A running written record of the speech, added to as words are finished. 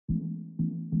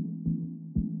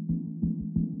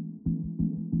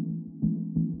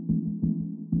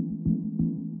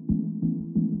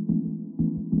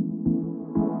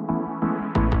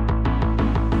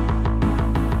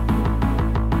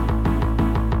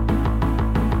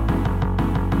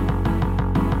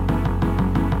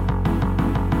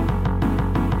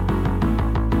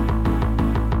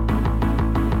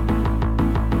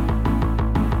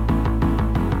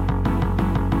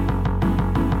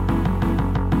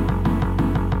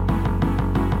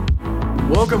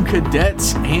Welcome,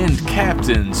 cadets and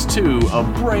captains, to a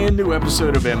brand new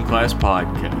episode of M-Class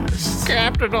Podcast.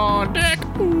 Captain on deck.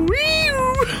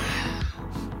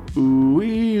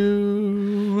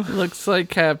 Ooh-wee-oo. Looks like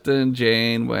Captain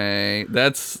Janeway.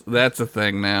 That's a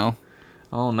thing now.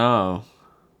 Oh no.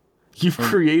 You've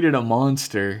created a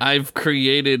monster. I've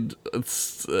created,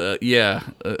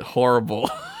 horrible.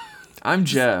 I'm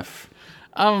Jeff.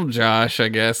 I'm Josh, I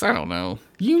guess. I don't know.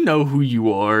 You know who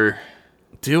you are.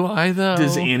 Do I, though?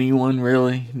 Does anyone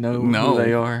really know who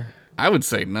they are? I would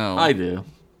say no. I do.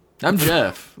 I'm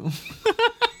Jeff.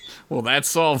 Well, that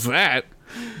solves that.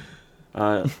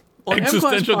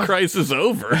 Existential M-Class crisis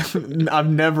over. I've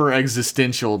never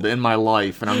existentialed in my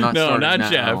life, and I'm not starting not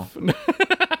now. Jeff.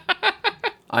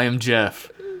 I am Jeff.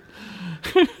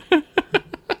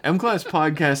 M-Class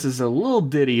Podcast is a little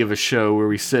ditty of a show where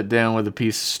we sit down with a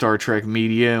piece of Star Trek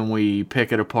media and we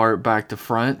pick it apart back to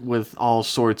front with all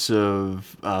sorts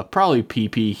of probably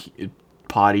pee-pee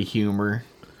potty humor.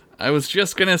 I was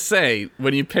just gonna say,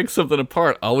 when you pick something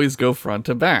apart, always go front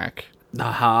to back.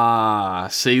 Aha!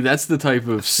 See, that's the type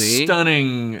of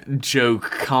stunning joke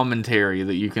commentary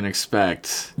that you can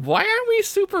expect. Why aren't we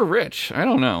super rich? I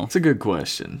don't know. It's a good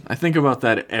question. I think about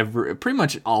that pretty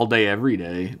much all day, every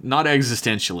day. Not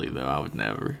existentially, though. I would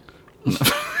never.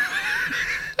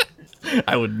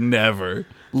 I would never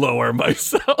lower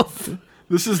myself.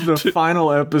 This is the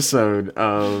final episode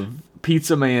of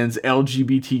Pizza Man's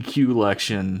LGBTQ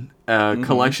lection, a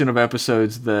collection of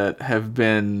episodes that have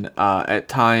been at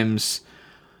times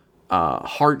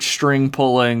heartstring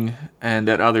pulling and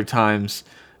at other times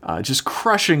just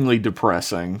crushingly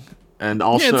depressing. And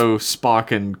also Spock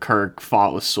and Kirk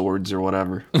fought with swords or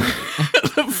whatever.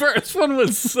 The first one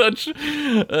was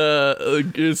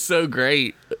it was so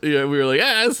great. Yeah, we were like,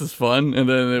 this is fun. And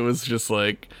then it was just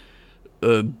like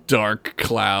a dark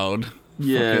cloud.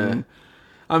 Yeah. Fucking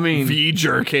I mean,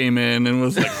 V'ger came in and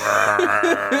was like,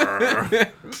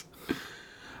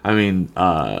 I mean,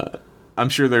 I'm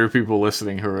sure there are people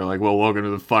listening who are like, well, welcome to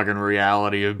the fucking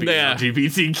reality of being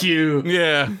LGBTQ.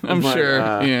 Yeah, I'm sure.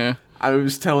 Yeah. I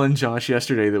was telling Josh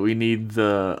yesterday that we need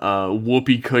the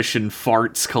Whoopee Cushion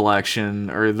Farts collection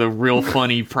or the Real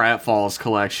Funny Pratfalls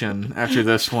collection after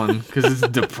this one because it's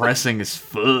depressing as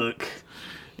fuck.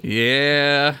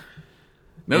 Yeah.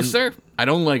 No, sir. I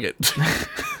don't like it.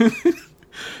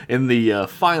 In the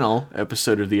final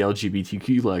episode of the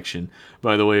LGBTQ collection,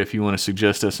 by the way, if you want to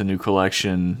suggest us a new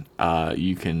collection,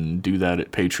 you can do that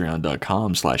at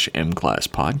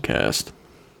patreon.com/mclasspodcast.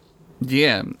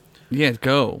 Yeah,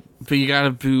 go. But you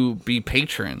gotta be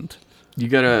patroned. You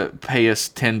gotta pay us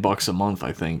 $10 a month,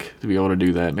 I think, to be able to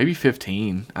do that. Maybe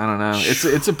 15. I don't know.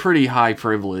 It's a pretty high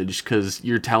privilege because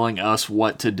you're telling us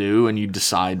what to do and you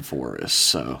decide for us.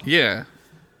 So yeah.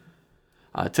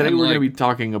 Today we're going to be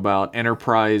talking about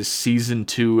Enterprise Season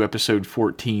 2, Episode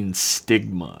 14,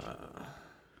 Stigma.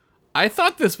 I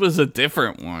thought this was a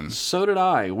different one. So did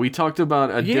I. We talked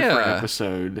about a different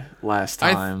episode last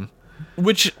time.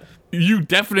 Which you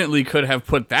definitely could have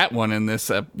put that one in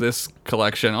this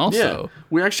collection also. Yeah.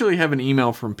 We actually have an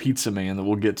email from Pizza Man that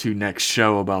we'll get to next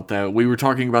show about that. We were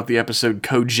talking about the episode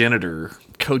Cogenitor.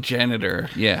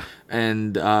 Yeah.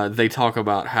 And they talk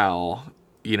about how,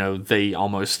 they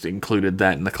almost included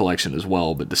that in the collection as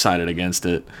well, but decided against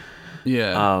it.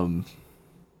 Yeah.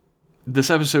 This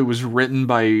episode was written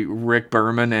by Rick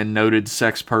Berman and noted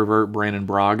sex pervert Brandon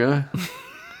Braga.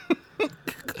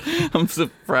 I'm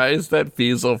surprised that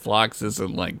Feasel Phlox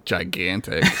isn't,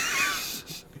 gigantic.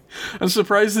 I'm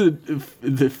surprised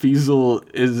that Feasel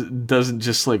doesn't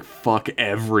just, fuck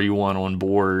everyone on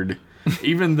board.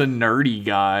 Even the nerdy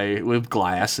guy with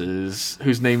glasses,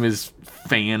 whose name is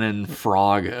Fannin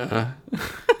Fraga.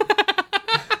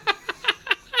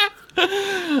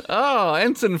 Oh,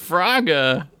 Ensign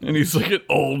Fraga. And he's like an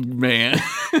old man.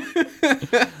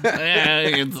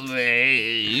 It's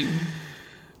me.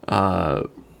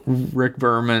 Rick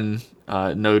Berman,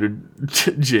 noted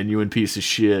genuine piece of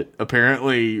shit.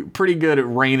 Apparently pretty good at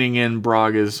reining in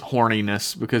Braga's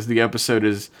horniness because the episode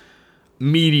is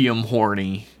medium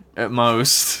horny at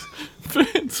most.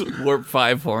 It's Warp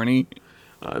 5 horny.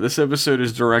 This episode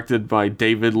is directed by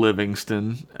David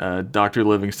Livingston, Dr.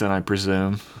 Livingston, I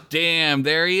presume. Damn,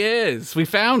 there he is. We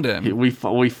found him. We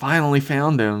finally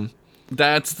found him.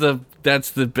 That's the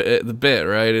bit,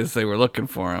 right? Is they were looking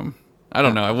for him. I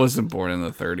don't know. I wasn't born in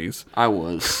the 30s. I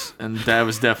was, and that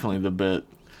was definitely the bit,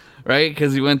 right?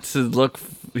 Because he went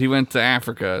to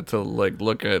Africa to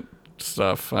look at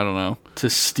stuff. I don't know. To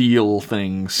steal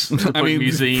things. To put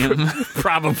museum.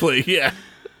 Probably, yeah.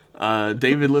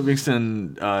 David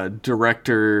Livingston,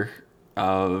 director,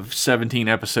 of 17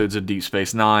 episodes of Deep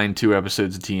Space Nine, 2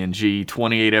 episodes of TNG,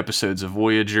 28 episodes of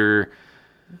Voyager,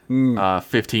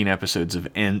 15 episodes of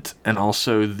Ent, and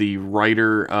also the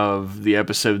writer of the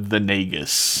episode The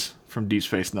Nagus from Deep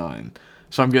Space Nine.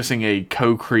 So I'm guessing a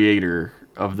co-creator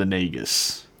of The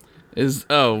Nagus. Is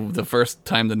the first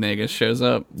time the Nagus shows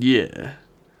up? Yeah.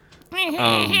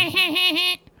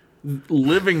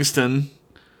 Livingston,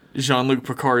 Jean-Luc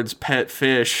Picard's pet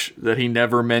fish that he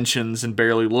never mentions and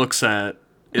barely looks at,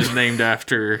 is named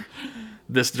after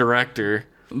this director.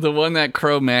 The one that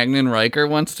Cro-Magnon Riker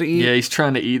wants to eat? Yeah, he's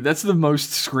trying to eat. That's the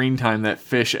most screen time that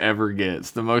fish ever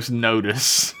gets. The most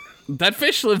notice. That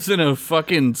fish lives in a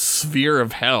fucking sphere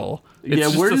of hell.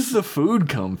 It's where does the food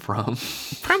come from?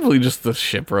 Probably just the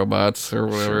ship robots or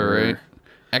whatever, right?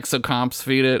 Exocomps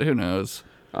feed it. Who knows?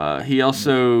 He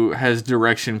also has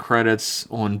direction credits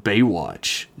on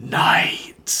Baywatch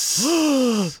Nights.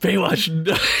 Baywatch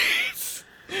Nights.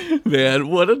 Man,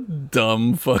 what a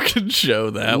dumb fucking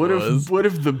show that was. What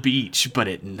if the beach, but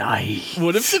at night?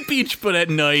 What if the beach, but at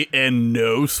night and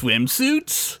no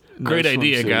swimsuits? Great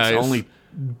idea, guys. Only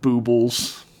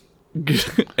boobles.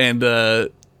 And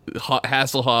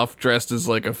Hasselhoff dressed as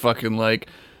like a fucking like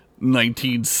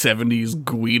 1970s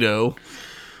Guido.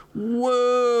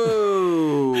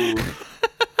 Whoa!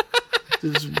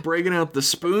 Just breaking out the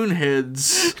spoon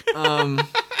heads.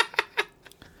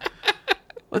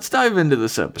 Let's dive into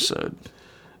this episode.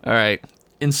 All right.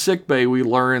 In sickbay, we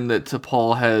learn that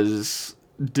T'Pol has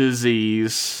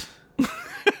disease.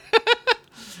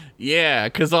 Yeah,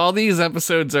 because all these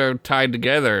episodes are tied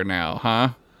together now, huh?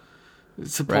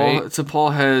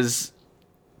 T'Pol has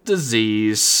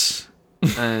disease,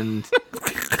 and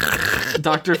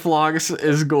Dr. Phlox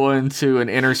is going to an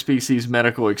interspecies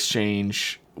medical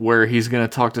exchange where he's going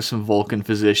to talk to some Vulcan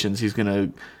physicians. He's going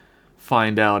to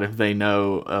find out if they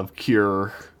know of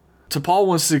cure. T'Pol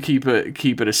wants to keep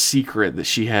it a secret that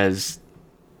she has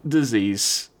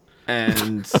disease,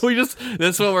 and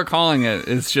that's what we're calling it.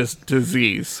 It's just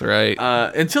disease, right?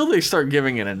 Until they start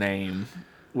giving it a name,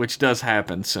 which does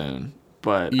happen soon.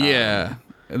 But yeah,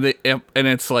 and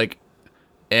it's like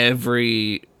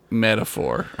every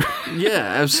metaphor. Yeah,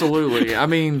 absolutely. I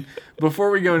mean, before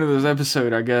we go into this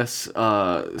episode, I guess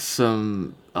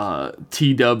some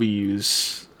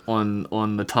TWs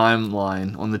on the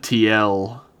timeline, on the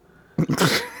TL,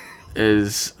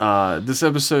 is this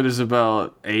episode is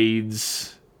about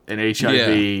AIDS and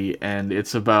HIV, and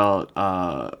it's about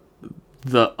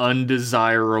the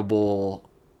undesirable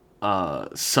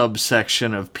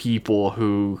subsection of people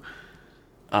who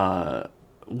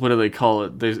what do they call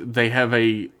it? They have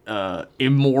a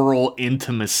immoral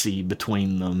intimacy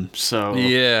between them. So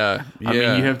yeah. I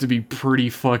mean, you have to be pretty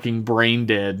fucking brain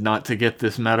dead not to get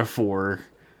this metaphor.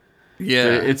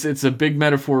 Yeah, it's a big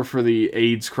metaphor for the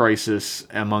AIDS crisis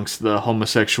amongst the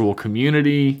homosexual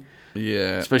community.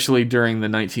 Yeah, especially during the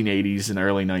 1980s and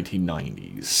early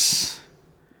 1990s.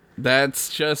 That's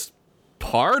just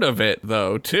part of it,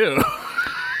 though, too.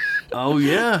 Oh,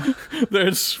 yeah.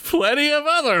 There's plenty of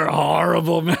other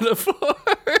horrible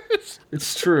metaphors.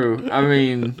 It's true. I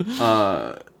mean,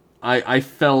 I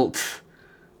felt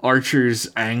Archer's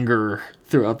anger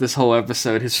throughout this whole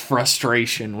episode, his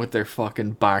frustration with their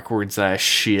fucking backwards ass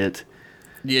shit.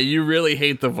 Yeah, you really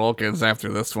hate the Vulcans after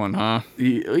this one, huh?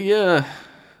 Yeah.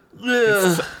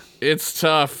 It's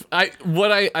tough. I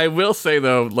will say,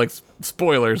 though, like,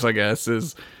 spoilers, I guess,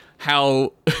 is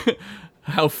how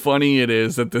how funny it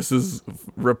is that this is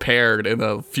repaired in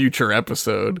a future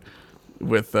episode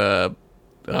with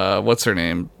what's her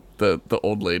name, the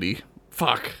old lady,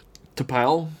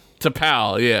 T'Pol,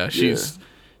 yeah.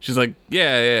 She's like,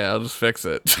 yeah, I'll just fix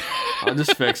it. I'll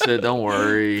just fix it, don't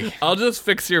worry. I'll just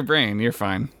fix your brain, you're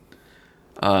fine.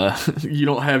 You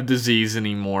don't have disease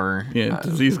anymore. Yeah,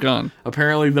 disease gone.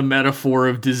 Apparently the metaphor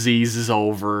of disease is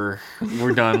over.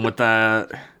 We're done with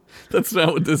that. That's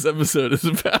not what this episode is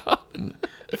about.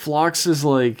 Phlox is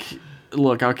like,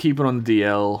 look, I'll keep it on the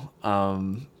DL,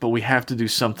 but we have to do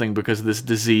something because this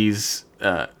disease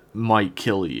might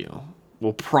kill you.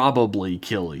 Will probably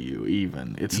kill you.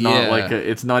 Even it's not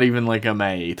it's not even like a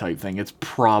may type thing. It's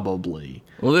probably.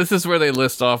 Well, this is where they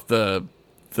list off the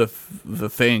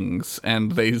things,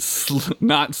 and they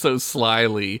not so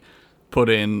slyly put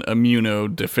in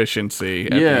immunodeficiency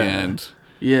at the end.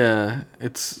 Yeah,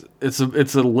 it's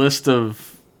a list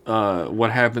of what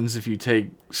happens if you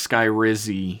take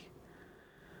Skyrizi,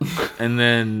 and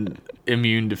then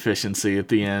immune deficiency at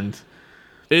the end.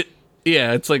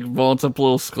 It's like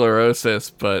multiple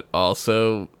sclerosis, but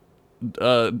also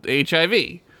HIV,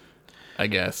 I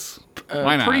guess.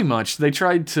 Why not? Pretty much. They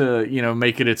tried to,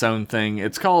 make it its own thing.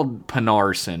 It's called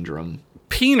Pinar syndrome.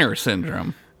 Piener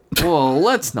syndrome. Well,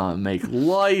 let's not make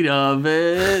light of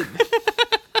it.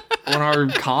 On our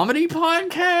comedy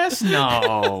podcast?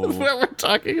 No. What we're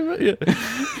talking about? Yeah.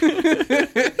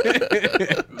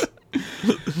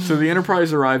 So the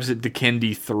Enterprise arrives at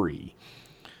Dikendi 3.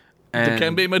 And,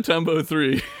 Dikembe Mutombo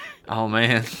 3. oh,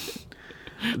 man.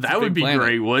 That would be planet.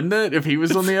 great, wouldn't it? If he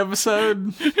was on the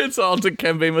episode. It's all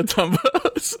Dikembe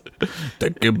Mutombos.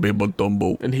 Dikembe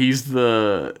Mutombo. And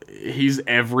he's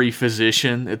every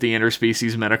physician at the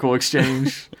Interspecies Medical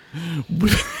Exchange.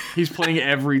 He's playing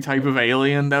every type of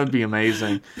alien. That would be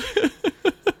amazing.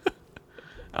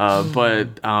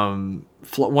 But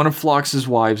one of Phlox's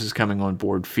wives is coming on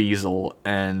board, Feasel,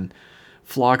 and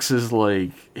Phlox is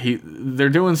like they're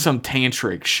doing some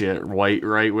tantric shit, right?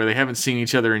 Where they haven't seen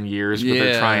each other in years, but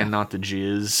they're trying not to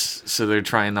jizz, so they're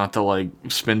trying not to like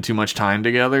spend too much time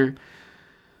together.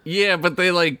 Yeah, but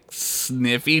they like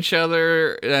sniff each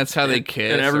other. That's how they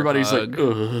kiss. And everybody's like,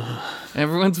 ugh.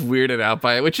 Everyone's weirded out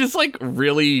by it, which is like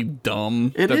really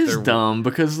dumb. It is dumb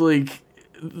because like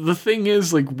the thing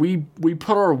is like we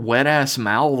put our wet ass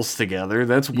mouths together.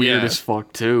 That's weird as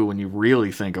fuck too when you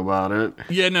really think about it.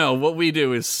 Yeah, no, what we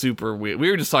do is super weird. We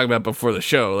were just talking about before the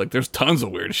show. Like, there's tons of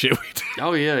weird shit we do.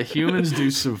 Oh yeah, humans do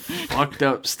some fucked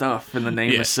up stuff in the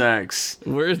name of sex.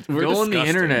 We're Go on the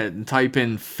internet and type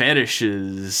in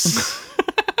fetishes.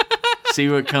 See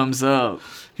what comes up.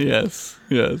 Yes.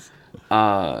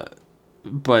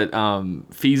 But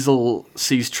Feasel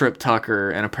sees Trip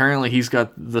Tucker, and apparently he's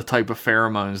got the type of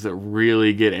pheromones that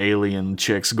really get alien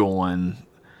chicks going.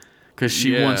 Because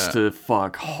she wants to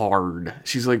fuck hard.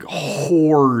 She's like,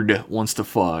 horde wants to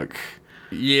fuck.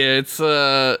 Yeah, it's,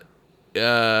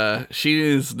 she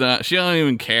is not, she don't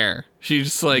even care. She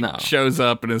just, like, shows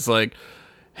up and is like,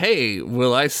 hey,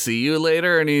 will I see you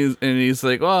later? And he's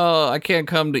like, well, I can't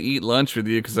come to eat lunch with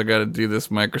you because I got to do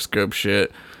this microscope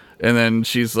shit. And then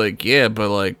she's like, yeah, but,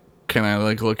 like, can I,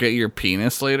 like, look at your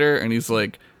penis later? And he's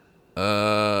like,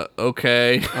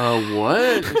 okay.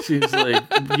 What? She's like,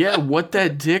 yeah, what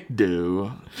that dick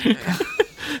do?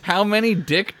 How many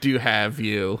dick do have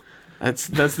you? That's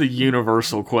the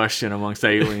universal question amongst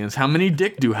aliens. How many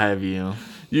dick do have you?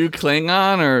 You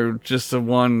Klingon or just a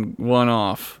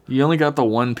one-off? You only got the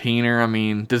one peener. I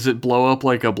mean, does it blow up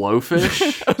like a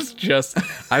blowfish? I was just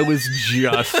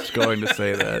going to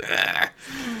say that.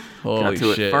 Holy got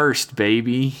to shit. it first,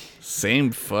 baby.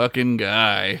 Same fucking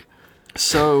guy.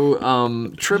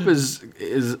 So, Trip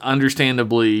is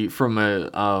understandably from a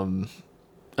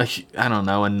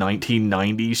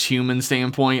 1990s human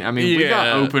standpoint. I mean, we got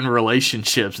open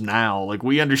relationships now. Like,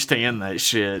 we understand that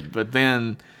shit. But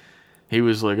then he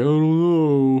was like, I don't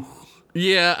know.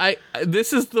 Yeah,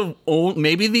 this is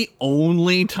maybe the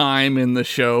only time in the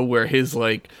show where his,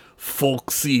 like,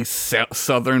 folksy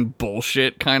southern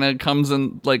bullshit kind of comes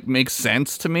and, like, makes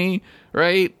sense to me,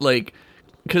 right? Like,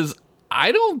 because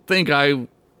I don't think I mean,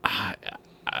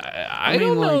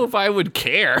 don't know if I would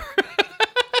care.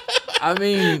 I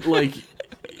mean, like,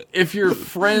 if your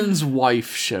friend's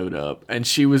wife showed up and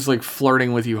she was, like,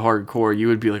 flirting with you hardcore, you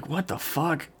would be like, what the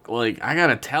fuck? Like, I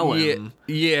gotta tell him.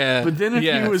 Yeah. But then if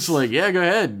he was like, yeah, go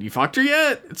ahead. You fucked her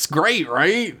yet? It's great,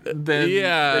 right? Then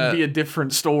it'd be a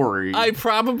different story. I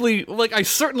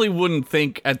certainly wouldn't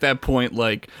think at that point,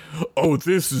 like, oh,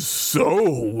 this is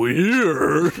so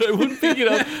weird. I wouldn't be,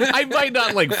 I might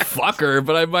not, like, fuck her,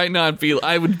 but I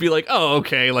would be like, oh,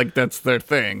 okay, like, that's their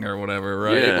thing or whatever,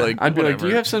 right? Yeah. Like, I'd be whatever. like, do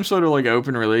you have some sort of, like,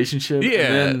 open relationship? Yeah.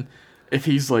 And then if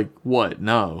he's like, what?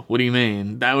 No. What do you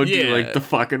mean? That would be, like, the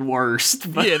fucking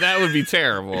worst. But yeah, that would be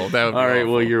terrible. That would be all right,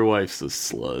 awful. well, your wife's a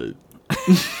slut.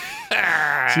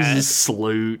 She's a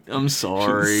sloot. I'm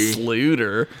sorry.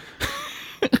 Sleuter.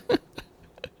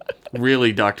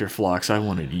 Really, Dr. Phlox, I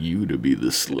wanted you to be the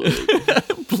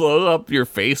slut. Blow up your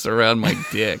face around my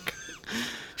dick.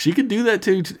 She could do that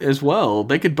too as well.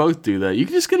 They could both do that. You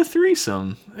could just get a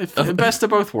threesome. Best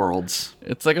of both worlds.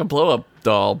 It's like a blow-up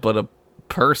doll, but a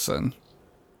person.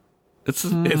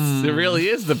 It really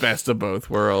is the best of both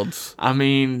worlds. I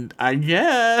mean, I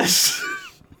guess.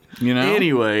 You know?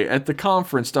 Anyway, at the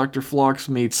conference, Dr. Phlox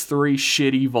meets 3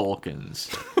 shitty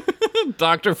Vulcans.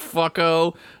 Dr.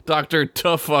 Fucko, Dr.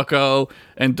 Tuffucko,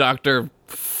 and Dr.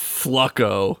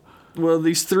 Flucko. Well,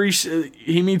 these 3...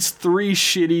 he meets 3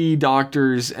 shitty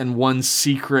doctors and 1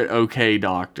 secret okay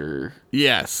doctor.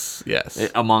 Yes.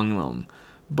 Among them.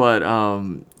 But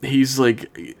he's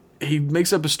like... he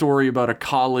makes up a story about a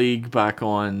colleague back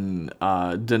on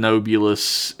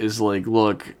Denobulus is like,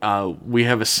 look, we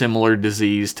have a similar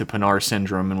disease to Pinar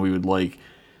syndrome, and we would like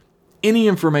any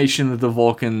information that the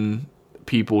Vulcan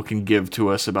people can give to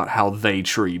us about how they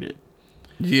treat it.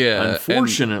 Yeah.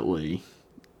 Unfortunately,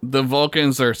 the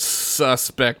Vulcans are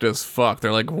suspect as fuck.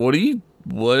 They're like, what you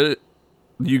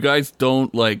guys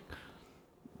don't like,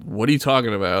 what are you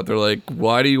talking about? They're like,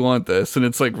 why do you want this? And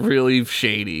it's like really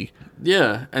shady.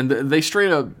 Yeah, and they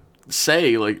straight up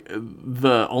say like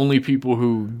the only people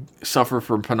who suffer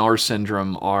from Panar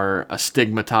syndrome are a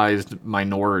stigmatized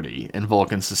minority in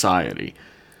Vulcan society.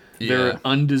 They're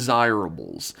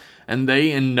undesirables. And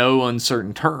they, in no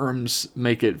uncertain terms,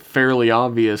 make it fairly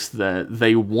obvious that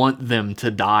they want them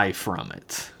to die from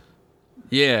it.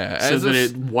 Yeah. So that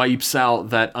it wipes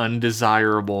out that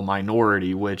undesirable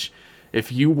minority, which,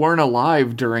 if you weren't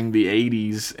alive during the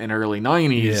 80s and early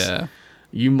 90s,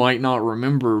 you might not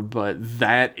remember, but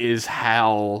that is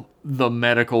how the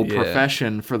medical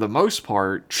profession, for the most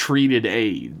part, treated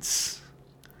AIDS.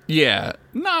 Yeah,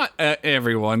 not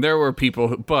everyone. There were people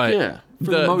who, but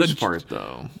for the most part,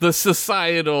 though. The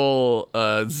societal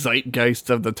zeitgeist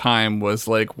of the time was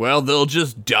like, well, they'll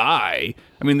just die.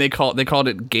 I mean, they called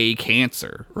it gay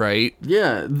cancer, right?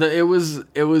 Yeah, it was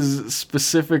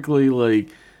specifically like,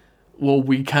 well,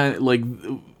 we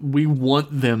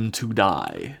want them to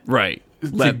die, right?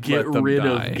 To get rid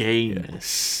of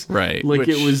gayness, right? Like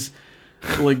it was.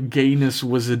 Like gayness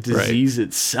was a disease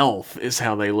itself is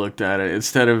how they looked at it,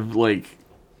 instead of like,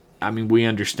 I mean, we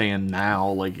understand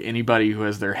now, like anybody who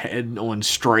has their head on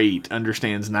straight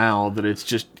understands now that it's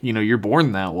just, you're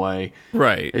born that way,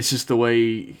 right? It's just the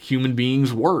way human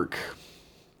beings work.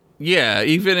 Yeah,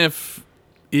 even if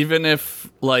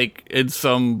like in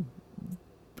some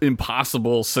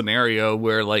impossible scenario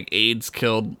where like AIDS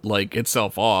killed like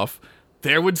itself off,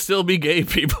 there would still be gay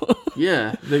people.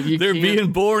 Yeah. They're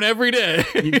being born every day.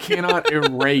 You cannot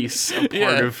erase a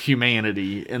part of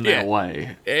humanity in that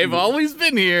way. They've always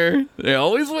been here. They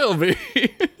always will be.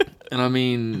 And I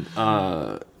mean,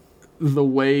 the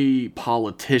way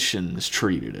politicians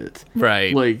treated it.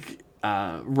 Right. Like,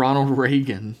 Ronald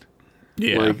Reagan,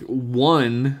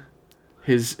 won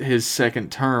his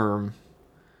second term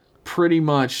pretty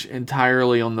much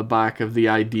entirely on the back of the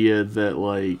idea that,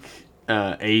 like,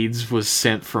 AIDS was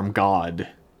sent from God.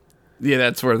 Yeah,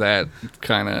 that's where that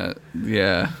kind of,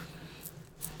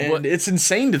 And it's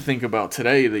insane to think about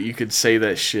today that you could say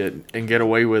that shit and get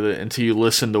away with it until you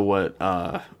listen to what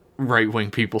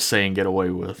right-wing people say and get away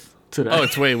with today. Oh,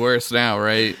 it's way worse now,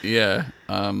 right? Yeah.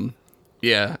 I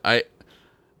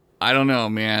don't know,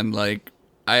 man. Like,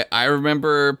 I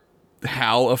remember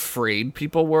how afraid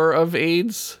people were of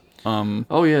AIDS.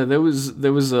 Oh yeah, there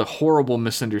was a horrible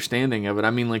misunderstanding of it.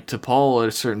 I mean, like, T'Pol at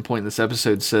a certain point in this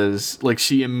episode says, like,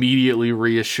 she immediately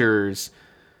reassures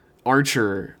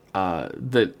Archer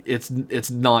that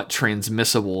it's not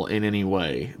transmissible in any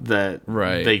way that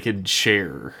they could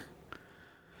share.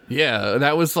 Yeah,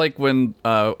 that was like when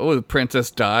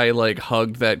Princess Di like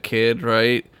hugged that kid,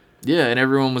 right? Yeah, and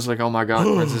everyone was like, "Oh my God,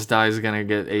 Princess Di is gonna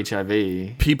get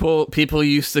HIV." People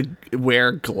used to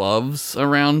wear gloves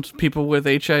around people with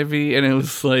HIV, and it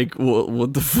was like,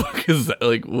 what the fuck is that?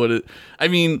 Like, I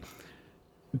mean,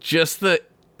 just the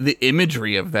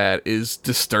imagery of that is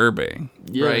disturbing,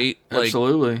 right? Like,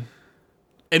 absolutely.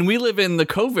 And we live in the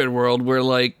COVID world where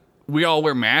like we all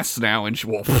wear masks now, and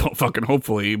fucking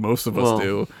hopefully most of us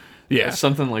do. Yeah,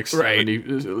 something like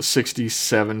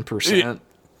 67%.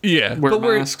 Yeah, wear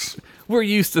masks. We're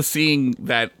used to seeing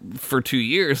that for 2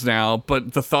 years now,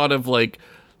 but the thought of like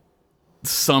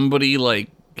somebody like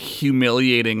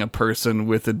humiliating a person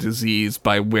with a disease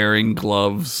by wearing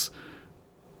gloves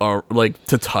or like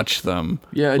to touch them.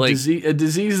 Yeah, like, a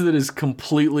disease that is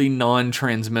completely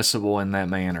non-transmissible in that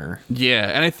manner. Yeah,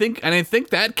 and I think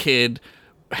that kid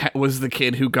was the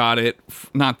kid who got it,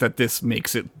 not that this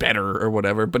makes it better or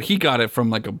whatever, but he got it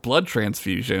from like a blood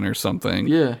transfusion or something.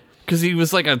 Yeah. Because he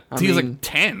was like was like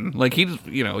 10. Like he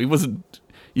wasn't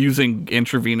using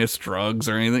intravenous drugs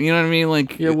or anything. You know what I mean?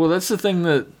 Like, yeah. Well, that's the thing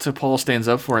that T'Pol stands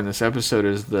up for in this episode,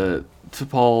 is that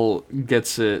T'Pol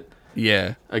gets it.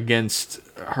 Yeah. Against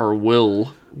her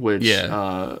will, which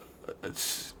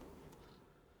it's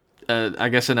I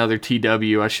guess another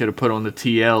TW I should have put on the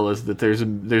TL is that there's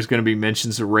going to be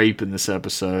mentions of rape in this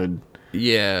episode.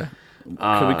 Yeah.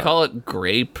 Could we call it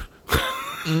grape?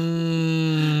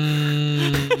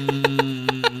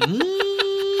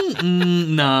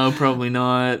 No, probably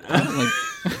not.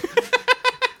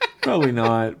 Probably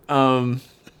not.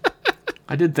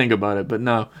 I did think about it, but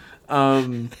no.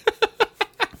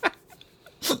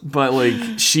 But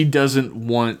like, she doesn't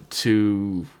want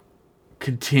to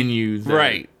continue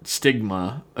that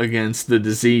stigma against the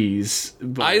disease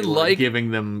by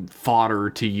giving them fodder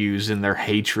to use in their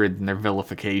hatred and their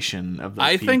vilification of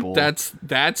those people. I think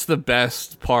that's the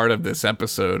best part of this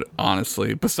episode,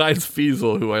 honestly, besides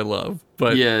Feasel, who I love.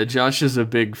 But Yeah, Josh is a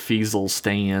big Feasel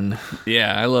stan.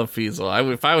 yeah, I love Feasel.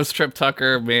 If I was Trip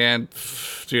Tucker, man,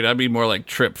 dude, I'd be more like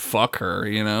Trip Fuck her,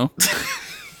 you know?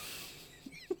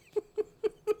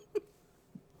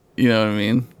 You know what I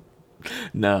mean?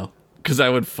 No. Because I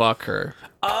would fuck her.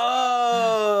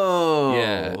 Oh.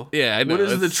 Yeah, I know. What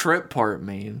does the trip part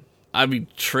mean? I'd be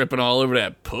tripping all over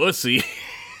that pussy.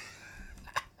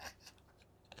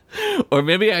 Or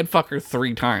maybe I'd fuck her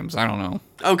 3 times. I don't know.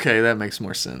 Okay, that makes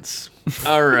more sense.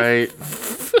 All right.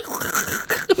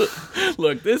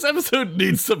 Look, this episode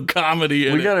needs some comedy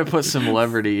in We it. gotta put some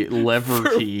levity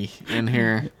in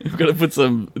here. We've got to put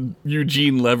some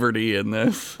Eugene Leverty in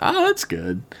this. Oh, that's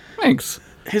good. Thanks.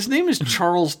 His name is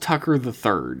Charles Tucker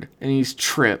III, and he's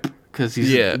Trip because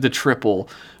he's Yeah. the triple.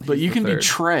 But you the can be third.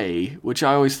 Trey, which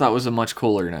I always thought was a much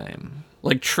cooler name.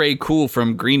 Like Trey Cool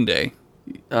from Green Day.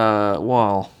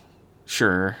 Well,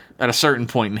 sure. At a certain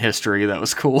point in history, that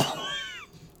was cool.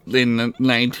 In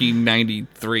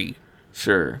 1993.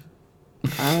 Sure.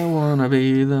 I wanna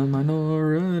be the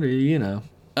minority, you know.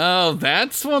 Oh,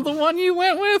 that's the one you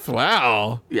went with?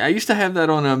 Wow. Yeah, I used to have that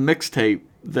on a mixtape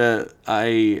that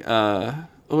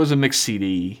it was a mixed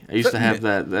CD. I used to have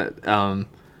that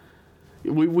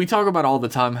we talk about all the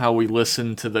time how we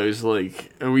listen to those,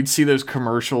 like, we'd see those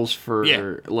commercials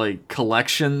for like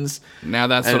collections, Now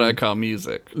that's what I call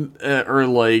music. or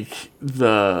like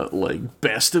the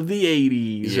best of the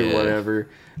 80s or Yeah. whatever.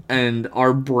 And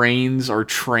our brains are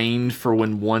trained for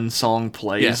when one song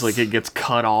plays, Yes. like it gets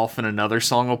cut off and another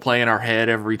song will play in our head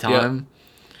every time.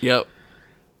 Yep.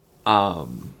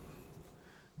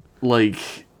 Like,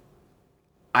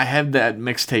 I had that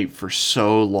mixtape for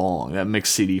so long, that mix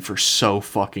CD for so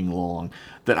fucking long,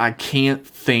 that I can't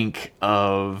think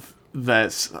of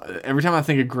that. Every time I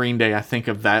think of Green Day, I think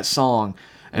of that song,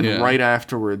 and Yeah. right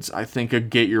afterwards, I think of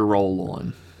Get Your Roll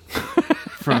On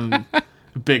from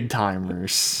Big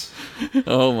Timers.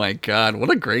 Oh my god, what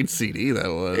a great CD that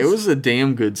was. It was a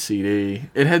damn good CD.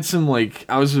 It had some, like,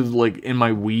 I was like in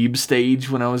my weeb stage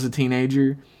when I was a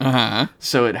teenager. Uh-huh.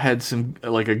 So it had some,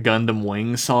 like, a Gundam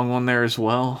Wing song on there as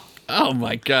well. Oh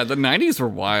my god, the 90s were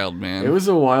wild, man. It was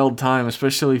a wild time,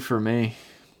 especially for me.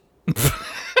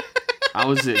 I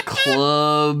was at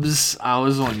clubs. I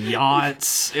was on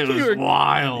yachts. It was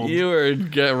wild. You were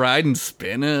riding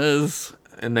spinners.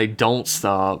 And they don't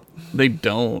stop. They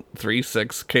don't.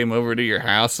 3-6 came over to your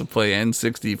house to play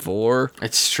N64.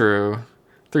 It's true.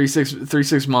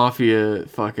 3-6 Mafia,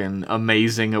 fucking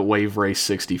amazing at Wave Race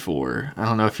 64. I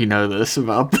don't know if you know this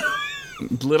about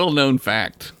Little known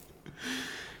fact.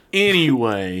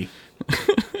 Anyway.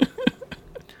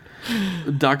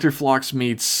 Dr. Phlox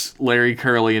meets Larry,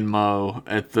 Curly, and Moe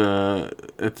at the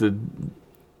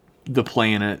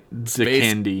planet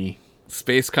Zikendi.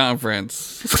 Space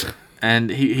conference.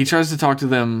 And he tries to talk to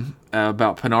them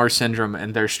about Pinar syndrome,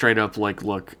 and they're straight up like,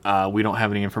 "Look, we don't have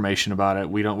any information about it.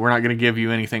 We're not going to give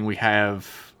you anything we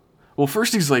have." Well,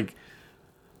 first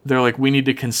they're like, "We need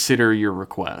to consider your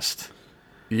request."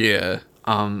 Yeah.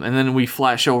 And then we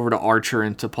flash over to Archer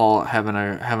and T'Pol having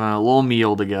a little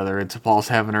meal together, and T'Pol's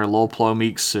having her little plo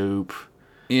meat soup.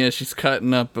 Yeah, she's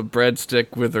cutting up a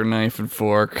breadstick with her knife and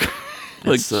fork.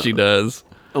 Like It's, she does.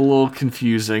 A little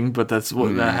confusing, but that's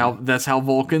how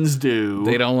Vulcans do.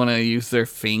 They don't want to use their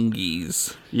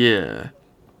fingies. Yeah.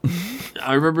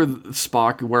 I remember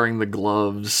Spock wearing the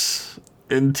gloves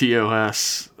in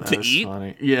TOS. That was eat?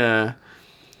 funny. Yeah.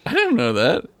 I didn't know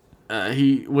that.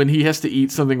 When he has to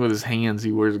eat something with his hands,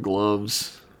 he wears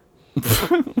gloves.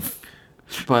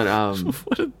 But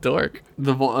What a dork.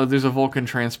 there's a Vulcan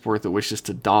transport that wishes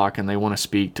to dock, and they want to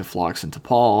speak to Phlox and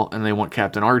T'Pol, and they want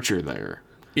Captain Archer there.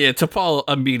 Yeah, T'Pol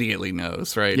immediately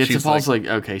knows, right? Yeah, She's T'Pol's like,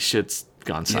 okay, shit's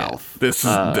gone south. This is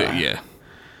yeah.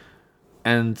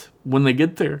 And when they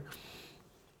get there,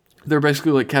 they're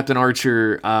basically like, Captain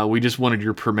Archer, we just wanted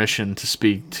your permission to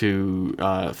speak to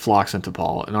Phlox and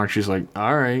T'Pol. And Archer's like,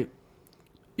 all right.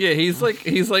 Yeah, he's like,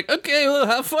 okay, well,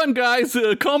 have fun, guys.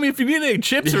 Call me if you need any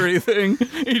chips or anything.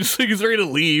 He's ready to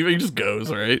leave. He just goes,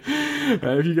 right?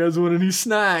 If you guys want any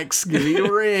snacks, give me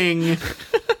a ring.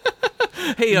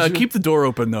 Hey, keep the door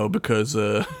open though, because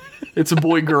It's a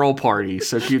boy-girl party,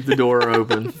 so keep the door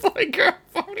open. my girl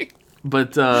party.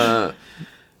 But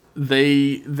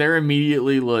they're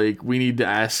immediately like, we need to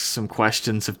ask some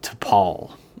questions of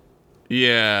T'Pol.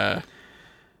 Yeah.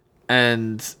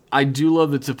 And I do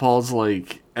love that T'Pol's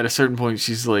like, at a certain point,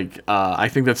 she's like, I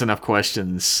think that's enough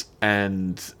questions.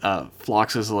 And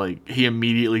Phlox is like, he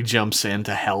immediately jumps in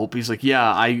to help. He's like,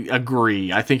 yeah, I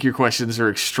agree. I think your questions are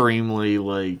extremely,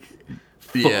 like,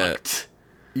 fucked.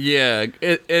 Yeah,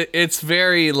 it's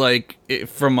very like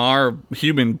from our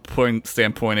human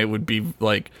standpoint, it would be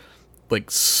like like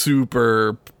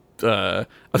super. I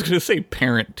was gonna say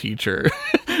parent teacher,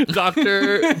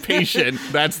 doctor patient.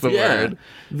 That's the word.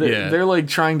 They're like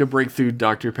trying to break through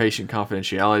doctor-patient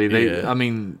confidentiality. I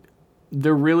mean,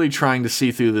 they're really trying to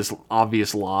see through this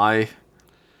obvious lie.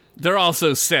 They're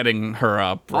also setting her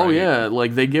up. Right? Oh yeah,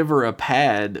 like they give her a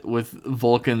pad with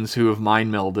Vulcans who have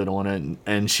mind melded on it,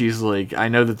 and she's like, "I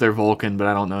know that they're Vulcan, but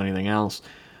I don't know anything else,"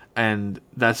 and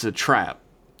that's a trap.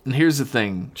 And here's the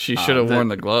thing: she should have worn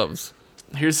the gloves.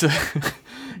 Here's the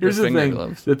thing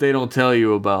gloves. that they don't tell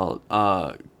you about.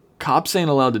 Cops ain't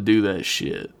allowed to do that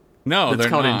shit. No, That's they're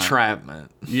called not.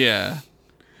 entrapment. Yeah.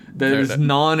 That is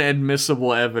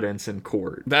non-admissible evidence in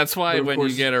court. That's why when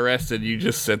you get arrested, you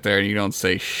just sit there and you don't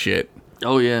say shit.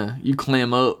 Oh, yeah. You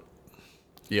clam up.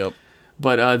 Yep.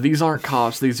 But these aren't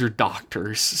cops. These are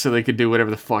doctors. So they could do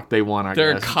whatever the fuck they want, I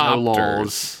They're guess. copters. No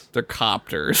laws. They're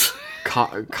copters.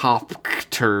 Copters.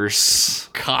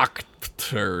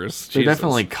 Cockters. They're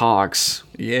definitely cocks.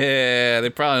 Yeah,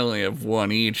 they probably only have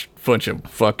one each. Bunch of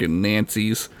fucking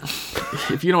Nancys.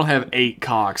 If you don't have 8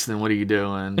 cocks, then what are you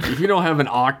doing? If you don't have an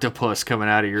octopus coming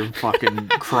out of your fucking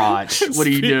crotch, what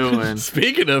are you doing?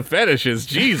 Speaking of fetishes,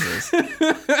 Jesus.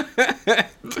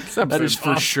 That is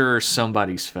for sure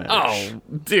somebody's fetish. Oh,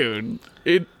 dude.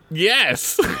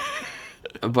 Yes.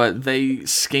 But they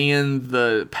scan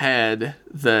the pad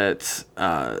that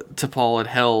T'Pol had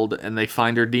held, and they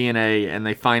find her DNA, and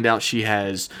they find out she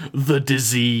has the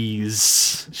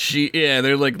disease.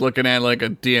 They're like looking at like a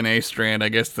DNA strand. I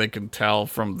guess they can tell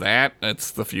from that.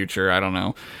 That's the future. I don't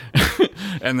know.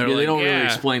 And they're They don't really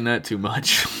explain that too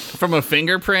much. From a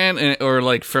fingerprint or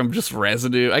like from just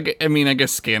residue. I mean, I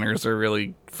guess scanners are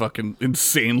really fucking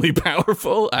insanely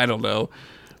powerful. I don't know.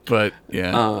 But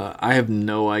yeah, I have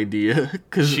no idea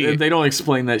because they don't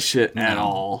explain that shit at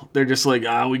all. They're just like,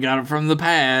 we got it from the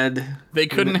pad. They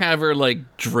couldn't have her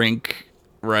like drink,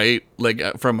 right?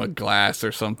 Like from a glass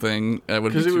or something.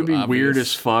 Because it would be weird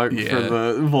as fuck for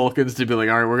the Vulcans to be like,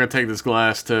 all right, we're gonna take this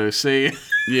glass to see.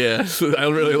 Yeah, so I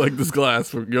really like this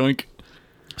glass. Yoink.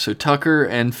 So Tucker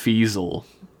and Feasel,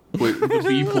 the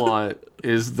B plot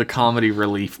is the comedy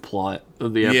relief plot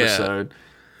of the episode. Yeah.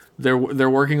 They're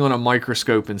working on a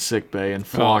microscope in sickbay, and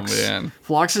Phlox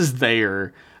is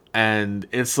there, and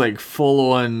it's like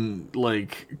full on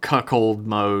like cuckold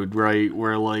mode, right?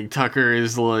 Where like Tucker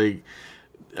is like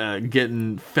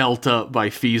getting felt up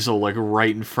by Feasel like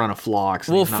right in front of Phlox.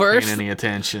 And he's not paying any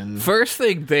attention. First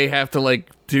thing they have to like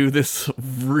do this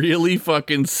really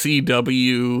fucking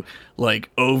CW like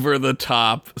over the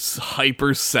top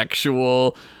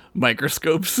hypersexual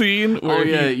microscope scene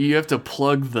where you have to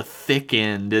plug the thick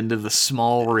end into the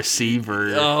small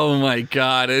receiver. Oh my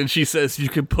god. And she says you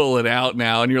can pull it out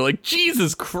now, and you're like,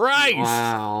 Jesus Christ.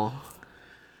 Wow.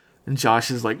 And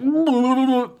Josh is like,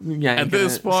 at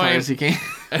this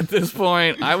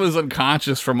point I was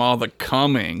unconscious from all the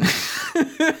coming.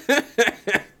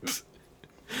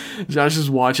 Josh is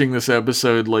watching this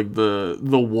episode like the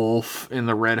wolf in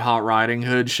the Red Hot Riding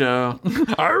Hood show.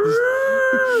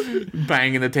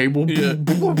 Banging the table. Yeah.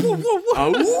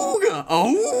 Ooga,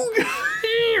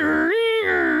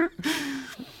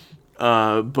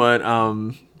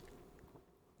 ooga.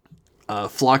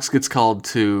 Phlox gets called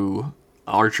to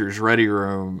Archer's ready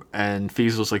room, and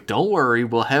Feasel's like, don't worry,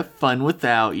 we'll have fun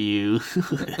without you.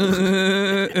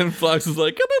 And Phlox is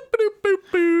like,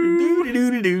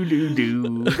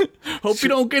 hope you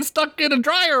don't get stuck in a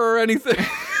dryer or anything.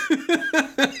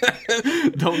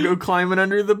 Don't go climbing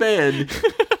under the bed.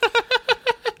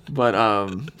 But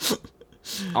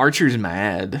Archer's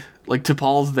mad. Like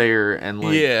T'Pol's there, and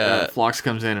like Phlox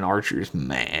comes in, and Archer's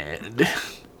mad.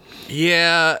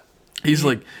 Yeah, he's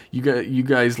like, you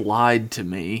guys lied to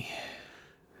me.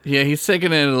 Yeah, he's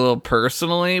taking it a little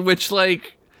personally, which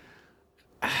like,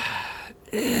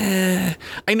 I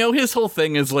know his whole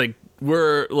thing is like,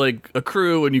 we're like a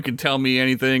crew and you can tell me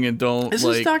anything and don't. This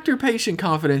is doctor-patient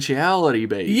confidentiality,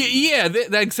 baby. Yeah,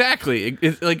 exactly.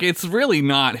 It's really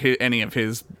not any of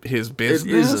his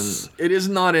business. It is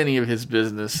not any of his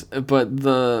business. But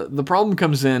the problem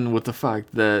comes in with the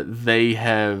fact that they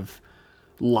have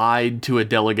lied to a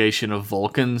delegation of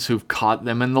Vulcans who've caught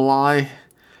them in the lie.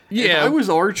 Yeah. If I was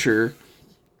Archer,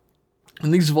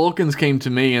 and these Vulcans came to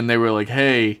me and they were like,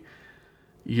 hey,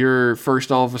 your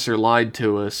first officer lied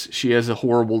to us. She has a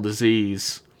horrible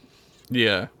disease.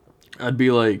 Yeah. I'd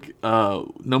be like,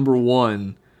 number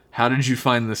one, how did you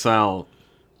find this out?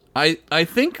 I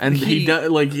think, and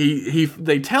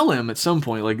they tell him at some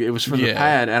point, like, it was from the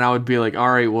pad, and I would be like,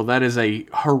 all right, well, that is a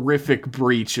horrific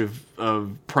breach of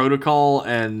protocol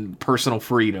and personal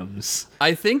freedoms.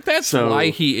 I think that's why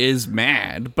he is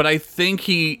mad, but I think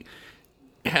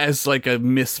has like a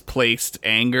misplaced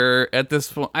anger at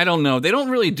this point. I don't know. They don't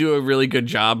really do a really good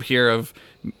job here of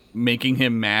making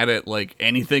him mad at like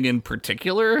anything in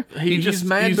particular. He's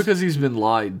mad because he's been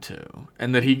lied to,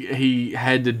 and that he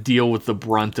had to deal with the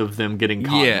brunt of them getting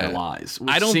caught in their lies.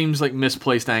 Which seems like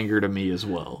misplaced anger to me as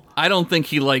well. I don't think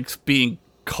he likes being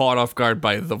caught off guard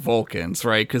by the Vulcans,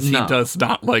 right? Because he does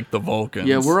not like the Vulcans.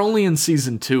 Yeah, we're only in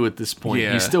season 2 at this point.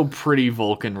 Yeah. He's still pretty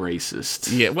Vulcan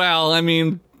racist. Yeah, well, I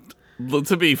mean,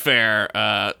 to be fair,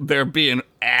 they're being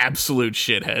absolute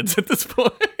shitheads at this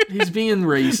point. He's being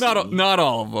racy. Not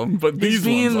all of them, but he's these ones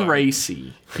being are.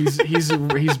 racy.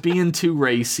 He's being too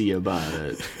racy about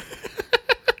it.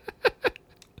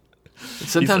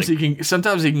 Sometimes he can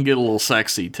get a little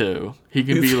sexy too. He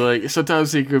can be like,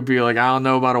 sometimes he could be like, I don't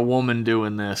know about a woman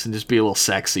doing this, and just be a little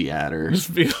sexy at her.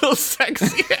 Just be a little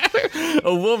sexy at her.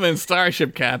 A woman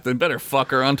starship captain better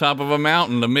fuck her on top of a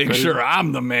mountain to make sure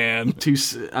I'm the man.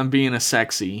 I'm being a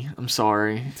sexy. I'm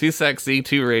sorry. Too sexy,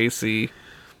 too racy.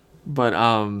 But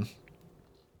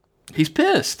he's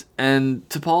pissed, and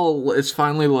T'Pol is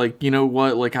finally like, you know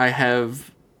what? Like, I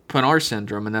have Pinar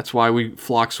syndrome, and that's why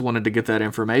Phlox wanted to get that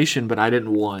information, but I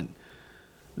didn't want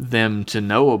them to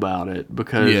know about it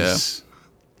because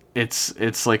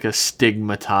it's like a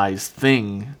stigmatized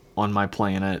thing on my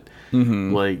planet.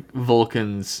 Mm-hmm. Like,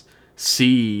 Vulcans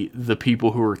see the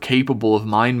people who are capable of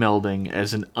mind melding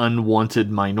as an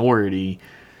unwanted minority,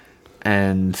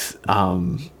 and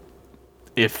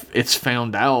if it's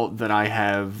found out that I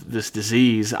have this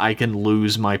disease, I can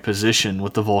lose my position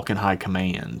with the Vulcan High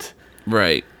Command.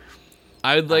 Right.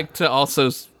 I'd like to also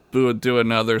do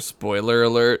another spoiler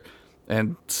alert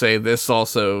and say this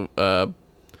also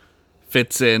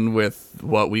fits in with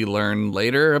what we learn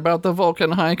later about the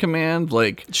Vulcan High Command.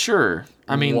 Like, sure.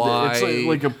 I mean, it's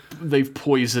like they've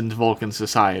poisoned Vulcan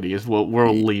society is what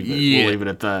we'll leave it. Yeah. We'll leave it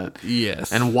at that.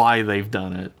 Yes. And why they've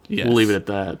done it. Yes. We'll leave it at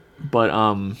that.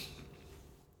 But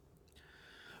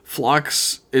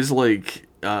Phlox is like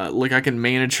I can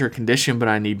manage her condition, but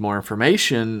I need more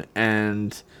information,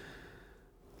 and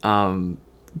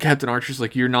Captain Archer's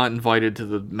like, you're not invited to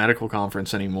the medical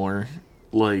conference anymore.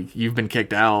 Like, you've been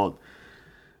kicked out.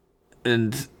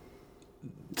 And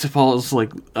T'Pol's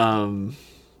like,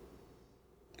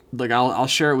 I'll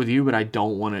share it with you, but I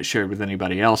don't want it shared with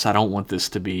anybody else. I don't want this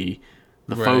to be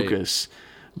the focus.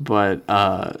 But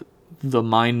the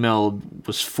mind meld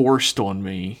was forced on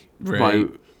me by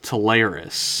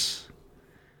Teleris.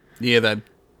 Yeah,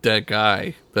 that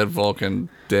guy, that Vulcan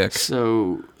dick.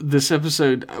 So this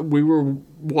episode, we were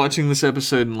watching this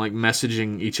episode and like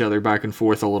messaging each other back and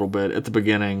forth a little bit at the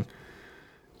beginning,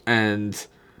 and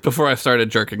before I started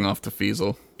jerking off to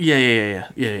Feasel. Yeah.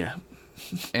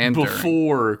 And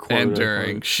before during. And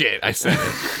during. Shit, I said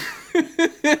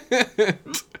it.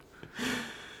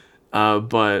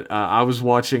 But I was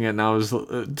watching it, and I was,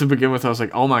 to begin with, I was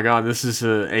like, oh my god, this is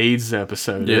an AIDS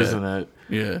episode, isn't it?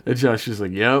 Yeah. And Josh was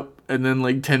like, yep. And then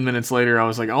like 10 minutes later, I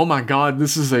was like, oh my god,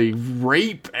 this is a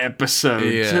rape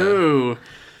episode, too.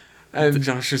 And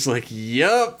Josh was like,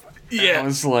 yep. Yeah. And I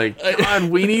was like, God,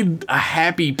 we need a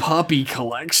happy puppy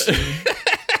collection.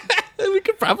 We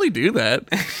could probably do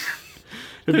that.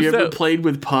 Have you ever played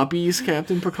with puppies,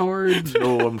 Captain Picard?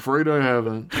 No, I'm afraid I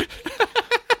haven't.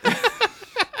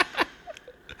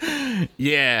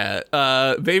 Yeah,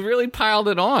 they really piled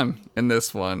it on in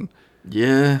this one.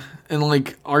 Yeah, and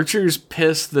like Archer's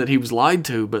pissed that he was lied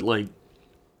to, but like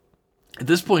at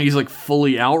this point he's like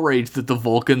fully outraged that the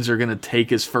Vulcans are gonna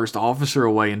take his first officer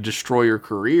away and destroy her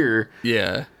career.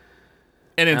 Yeah,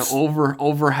 and it's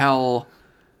over how,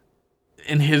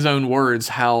 in his own words,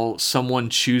 how someone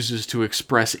chooses to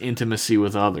express intimacy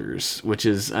with others, which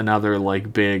is another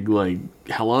like big like,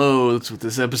 hello, that's what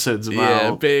this episode's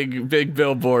about. Yeah, big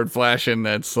billboard flashing.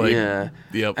 That's like,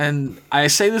 yep. And I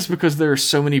say this because there are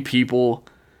so many people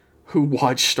who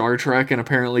watch Star Trek and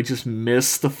apparently just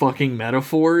miss the fucking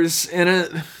metaphors in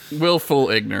it.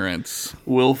 Willful ignorance.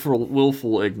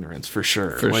 Willful ignorance, for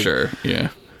sure. For sure, yeah.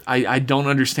 I don't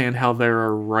understand how there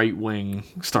are right-wing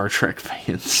Star Trek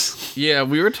fans. Yeah,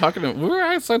 we were talking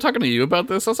to you about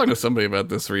this. I was talking to somebody about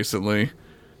this recently.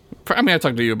 I mean, I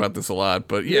talked to you about this a lot,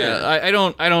 but yeah. I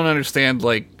don't understand,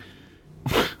 like,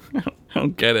 I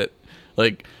don't get it.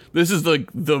 Like, this is like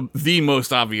the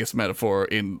most obvious metaphor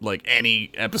in like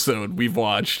any episode we've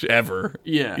watched ever.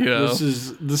 Yeah, you know?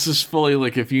 This is fully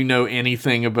like, if you know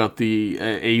anything about the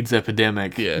AIDS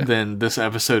epidemic, then this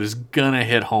episode is gonna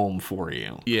hit home for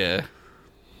you. Yeah.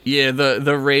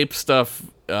 The rape stuff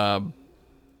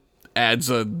adds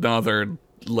another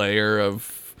layer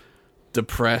of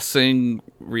depressing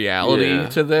reality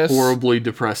to this. Horribly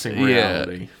depressing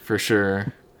reality, for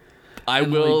sure. I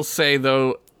will say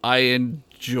though, I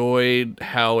enjoyed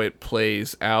how it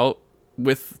plays out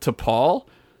with T'Pol,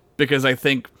 because I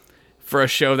think for a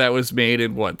show that was made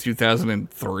in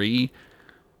 2003,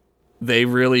 they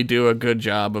really do a good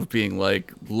job of being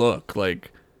like, look,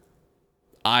 like,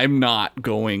 I'm not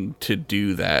going to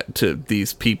do that to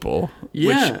these people.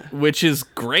 Yeah. Which is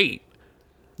great.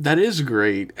 That is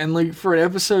great. And like for an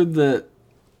episode that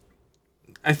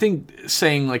I think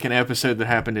saying like an episode that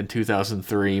happened in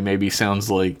 2003 maybe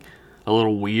sounds like a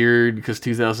little weird because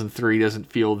 2003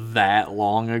 doesn't feel that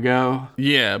long ago.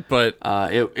 Yeah, but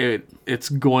it's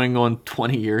going on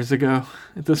 20 years ago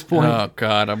at this point. Oh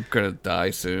god, I'm going to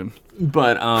die soon.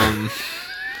 But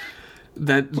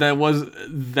that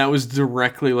was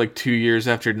directly like 2 years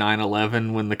after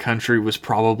 9/11 when the country was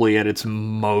probably at its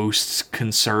most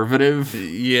conservative.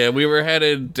 Yeah, we were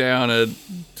headed down a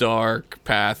dark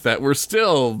path that we're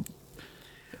still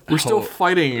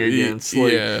fighting against.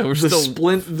 Like, yeah, we're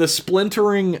the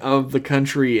splintering of the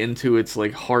country into its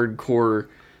like hardcore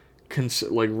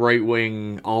like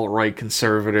right-wing alt-right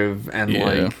conservative and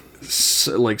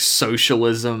like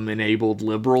socialism enabled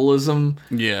liberalism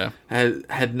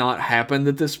had not happened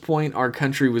at this point. Our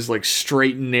country was like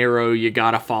straight and narrow, you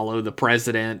gotta follow the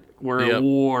president, we're at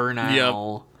war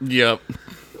now. Yep.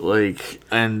 Like,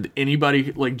 and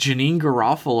anybody like Janine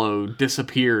Garofalo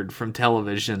disappeared from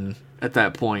television at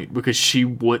that point because she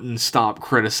wouldn't stop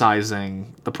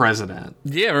criticizing the president.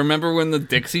 Yeah, remember when the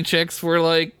Dixie Chicks were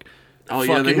like, oh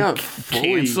yeah, they got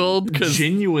fully canceled,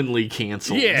 genuinely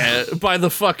canceled. Yeah, by the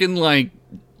fucking like,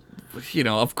 you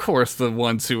know, of course the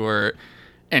ones who were.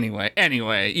 Anyway,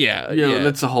 yeah.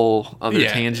 That's a whole other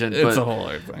tangent. It's a whole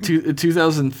other thing.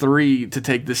 2003 to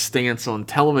take this stance on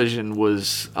television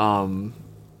was,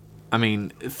 I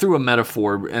mean, through a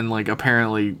metaphor, and like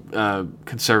apparently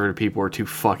conservative people are too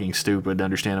fucking stupid to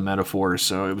understand a metaphor,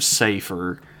 so it was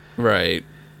safer. Right.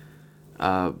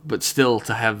 But still,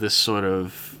 to have this sort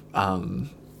of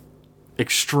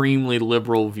extremely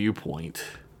liberal viewpoint,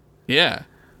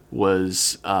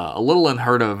 was a little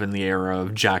unheard of in the era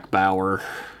of Jack Bauer.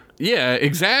 Yeah,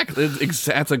 exactly.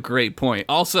 That's a great point.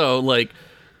 Also, like,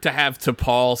 to have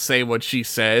T'Pol say what she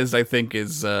says, I think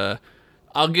is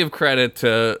I'll give credit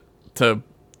to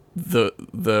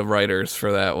the writers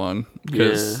for that one,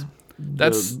 because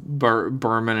that's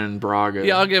Berman and Braga.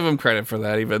 Yeah, I'll give him credit for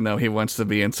that, even though he wants to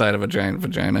be inside of a giant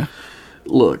vagina.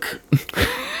 Look,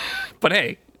 but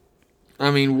hey, I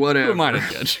mean, whatever. Who am I to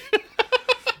judge?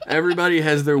 Everybody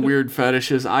has their weird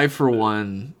fetishes. I, for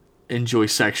one, enjoy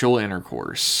sexual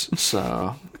intercourse.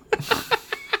 So,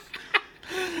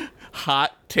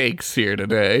 hot takes here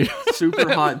today.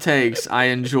 Super hot takes. I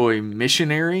enjoy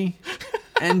missionary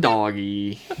and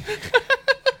doggy.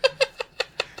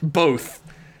 Both.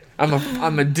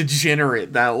 I'm a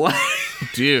degenerate that way.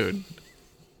 Dude.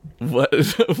 What?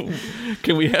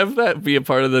 Can we have that be a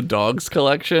part of the dogs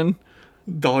collection?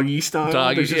 Doggy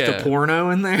style? There's just a porno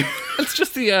in there? It's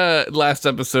just the last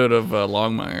episode of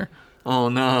Longmire. Oh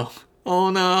no.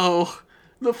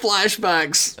 The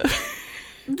flashbacks.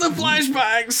 The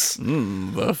flashbacks.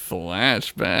 The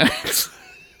flashbacks.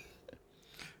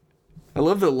 I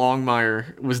love that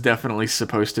Longmire was definitely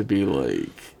supposed to be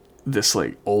like this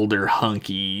like older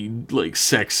hunky like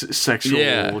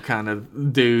sexual kind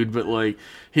of dude, but like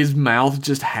his mouth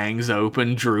just hangs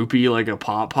open droopy like a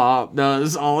pop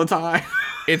does all the time.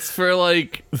 It's for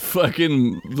like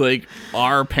fucking like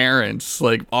our parents,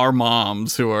 like our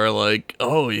moms who are like,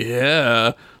 oh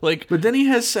yeah, like. But then he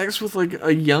has sex with like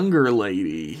a younger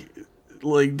lady.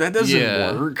 Like, that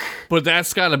doesn't work. But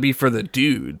that's gotta be for the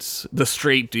dudes, the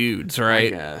straight dudes,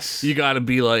 right? I guess. You gotta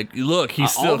be like, look,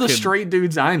 he's still... All the straight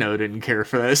dudes I know didn't care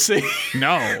for that scene.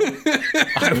 No.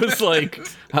 I was like,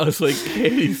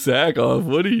 hey, Sackhoff,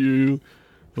 what are you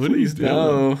doing?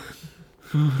 No.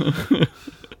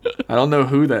 I don't know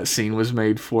who that scene was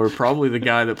made for. Probably the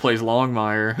guy that plays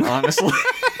Longmire, honestly.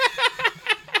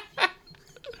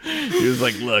 He was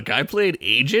like, look, I played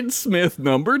Agent Smith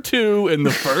 #2 in the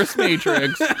first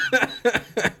Matrix.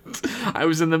 I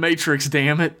was in the Matrix,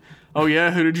 damn it. Oh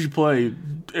yeah, who did you play?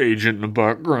 Agent in the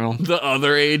background. The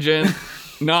other agent.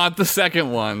 Not the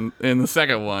second one in the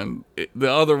second one.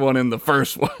 The other one in the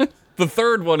first one. The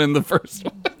third one in the first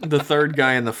one. The third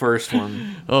guy in the first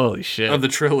one. Holy shit. Of the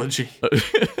trilogy.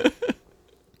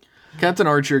 Captain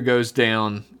Archer goes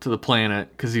down to the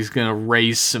planet because he's going to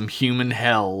raise some human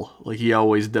hell like he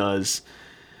always does.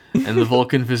 And the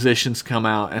Vulcan physicians come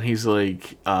out and he's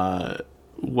like,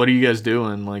 what are you guys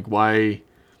doing? Like, why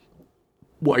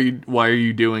are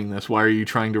you doing this? Why are you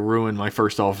trying to ruin my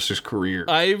first officer's career?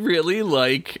 I really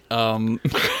like,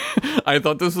 I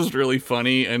thought this was really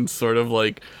funny and sort of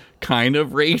like kind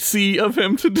of racy of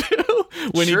him to do.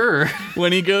 Sure.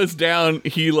 When he goes down,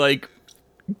 he like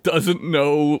doesn't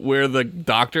know where the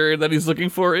doctor that he's looking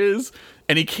for is,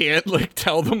 and he can't like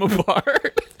tell them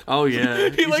apart. Oh yeah,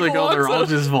 he's like, oh, they're all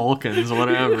just Vulcans,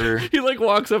 whatever. He like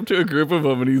walks up to a group of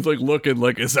them and he's like looking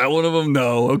like, is that one of them?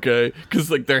 No, okay,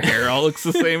 because like their hair all looks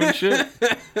the same and shit.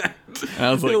 And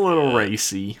I was like, a little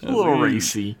racy, a little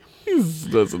racy. He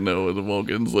doesn't know what the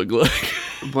Vulcans look like.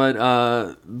 But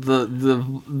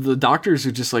the doctors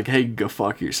are just like, hey, go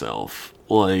fuck yourself.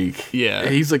 Like, yeah,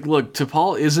 he's like, look,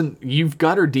 T'Pol isn't. You've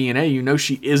got her DNA. You know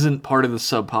she isn't part of the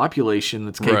subpopulation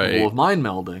that's capable of mind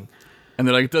melding. And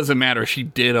they're like, it doesn't matter. She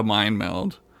did a mind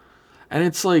meld. And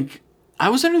it's like, I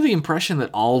was under the impression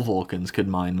that all Vulcans could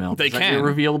mind meld. They Does can. that get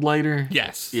revealed later?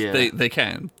 Yes. Yeah. They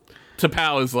can.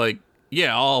 T'Pau is like,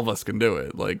 yeah, all of us can do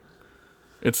it. Like,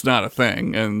 it's not a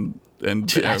thing. And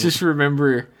I just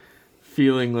remember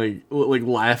feeling like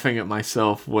laughing at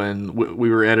myself when we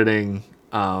were editing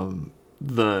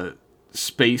the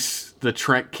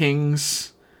Trek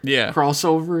Kings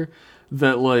crossover.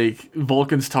 That, like,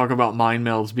 Vulcans talk about mind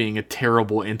melds being a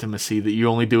terrible intimacy that you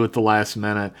only do at the last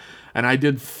minute. And I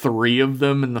did 3 of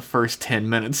them in the first 10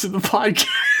 minutes of the podcast.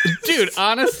 Dude,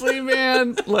 honestly,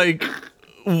 man, like,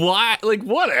 why? Like,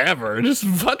 whatever. Just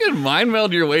fucking mind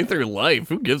meld your way through life.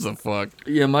 Who gives a fuck?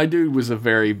 Yeah, my dude was a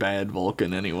very bad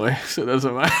Vulcan anyway, so it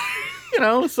doesn't matter. You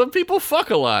know, some people fuck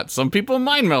a lot. Some people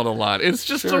mind meld a lot. It's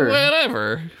just Sure.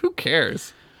 whatever. Who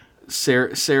cares?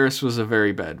 Saris was a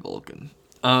very bad Vulcan.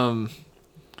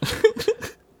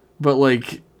 But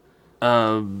like,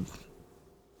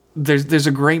 there's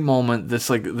a great moment that's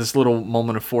like this little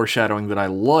moment of foreshadowing that I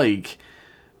like,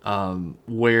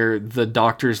 where the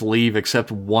doctors leave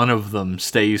except one of them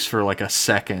stays for like a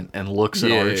second and looks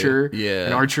at Archer. Yeah.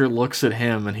 And Archer looks at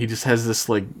him and he just has this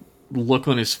like look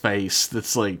on his face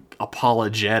that's like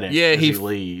apologetic. Yeah, as he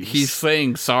leaves. He's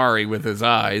saying sorry with his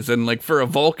eyes, and like for a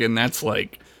Vulcan, that's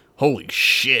like, holy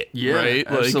shit. Yeah, right?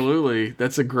 Absolutely.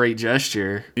 That's a great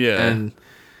gesture. Yeah.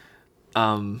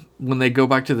 And when they go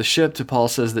back to the ship, T'Pol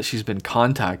says that she's been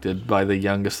contacted by the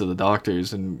youngest of the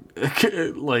doctors, and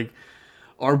like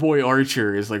our boy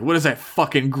Archer is like, what does that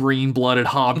fucking green-blooded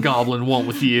hobgoblin want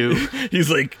with you? He's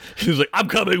like, I'm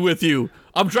coming with you.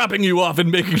 I'm dropping you off and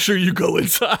making sure you go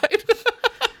inside.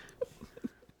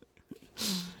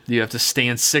 You have to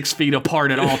stand 6 feet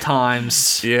apart at all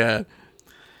times. Yeah.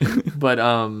 But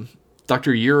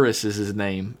Dr. Eurus is his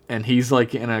name, and he's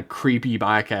like in a creepy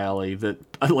back alley that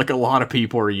like a lot of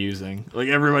people are using. Like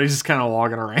everybody's just kind of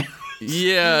walking around.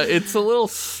 Yeah, it's a little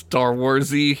Star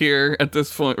Warsy here at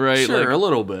this point, right? Sure, like, a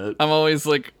little bit. I'm always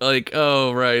like,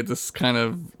 oh, right, this kind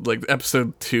of like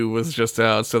episode 2 was just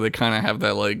out, so they kind of have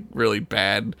that like really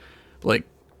bad, like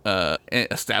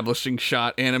establishing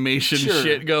shot animation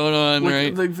shit going on,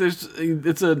 right? Like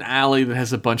it's an alley that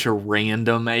has a bunch of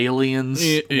random aliens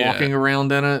walking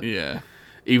around in it. Yeah.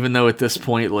 Even though at this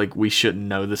point, like, we shouldn't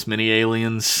know this many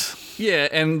aliens. Yeah,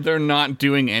 and they're not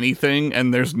doing anything,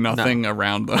 and there's nothing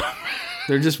around them.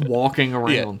 They're just walking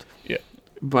around. Yeah.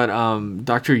 But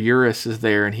Dr. Eurus is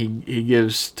there, and he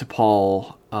gives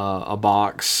T'Pol a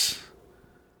box.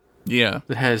 Yeah.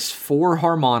 That has 4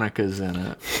 harmonicas in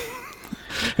it.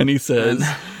 And he says,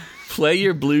 play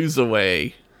your blues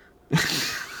away.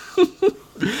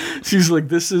 She's like,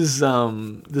 this is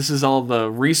all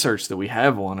the research that we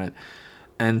have on it.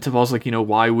 And T'Pol's like,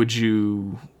 why would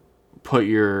you put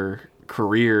your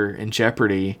career in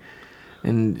jeopardy?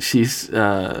 And he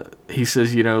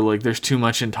says, like, there's too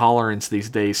much intolerance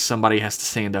these days. Somebody has to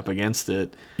stand up against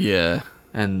it. Yeah.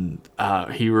 And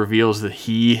he reveals that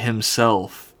he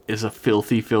himself is a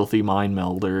filthy, filthy mind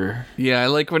melder. Yeah, I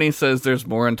like when he says there's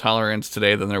more intolerance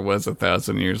today than there was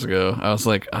 1,000 years ago. I was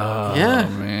like, oh,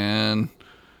 man.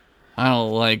 I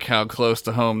don't like how close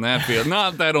to home that feels.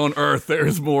 Not that on Earth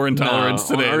there's more intolerance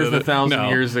today. On Earth 1,000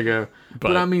 years ago.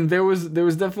 But I mean, there was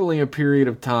definitely a period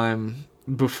of time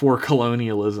before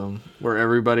colonialism where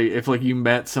everybody, if like you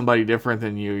met somebody different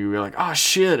than you were like, oh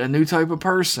shit, a new type of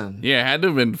person. Yeah, it had to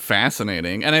have been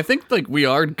fascinating. And I think like we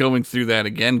are going through that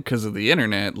again because of the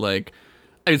internet. Like,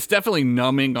 it's definitely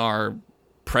numbing our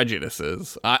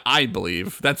prejudices. I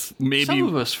believe that's maybe some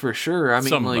of us for sure. I mean,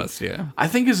 some like, of us, yeah. I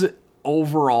think is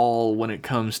overall when it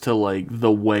comes to like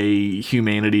the way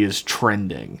humanity is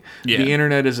trending, the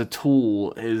internet as a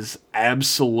tool is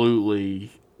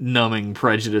absolutely numbing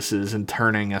prejudices and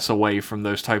turning us away from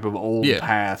those type of old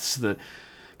paths that,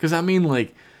 because I mean,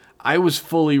 like, I was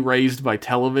fully raised by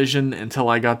television until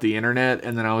I got the internet,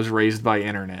 and then I was raised by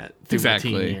internet through my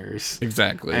teen years.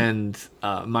 Exactly. And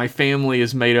my family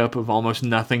is made up of almost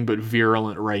nothing but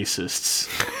virulent racists,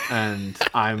 and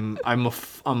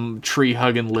I'm tree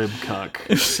hugging lib cuck.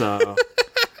 So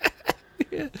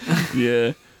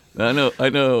yeah, I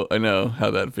know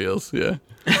how that feels. Yeah,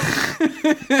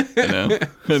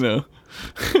 I know.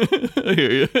 I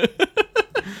hear you.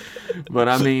 But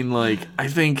I mean, like, I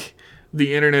think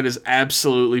the internet has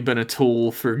absolutely been a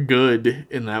tool for good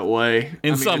in that way.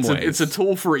 In some ways. It's a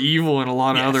tool for evil in a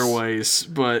lot of other ways,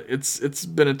 but it's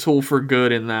been a tool for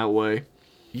good in that way.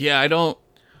 Yeah, I don't,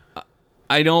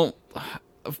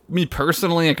 me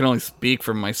personally, I can only speak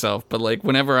for myself, but like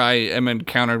whenever I am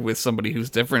encountered with somebody who's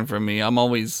different from me, I'm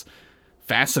always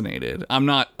fascinated. I'm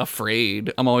not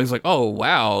afraid. I'm always like, oh,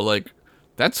 wow, like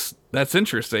that's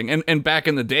interesting. And back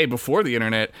in the day before the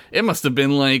internet, it must have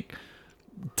been like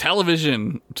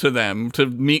television to them to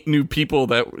meet new people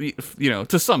that, you know,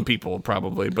 to some people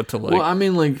probably, but to like, well, I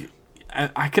mean, like,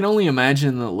 I can only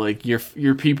imagine that like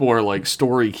your people are like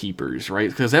story keepers, right?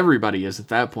 Because everybody is at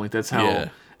that point. That's how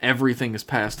everything is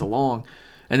passed along.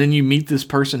 And then you meet this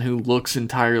person who looks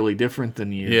entirely different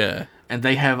than you. Yeah. And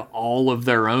they have all of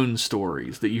their own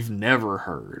stories that you've never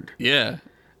heard. Yeah.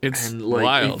 It's and like,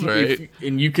 wild, right?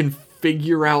 And you can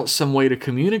figure out some way to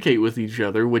communicate with each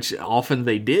other, which often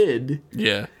they did.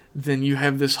 Yeah. Then you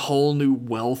have this whole new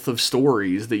wealth of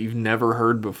stories that you've never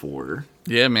heard before.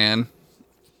 Yeah, man.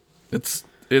 It's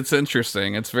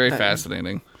interesting. It's very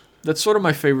fascinating. That's sort of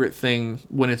my favorite thing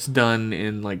when it's done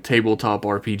in like tabletop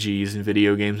RPGs and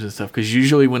video games and stuff. Because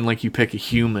usually when like you pick a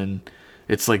human,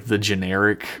 it's like the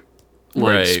generic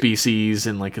like species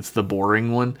and like it's the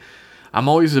boring one. I'm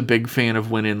always a big fan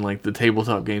of when in like the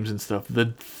tabletop games and stuff, the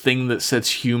thing that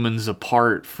sets humans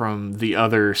apart from the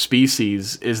other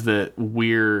species is that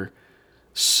we're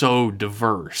so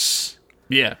diverse.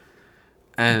 Yeah.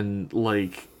 And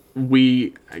like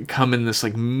we come in this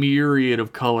like myriad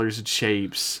of colors and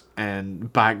shapes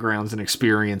and backgrounds and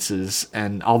experiences,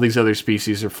 and all these other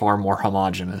species are far more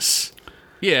homogenous.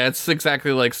 Yeah, it's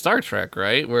exactly like Star Trek,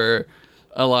 right? Where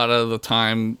a lot of the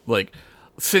time, like,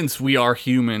 since we are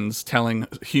humans telling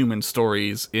human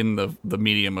stories in the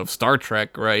medium of Star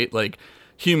Trek, right? Like,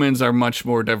 humans are much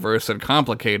more diverse and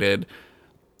complicated,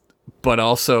 but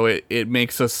also it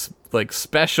makes us, like,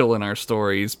 special in our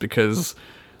stories because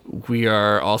we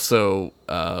are also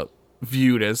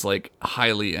viewed as, like,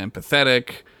 highly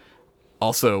empathetic.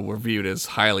 Also, we're viewed as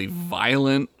highly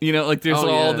violent. You know, like, there's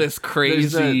all this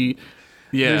crazy...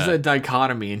 There's that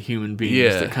dichotomy in human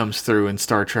beings that comes through in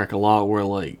Star Trek a lot, where,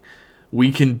 like,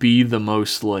 we can be the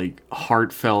most, like,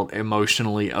 heartfelt,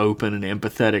 emotionally open and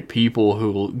empathetic people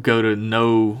who will go to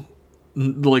know,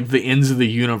 like, the ends of the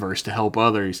universe to help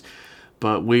others.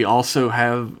 But we also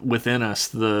have within us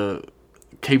the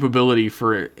capability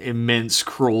for immense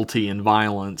cruelty and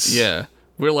violence. Yeah.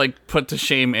 We're, like, put to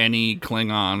shame any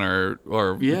Klingon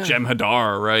or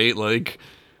Jem'Hadar, right? Like...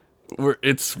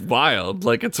 it's wild.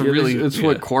 Like, it's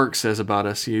what Quark says about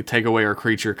us. You take away our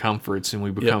creature comforts and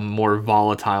we become more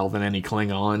volatile than any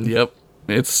Klingon. Yep.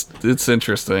 It's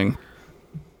interesting.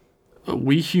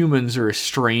 We humans are a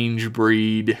strange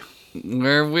breed.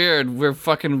 We're weird. We're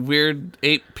fucking weird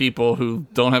ape people who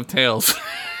don't have tails.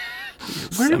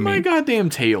 Where did my goddamn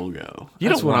tail go? You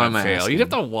don't want a tail. You'd have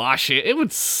to wash it. It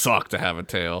would suck to have a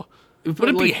tail. Would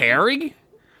it be hairy?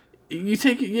 You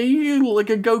take you get like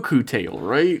a Goku tail,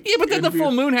 right? Yeah, but then the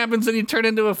full moon happens and you turn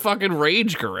into a fucking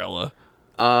rage gorilla.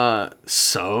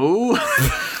 So?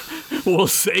 Well,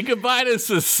 say goodbye to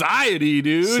society,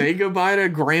 dude. Say goodbye to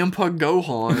Grandpa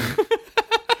Gohan.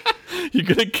 You're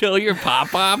gonna kill your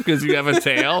pop-pop because you have a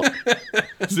tail?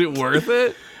 Is it worth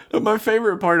it? My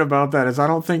favorite part about that is I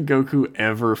don't think Goku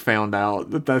ever found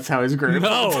out that that's how his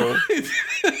grandpa died.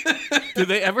 Did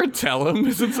they ever tell him?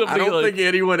 Isn't something I don't think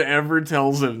anyone ever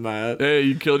tells him that. Hey,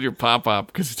 you killed your pop-pop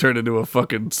because he turned into a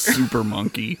fucking super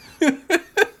monkey.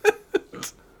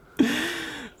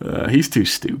 He's too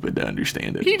stupid to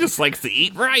understand it. He just likes to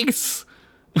eat rice.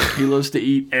 He loves to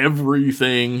eat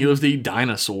everything. He loves to eat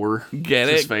dinosaur. Get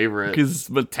it? His favorite. Because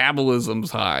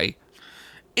metabolism's high.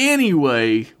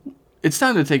 Anyway... It's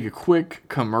time to take a quick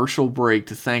commercial break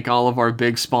to thank all of our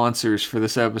big sponsors for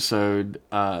this episode.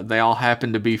 They all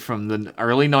happen to be from the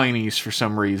early 90s for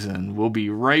some reason. We'll be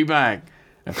right back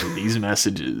after these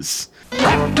messages.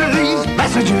 After these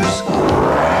messages,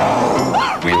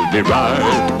 we'll be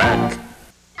right back.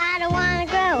 I don't want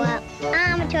to grow up.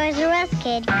 I'm a Toys R Us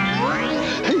kid.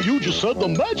 Hey, you just said the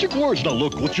magic words. Now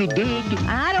look what you did.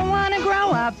 I don't want to grow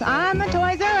up. I'm a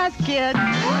Toys R Us kid.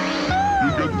 You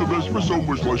get the best for so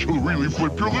much less, you'll really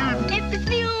flip your lid. If it's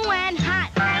new and hot,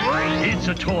 It's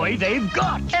a toy they've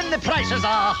got. And the prices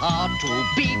are hard to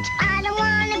beat. I don't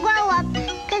wanna grow up,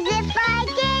 'cause if I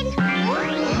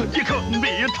did, You couldn't be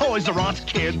a Toys R Us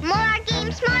kid. more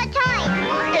games, more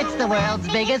toys. It's the world's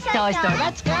biggest toy store.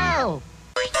 Let's go.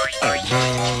 Back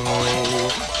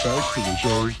to the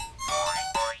show.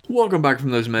 Welcome back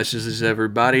from those messages,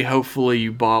 everybody. Hopefully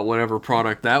you bought whatever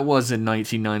product that was in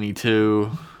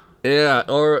 1992. Yeah,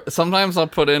 or sometimes I'll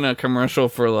put in a commercial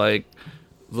for like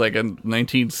a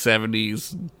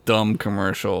 1970s dumb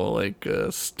commercial, like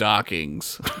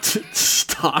stockings.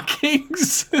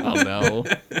 Stockings? I don't know.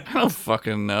 I don't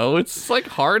fucking know. It's like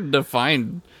hard to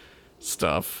find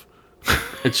stuff.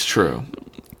 It's true.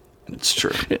 It's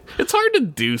true. It's hard to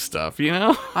do stuff, you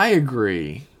know? I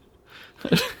agree.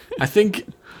 I think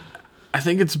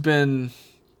it's been.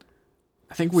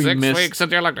 I think we 6 missed. weeks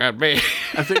since you looked at me.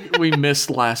 I think we missed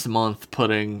last month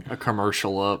putting a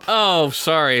commercial up. Oh,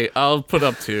 sorry. I'll put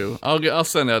up 2. I'll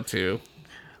send out 2.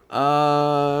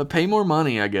 Pay more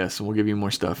money, I guess, and we'll give you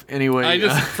more stuff. Anyway, I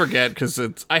just forget because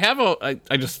it's. I have a.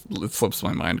 I just it slips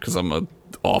my mind because I'm a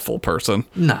awful person.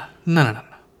 No.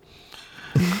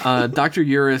 Dr.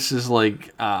 Urus is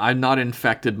like, I'm not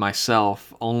infected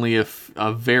myself, only if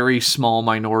a very small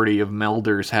minority of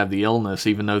melders have the illness,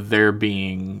 even though they're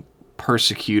being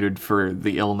persecuted for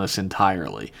the illness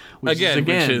entirely. Which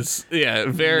is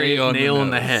very nail on in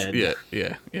the nose. head.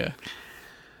 Yeah.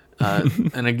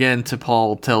 And again,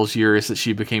 T'Pol tells Urus that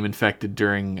she became infected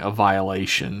during a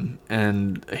violation,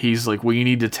 and he's like, well, you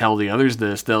need to tell the others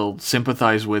this. They'll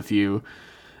sympathize with you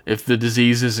if the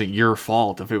disease isn't your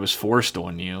fault, if it was forced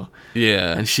on you.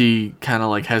 Yeah. And she kind of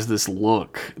like has this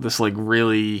look, this like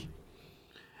really,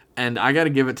 and I got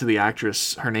to give it to the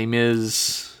actress. Her name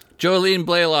is Jolene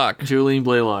Blaylock. Jolene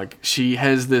Blaylock. She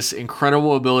has this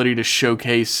incredible ability to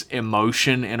showcase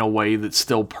emotion in a way that's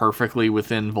still perfectly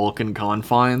within Vulcan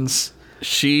confines.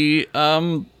 She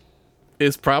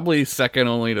is probably second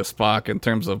only to Spock in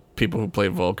terms of people who play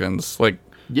Vulcans. Like,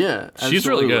 Yeah, she's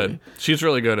really absolutely. good. She's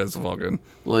really good as a Vulcan.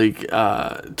 Like,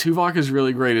 Tuvok is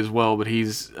really great as well, but he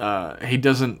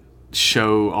doesn't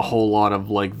show a whole lot of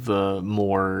like the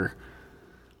more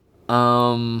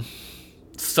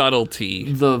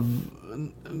Subtlety.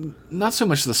 not so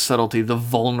much the subtlety, the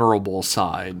vulnerable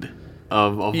side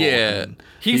of Vulcan. Yeah.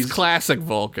 He's classic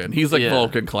Vulcan. He's like Yeah.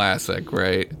 Vulcan classic,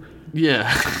 right?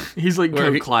 Yeah, he's like Where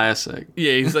Code he- Classic.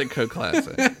 Yeah, he's like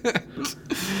co-classic.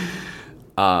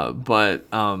 But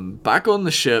back on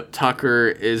the ship, Tucker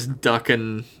is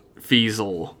ducking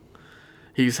Feasel.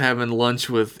 He's having lunch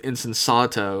with Ensign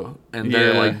Sato, and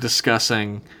they're Yeah. like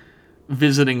discussing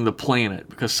visiting the planet,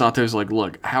 because Sato's like,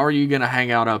 look, how are you gonna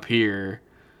hang out up here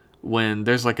when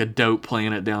there's like a dope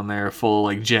planet down there full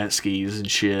of like jet skis and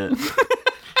shit.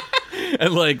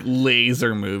 And like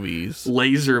laser movies.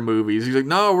 Laser movies. He's like,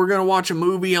 no, we're gonna watch a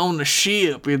movie on the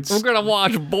ship. We're gonna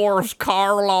watch Boris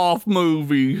Karloff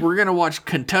movie. We're gonna watch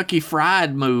Kentucky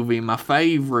Fried Movie, my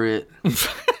favorite.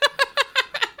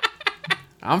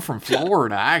 I'm from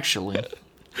Florida, actually.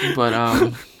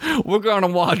 But We're gonna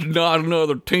watch Not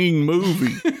Another Teen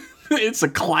Movie. it's a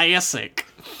classic.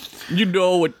 You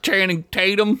know, with Channing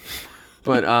Tatum.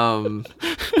 But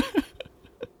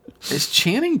is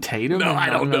Channing Tatum No, in I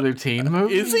don't know. another teen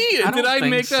movie? Is he? don't Did I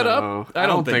think make that so. up? I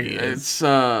don't think he is.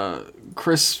 It's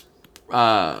Chris,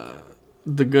 the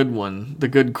good one, the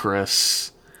good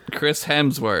Chris. Chris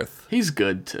Hemsworth. He's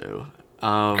good too.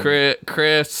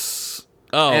 Chris.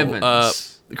 Oh,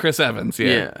 Evans. Chris Evans.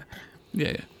 Yeah.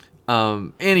 Yeah.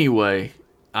 Anyway,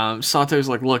 Sato's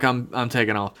like, look, I'm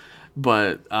taking off,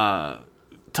 but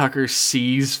Tucker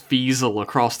sees Feasel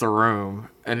across the room,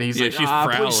 and he's like, she's please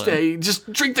prowling. stay,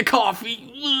 just drink the coffee.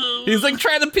 He's like,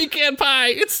 try the pecan pie.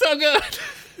 It's so good.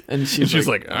 And she's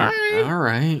like, all right. all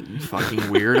right, you fucking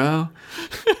weirdo.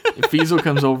 And Feasel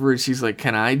comes over, and she's like,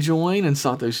 can I join? And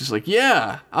Sato's just like,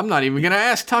 yeah, I'm not even gonna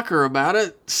ask Tucker about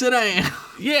it. Sit down.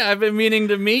 Yeah, I've been meaning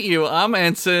to meet you. I'm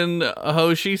Ensign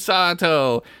Hoshi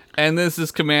Sato, and this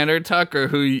is Commander Tucker,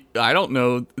 who I don't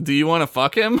know. Do you want to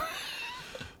fuck him?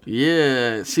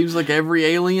 Yeah, it seems like every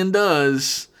alien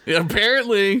does. Yeah,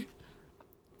 apparently.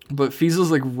 But Feasel's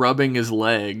like rubbing his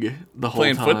leg the whole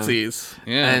Playing time. footsies.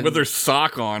 Yeah, And- with their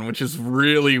sock on, which is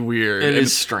really weird. It And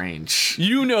is strange.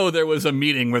 You know there was a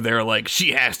meeting where they were like,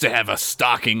 she has to have a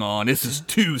stocking on. This is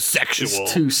too sexual.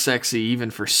 It's too sexy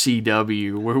even for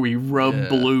CW, where we rub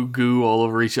blue goo all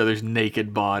over each other's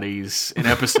naked bodies in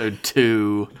episode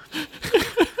 2.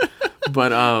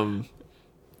 But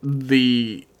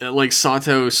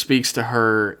Sato speaks to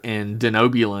her in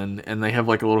Denobulan, and they have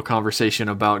like a little conversation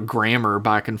about grammar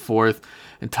back and forth.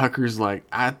 And Tucker's like,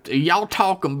 y'all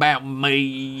talking about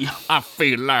me? I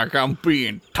feel like I'm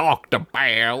being talked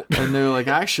about. And they're like,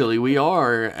 actually, we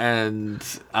are. And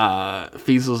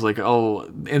Fiesel's like,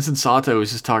 oh, Ensign Sato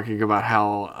is just talking about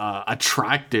how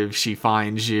attractive she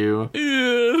finds you.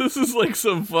 Yeah, this is like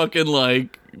some fucking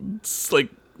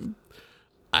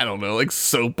I don't know, like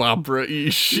soap opera-y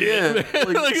shit. Yeah,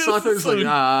 like Sato's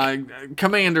like,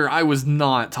 Commander, I was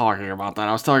not talking about that.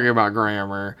 I was talking about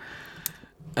grammar.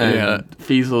 And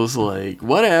Fiesel's like,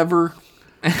 whatever.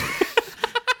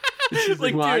 She's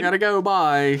like, well, dude, I gotta go,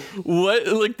 bye. What,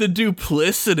 like, the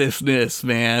duplicitousness,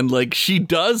 man. Like, she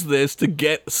does this to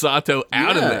get Sato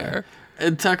out of there.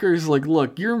 And Tucker's like,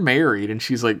 look, you're married. And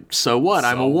she's like, so what?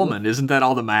 I'm a woman. Isn't that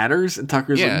all that matters? And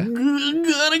Tucker's like,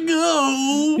 gotta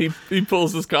go. He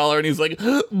pulls his collar and he's like,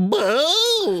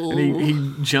 and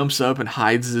he jumps up and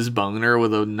hides his boner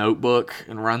with a notebook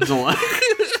and runs away.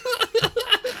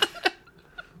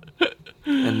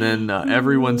 And then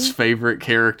everyone's favorite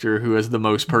character who has the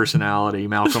most personality,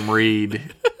 Malcolm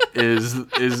Reed, is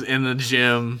in the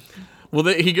gym. Well,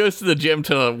 he goes to the gym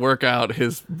to work out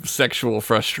his sexual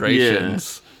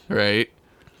frustrations, right?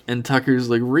 And Tucker's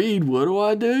like, Reed, what do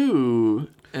I do?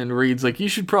 And Reed's like, you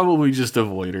should probably just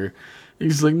avoid her.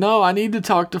 He's like, no, I need to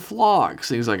talk to Phlox.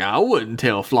 He's like, I wouldn't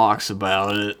tell Phlox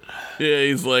about it. Yeah,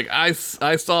 he's like, I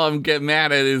saw him get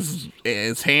mad at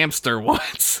his hamster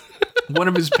once. One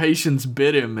of his patients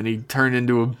bit him, and he turned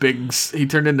into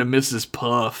Mrs.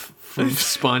 Puff from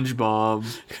SpongeBob.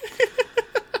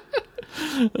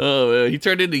 Oh, he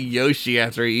turned into Yoshi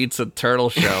after he eats a turtle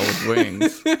shell with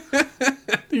wings.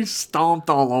 He stomped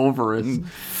all over us.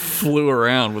 Flew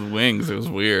around with wings. It was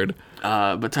weird.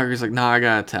 But Tucker's like, no, I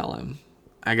gotta tell him.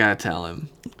 I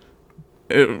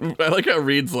like how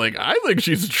Reed's like, I think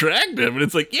she's attractive. And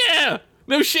it's like, yeah,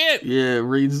 no shit. Yeah,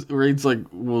 Reed's like,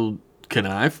 well, can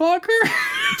I fuck her?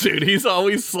 Dude, he's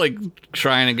always like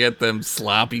trying to get them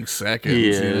sloppy seconds. He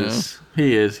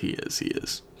is. He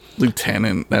is.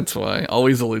 Lieutenant, that's why.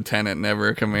 Always a lieutenant, never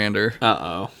a commander.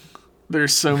 Uh-oh.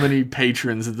 There's so many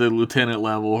patrons at the lieutenant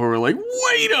level who are like,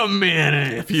 wait a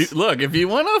minute! If you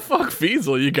want to fuck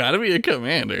Fiesel, you gotta be a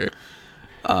commander.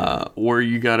 Or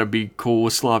you gotta be cool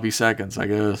with sloppy seconds, I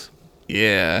guess.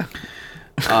 Yeah.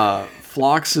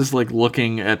 Phlox is like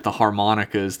looking at the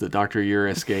harmonicas that Dr.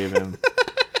 Eurus gave him.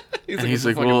 He's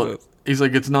like, well... He's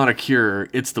like, it's not a cure,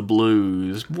 it's the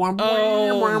blues. Oh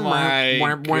my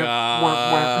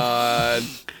God.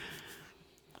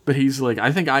 But he's like,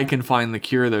 I think I can find the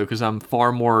cure, though, because I'm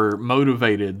far more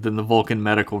motivated than the Vulcan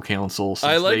Medical Council,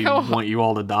 since they want you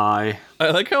all to die. I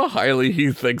like how highly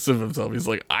he thinks of himself. He's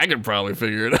like, I could probably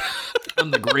figure it out. I'm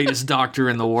the greatest doctor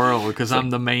in the world, because I'm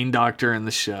the main doctor in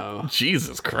the show.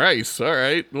 Jesus Christ. All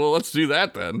right. Well, let's do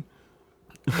that, then.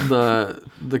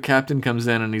 The captain comes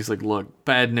in and he's like, look,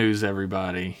 bad news,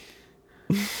 everybody.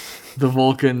 The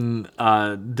Vulcan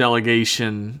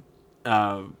delegation,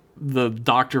 the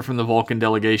doctor from the Vulcan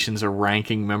delegation is a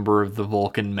ranking member of the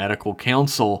Vulcan Medical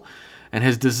Council and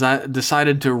has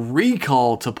decided to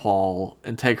recall T'Pol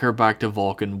and take her back to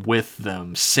Vulcan with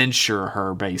them, censure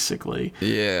her, basically.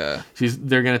 Yeah.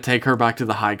 They're going to take her back to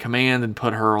the High Command and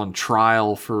put her on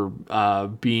trial for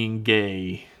being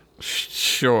gay.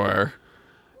 Sure.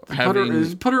 Put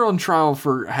her on trial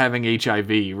for having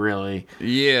HIV, really.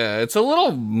 Yeah, it's a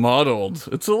little muddled.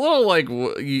 It's a little like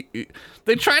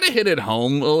they try to hit it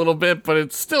home a little bit, but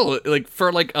it's still like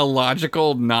for like a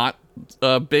logical not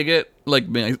bigot like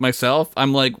myself.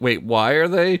 I'm like, wait, why are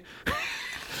they?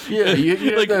 Yeah, you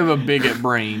have to have a bigot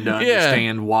brain to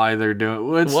understand why they're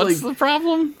doing it. What's the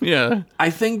problem? Yeah. I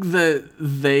think that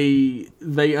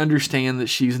they understand that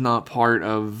she's not part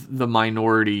of the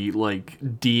minority, like,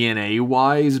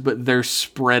 DNA-wise, but they're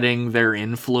spreading their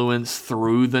influence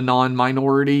through the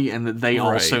non-minority, and that they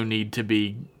also need to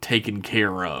be taken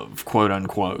care of,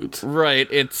 quote-unquote. Right.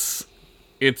 It's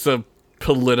a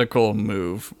political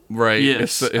move, right?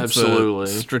 Yes, it's absolutely. A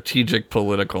strategic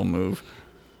political move.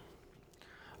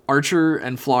 Archer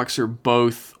and Phlox are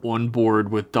both on board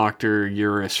with Dr.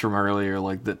 Eurus from earlier,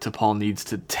 like that T'Pol needs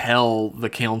to tell the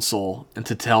council and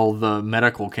to tell the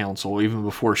medical council, even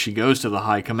before she goes to the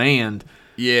High Command,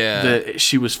 that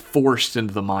she was forced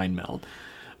into the mind meld.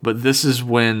 But this is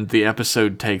when the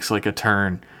episode takes like a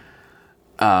turn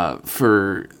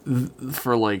for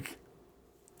like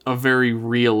a very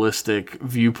realistic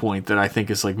viewpoint that I think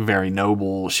is like very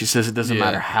noble. She says it doesn't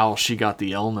matter how she got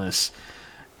the illness.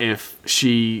 If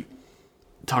she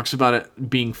talks about it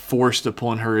being forced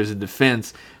upon her as a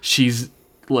defense, she's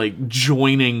like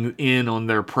joining in on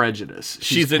their prejudice.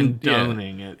 She's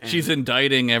condoning it. And She's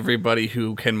indicting everybody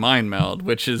who can mind meld,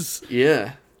 which is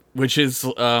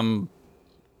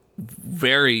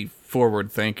very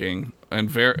forward thinking and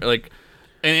very like.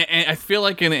 And I feel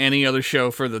like in any other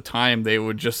show for the time,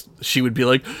 she would be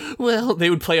like, well, they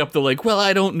would play up the like, well,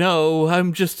 I don't know.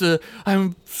 I'm so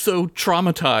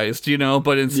traumatized, you know?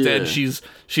 But instead she's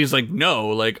like, no,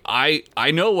 like, I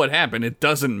know what happened. It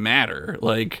doesn't matter.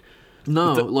 Like,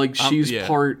 no, she's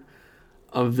part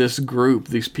of this group,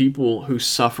 these people who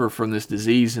suffer from this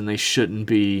disease, and they shouldn't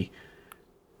be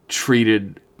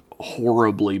treated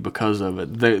horribly because of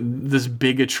it. This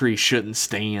bigotry shouldn't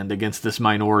stand against this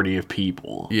minority of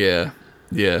people. Yeah.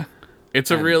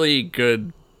 It's a really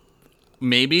good,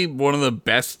 maybe one of the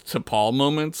best T'Pol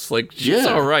moments. Like, she's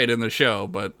all right in the show,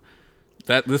 but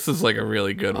this is like a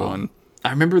really good one. I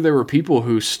remember there were people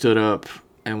who stood up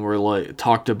and were like,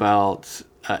 talked about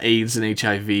AIDS and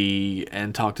HIV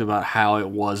and talked about how it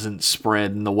wasn't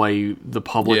spread in the way the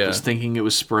public was thinking it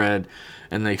was spread.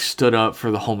 And they stood up for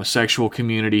the homosexual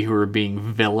community who were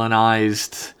being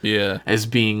villainized as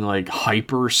being like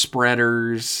hyper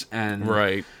spreaders. And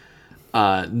none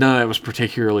of that was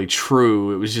particularly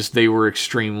true. It was just they were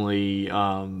extremely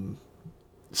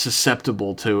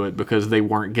susceptible to it because they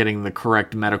weren't getting the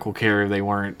correct medical care. They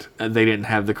didn't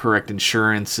have the correct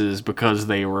insurances because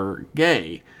they were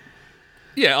gay.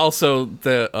 Yeah, also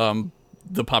the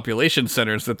population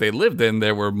centers that they lived in,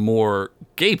 there were more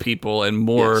gay people and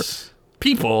more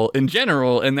people in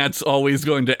general, and that's always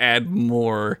going to add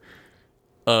more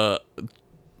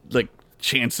like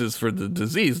chances for the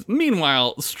disease.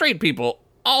 Meanwhile, straight people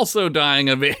also dying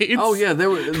of AIDS. Oh yeah,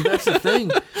 that's the thing.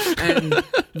 And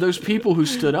those people who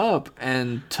stood up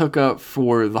and took up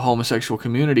for the homosexual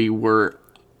community were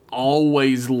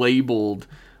always labeled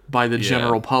by the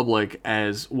general public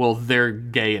as, well, they're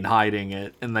gay and hiding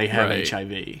it and they have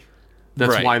HIV.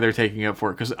 That's why they're taking up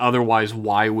for it, because otherwise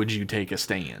why would you take a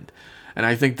stand? And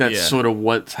I think that's sort of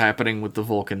what's happening with the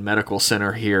Vulcan Medical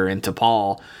Center here in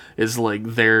T'Pol, is like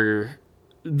they're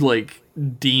like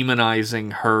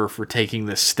demonizing her for taking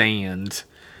the stand.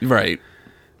 Right.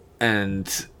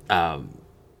 And I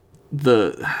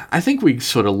think we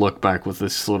sort of look back with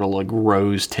this sort of like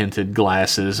rose tinted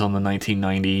glasses on the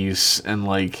 1990s, and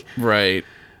like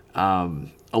a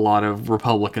lot of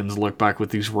Republicans look back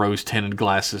with these rose tinted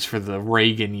glasses for the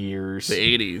Reagan years,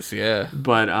 the 80s. Yeah.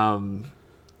 But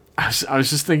I was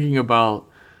just thinking about,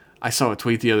 I saw a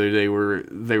tweet the other day where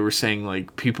they were saying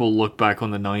like people look back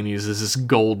on the 90s as this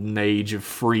golden age of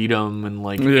freedom and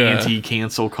like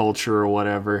anti-cancel culture or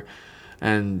whatever.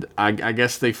 And I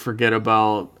guess they forget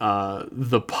about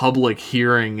the public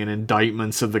hearing and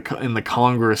indictments in the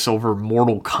Congress over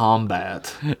Mortal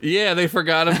Kombat. Yeah, they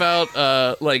forgot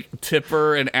about like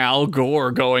Tipper and Al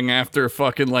Gore going after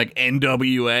fucking like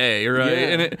NWA, right?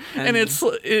 Yeah. And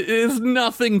it has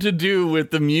nothing to do with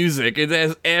the music. It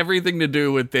has everything to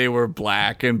do with they were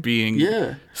black and being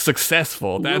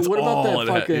successful. That's what about all.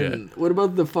 What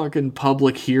about the fucking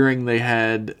public hearing they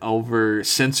had over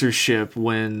censorship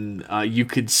when you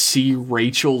could see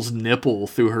Rachel's nipple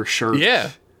through her shirt?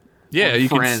 Yeah, you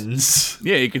Friends.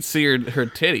 You could see her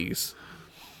titties.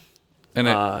 And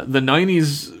the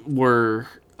 90s were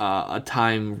a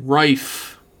time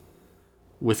rife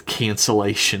with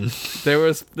cancellation. There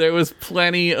was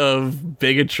plenty of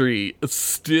bigotry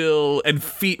still, and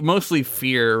mostly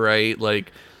fear, right?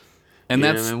 Like, and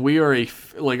and we are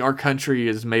our country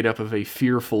is made up of a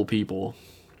fearful people.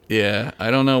 Yeah,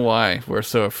 I don't know why we're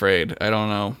so afraid. I don't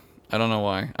know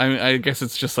why. I guess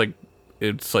it's just like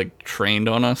it's like trained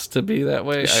on us to be that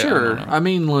way. Sure. I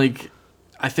mean, like,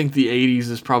 I think the 80s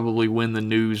is probably when the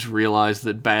news realized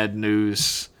that bad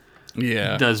news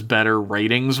does better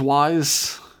ratings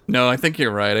wise. No, I think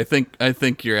you're right. I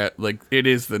think you're at, like, it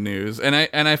is the news. And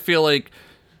I feel like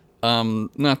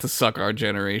not to suck our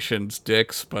generation's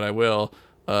dicks, but I will.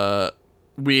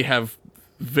 We have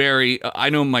I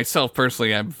know myself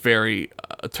personally, I'm very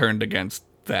turned against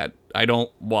that. I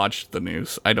don't watch the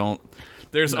news.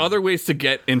 There's other ways to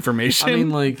get information. I mean,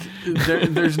 like,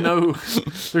 there's no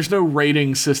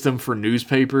rating system for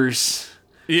newspapers.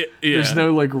 Yeah. There's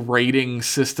no like rating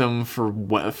system for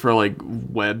like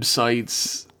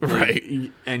websites. Right.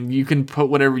 Like, and you can put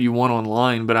whatever you want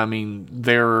online, but I mean,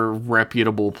 there are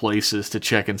reputable places to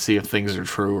check and see if things are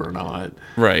true or not.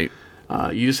 Right.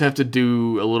 You just have to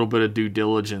do a little bit of due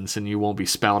diligence, and you won't be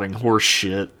spouting horse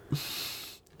shit.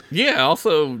 Yeah.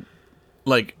 Also,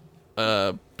 like,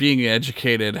 being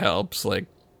educated helps. Like,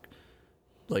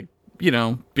 you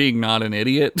know, being not an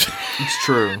idiot. It's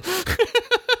true.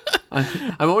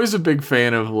 I'm always a big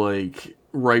fan of like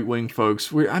right-wing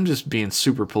folks. I'm just being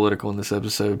super political in this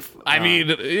episode. I mean,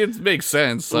 it makes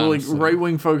sense. Like honestly.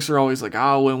 right-wing folks are always like,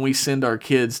 oh, when we send our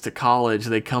kids to college,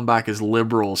 they come back as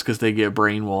liberals because they get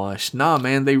brainwashed. Nah,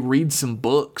 man, they read some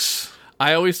books.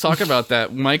 I always talk about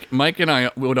that. Mike and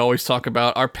I would always talk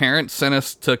about our parents sent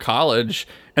us to college,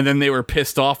 and then they were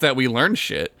pissed off that we learned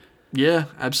shit. Yeah,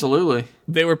 absolutely.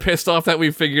 They were pissed off that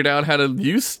we figured out how to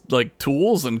use like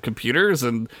tools and computers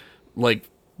and like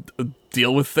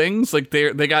deal with things. Like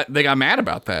they got mad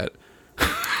about that.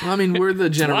 I mean, we're the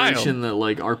wild. generation that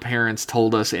like our parents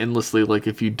told us endlessly, like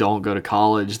if you don't go to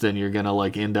college, then you're gonna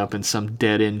like end up in some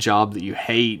dead end job that you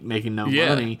hate, making no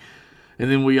money.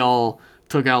 And then we all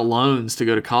took out loans to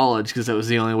go to college because that was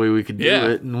the only way we could do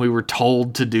it, and we were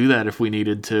told to do that if we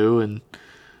needed to. And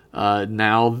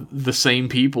now the same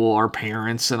people, our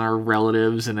parents and our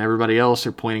relatives and everybody else,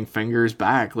 are pointing fingers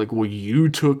back like, well, you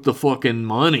took the fucking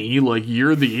money, like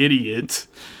you're the idiot.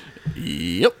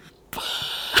 Yep.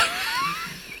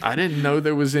 I didn't know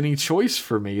there was any choice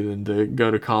for me than to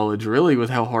go to college, really, with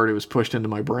how hard it was pushed into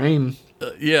my brain.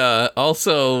 Yeah.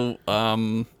 Also,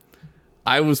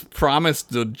 I was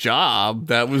promised a job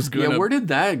that was going to where did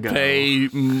that go? pay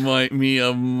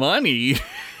me money.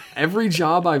 Every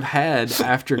job I've had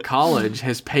after college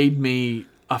has paid me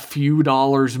a few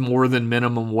dollars more than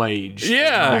minimum wage.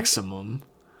 Yeah. Maximum.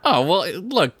 Oh, well,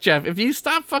 look, Jeff, if you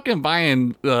stop fucking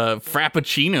buying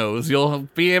Frappuccinos, you'll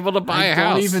be able to buy a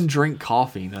house. I don't even drink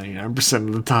coffee 99%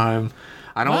 of the time.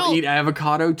 I don't eat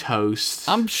avocado toast.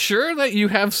 I'm sure that you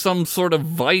have some sort of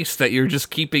vice that you're just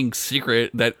keeping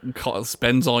secret that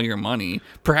spends all your money.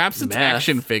 Perhaps it's Meth.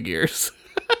 action figures.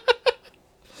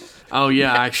 Oh,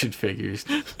 yeah, action figures.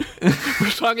 We're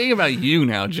talking about you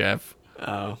now, Jeff.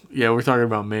 Oh, yeah, we're talking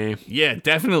about me. Yeah,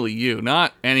 definitely you,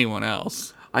 not anyone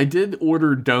else. I did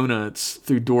order donuts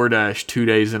through DoorDash 2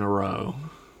 days in a row.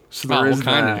 So there is what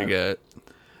kind that. did you get?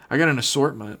 I got an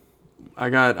assortment. I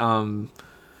got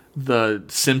the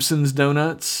Simpsons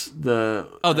donuts. They're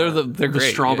great. The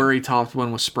strawberry topped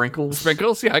one with sprinkles.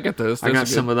 Sprinkles? Yeah, I get those. I got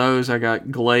some of those. I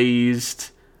got glazed.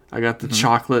 I got the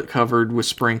chocolate covered with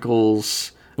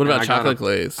sprinkles. What And about chocolate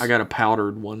glaze? I got a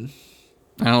powdered one.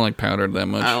 I don't like powdered that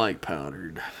much. I like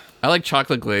powdered. I like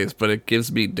chocolate glaze, but it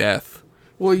gives me death.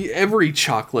 Well, every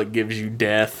chocolate gives you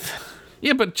death.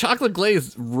 Yeah, but chocolate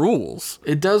glaze rules.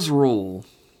 It does rule.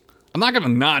 I'm not gonna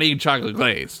not eat chocolate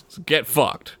glaze. So get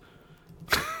fucked.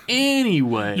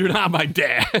 Anyway. You're not my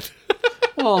dad.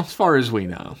 Well, as far as we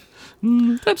know.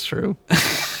 That's true.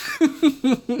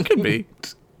 Could be.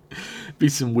 Be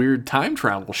some weird time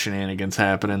travel shenanigans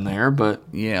happening there, but...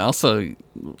 Yeah, also,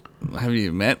 have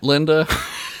you met Linda?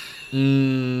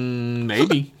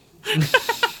 Maybe.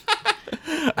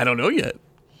 I don't know yet.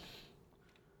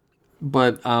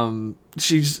 But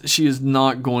she is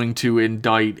not going to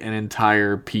indict an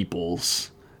entire peoples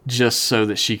just so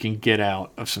that she can get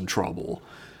out of some trouble.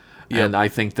 Yep. And I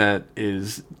think that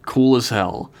is cool as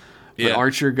hell. But Yeah.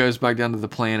 Archer goes back down to the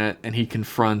planet and he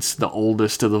confronts the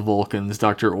oldest of the Vulcans,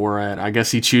 Dr. Orat. I guess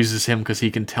he chooses him because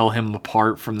he can tell him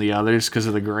apart from the others because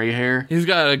of the gray hair. He's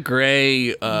got a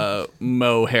gray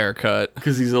Mo haircut.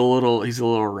 Because he's a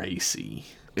little racy.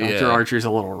 Dr. Yeah. Archer's a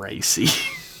little racy.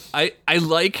 I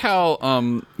like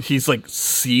how he's like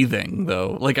seething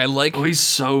though. Like I like Oh, he's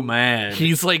so mad.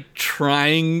 he's like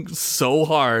trying so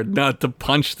hard not to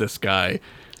punch this guy.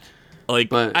 Like,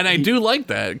 But and I do like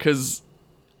that because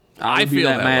I would be feel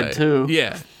that mad way. too.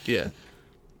 Yeah, yeah.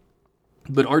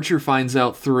 But Archer finds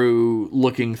out through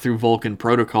looking through Vulcan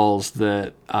protocols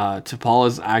that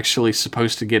T'Pol's actually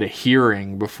supposed to get a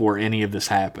hearing before any of this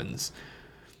happens.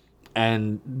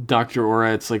 And Dr.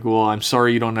 Orat's like, well, I'm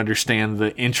sorry you don't understand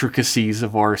the intricacies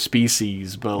of our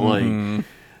species, but like,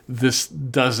 this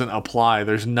doesn't apply.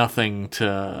 There's nothing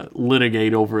to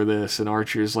litigate over this. And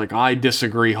Archer's like, I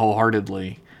disagree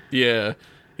wholeheartedly. Yeah.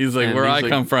 He's like, And where he's I like-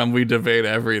 come from, we debate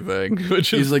everything,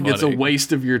 which is He's like, it's a funny.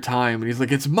 waste of your time. And he's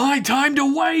like, it's my time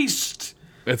to waste.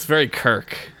 It's very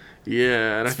Kirk.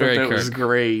 Yeah, and I thought very that was Kirk.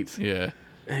 great. Yeah.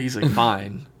 And he's like,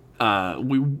 fine.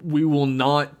 We will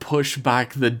not push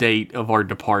back the date of our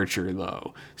departure,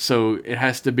 though. So it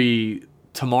has to be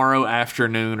tomorrow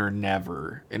afternoon or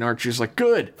never. And Archer's like,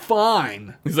 good,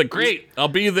 fine. He's like, great, I'll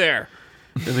be there.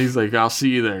 And he's like, I'll see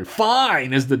you there.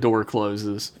 Fine, as the door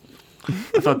closes.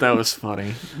 I thought that was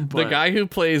funny. The But guy who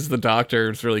plays the doctor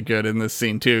is really good in this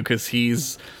scene too, because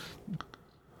he's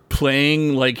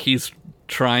playing like he's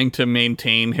trying to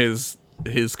maintain his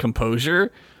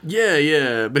composure.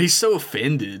 yeah, but he's so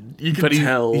offended. You can But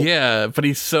tell. but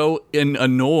he's so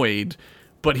annoyed.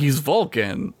 But he's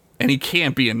Vulcan, and he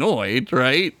can't be annoyed,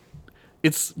 right?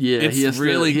 It's he has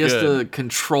really he has good. to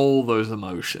control those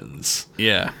emotions.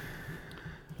 Yeah.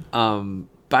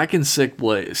 Back in Sick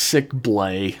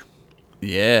Blay,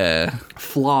 Yeah.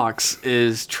 Phlox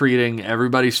is treating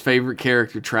everybody's favorite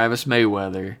character, Travis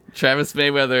Mayweather. Travis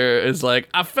Mayweather is like,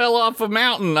 I fell off a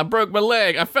mountain, I broke my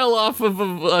leg. I fell off of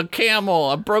a camel,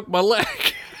 I broke my leg.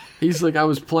 He's like, I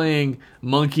was playing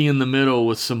monkey in the middle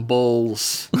with some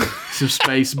bulls, some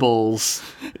space bulls,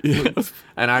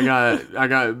 and I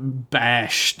got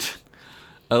bashed.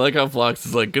 I like how Phlox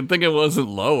is like, good thing it wasn't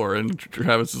lower. And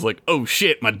Travis is like, oh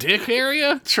shit, my dick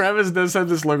area? Travis does have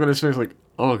this look on his face like,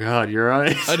 oh god, you're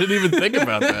right. I didn't even think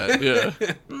about that. Yeah.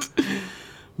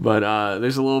 But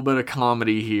there's a little bit of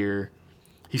comedy here.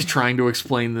 He's trying to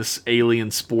explain this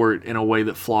alien sport in a way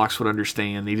that Phlox would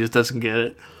understand. He just doesn't get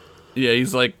it. Yeah,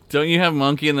 he's like, don't you have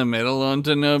monkey in the middle on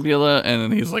Denobula? And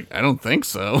then he's like, I don't think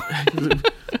so.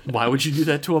 Why would you do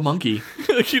that to a monkey?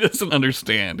 Like, he doesn't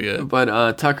understand, yeah.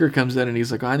 But Tucker comes in and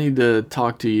he's like, I need to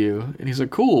talk to you. And he's like,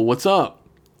 cool, what's up?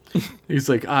 He's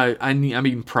like, I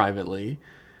mean privately.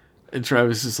 And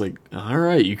Travis is like, all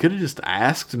right, you could have just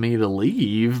asked me to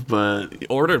leave, but He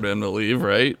ordered him to leave,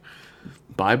 right?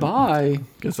 bye-bye.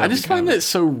 Guess I that'd just be find kinda- that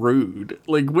so rude.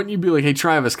 Like, wouldn't you be like, hey,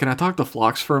 Travis, can I talk to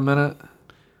Phlox for a minute?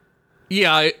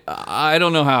 Yeah, I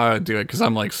don't know how I would do it because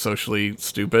I'm like socially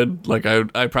stupid. Like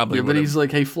I probably Yeah, but would. he's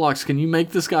like, hey, Phlox, can you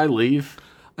make this guy leave?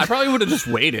 I probably would have just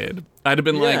waited. I'd have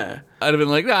been Yeah.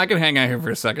 nah, I can hang out here for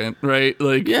a second, right?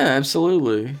 Like, Yeah,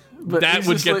 absolutely. But That he's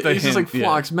would just get like, the he's just hint, like, yeah.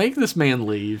 Phlox, make this man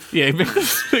leave. yeah, make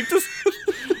this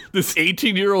this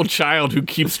 18-year-old child who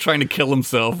keeps trying to kill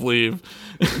himself leave.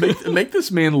 Make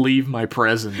this man leave my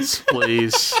presence,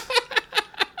 please.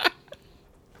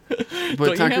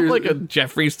 But Don't you have like a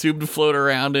Jeffrey's tube to float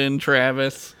around in,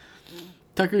 Travis?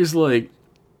 Tucker's like,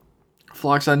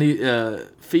 Phlox, I need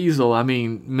Feasel. I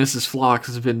mean, Mrs. Phlox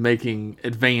has been making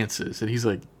advances, and he's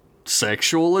like,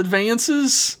 sexual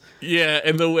advances? Yeah,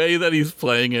 and the way that he's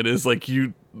playing it is like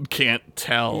you can't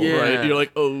tell, Yeah. right? You're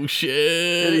like, oh And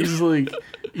shit. he's like,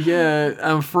 yeah,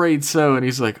 I'm afraid so. And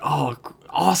he's like, oh,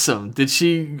 awesome. Did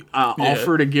she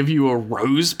offer to give you a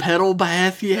rose petal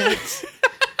bath yet?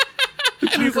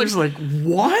 Tucker's like,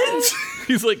 what?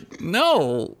 He's like,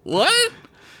 no, what?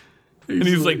 And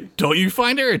he's like, don't you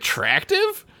find her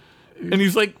attractive? And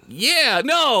he's like, yeah,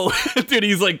 no. Dude,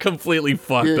 he's like completely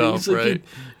fucked Yeah, up, he's like, right?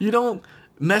 you don't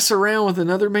mess around with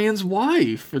another man's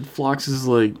wife. And Phlox is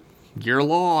like, you're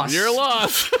lost. You're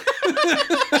lost.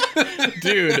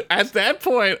 Dude, at that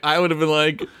point, I would have been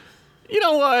like, you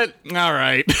know what? All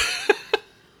right.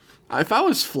 If I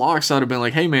was Phlox, I'd have been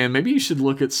like, hey man, maybe you should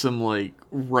look at some like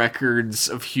records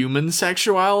of human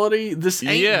sexuality. This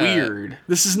ain't Yeah. weird.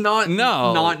 This is not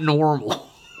No. not normal.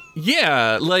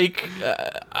 Yeah, like,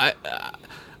 I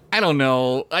don't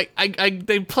know.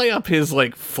 They play up his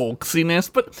like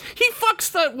folksiness, but he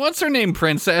fucks that what's her name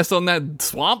princess on that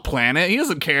swamp planet. He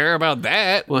doesn't care about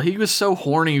that. Well, he was so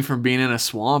horny from being in a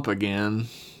swamp again.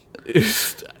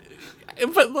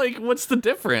 But like, what's the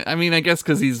difference? I mean, I guess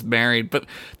because he's married, but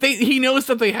he knows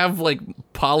that they have like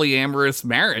polyamorous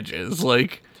marriages.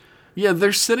 Like, Yeah,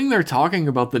 they're sitting there talking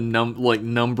about the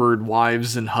numbered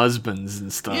wives and husbands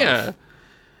and stuff. yeah,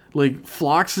 Like,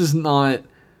 Phlox is not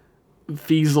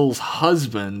Feasel's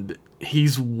husband.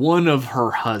 He's one of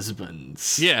her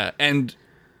husbands. yeah, and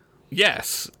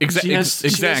yes, She has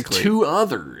exactly. two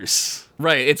others.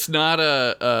 Right, it's not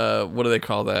a what do they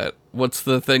call that? What's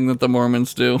the thing that the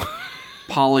Mormons do?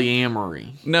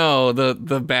 Polyamory. No, the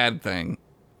bad thing,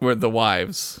 where the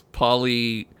wives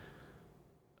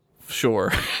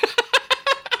sure.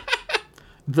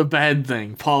 The bad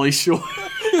thing, Polly Shore.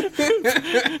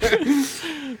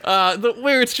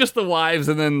 Where it's just the wives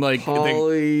and then like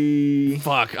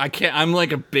fuck, I can't. I'm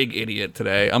like a big idiot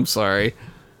today. I'm sorry.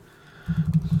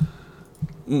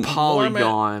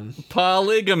 Polygon.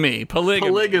 Polygamy.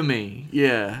 Polygamy.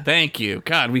 Yeah. Thank you.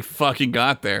 God, we fucking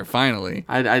got there finally.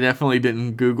 I definitely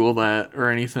didn't Google that or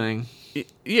anything.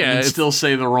 Yeah, And it's, still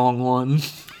say the wrong one.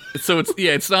 so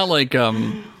it's not like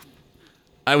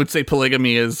I would say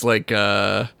polygamy is like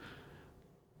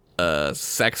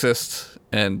sexist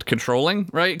and controlling,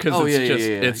 right? Because Oh, it's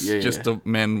yeah, just yeah. the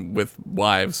men with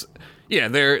wives. Yeah,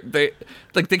 they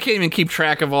can't even keep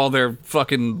track of all their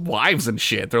fucking wives and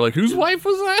shit. They're like, whose wife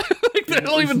was that? Like they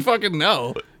don't even fucking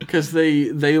know. Because they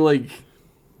like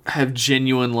have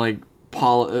genuine like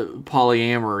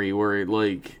polyamory where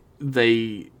like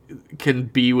they can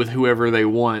be with whoever they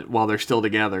want while they're still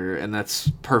together, and that's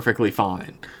perfectly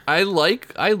fine. I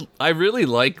really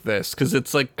like this because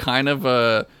it's like kind of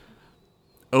a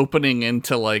opening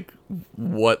into like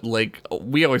what like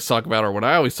we always talk about, or what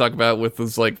I always talk about with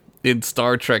is like in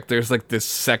Star Trek there's like this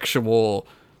sexual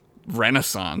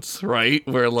renaissance, right?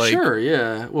 Where like Sure,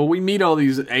 yeah. Well, we meet all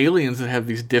these aliens that have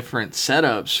these different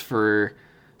setups for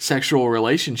sexual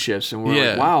relationships, and we're Yeah.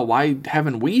 like, wow, why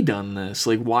haven't we done this?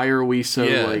 Like, why are we so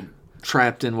Yeah. like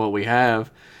trapped in what we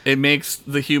have? it makes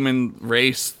the human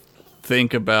race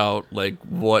think about like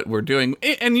what we're doing.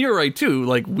 And you're right too.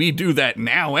 Like we do that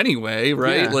now anyway,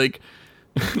 right? Yeah. Like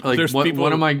Like There's one, people-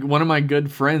 one of my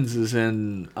good friends is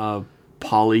in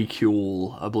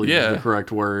polycule, I believe Yeah. is the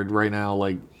correct word right now.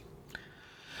 Like,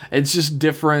 it's just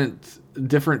different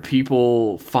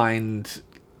people find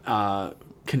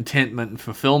contentment and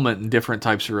fulfillment in different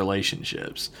types of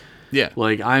relationships. yeah.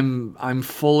 Like I'm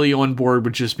fully on board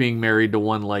with just being married to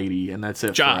one lady, and that's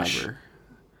it Josh. forever.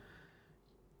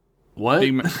 What?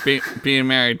 Being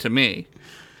married to me.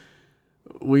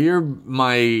 Well, you're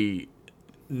my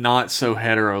not so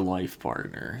hetero life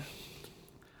partner.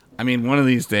 I mean, one of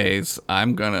these days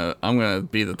I'm gonna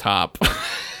be the top.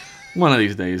 One of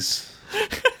these days.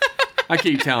 I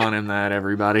keep telling him that,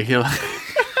 everybody. He'll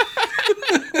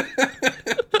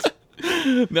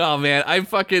No, man, I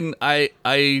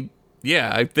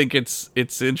think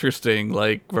it's interesting,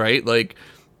 like, right? Like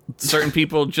certain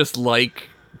people just like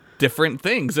different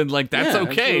things, and like that's Yeah,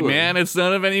 okay, absolutely. man. It's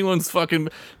none of anyone's fucking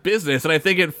business. And I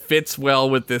think it fits well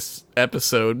with this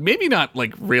episode. Maybe not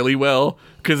like really well,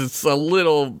 because it's a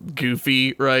little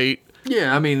goofy, right?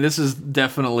 Yeah, I mean, this is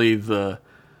definitely the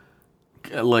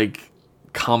like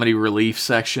comedy relief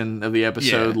section of the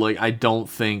episode. Yeah. Like, I don't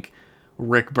think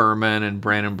Rick Berman and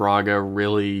Brandon Braga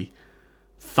really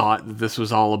thought that this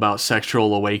was all about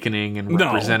sexual awakening and No.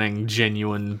 representing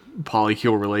genuine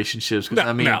polycule relationships. 'Cause,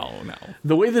 I mean, no.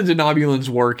 the way the Denobulans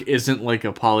work isn't like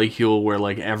a polycule where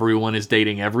like everyone is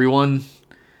dating everyone.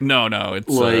 No, it's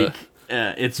Like,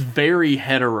 it's very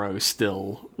hetero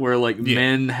still, where like Yeah.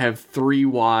 men have 3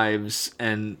 wives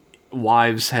and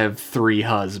wives have 3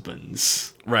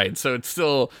 husbands. right. So it's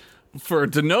still, for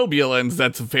Denobulans,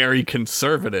 that's very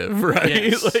conservative, right?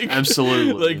 Yes,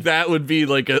 absolutely. Like that would be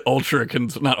like an ultra,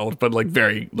 not ultra, but like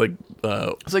very like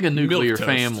It's like a nuclear milquetoast.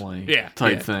 family yeah.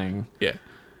 type thing. Yeah.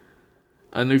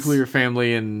 A nuclear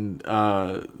family, and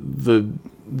the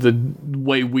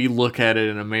way we look at it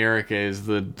in America is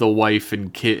the wife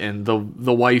and kid, and the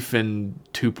wife and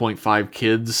 2.5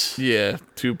 kids. Yeah,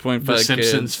 2.5 The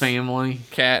Simpsons kids, family.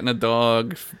 cat and a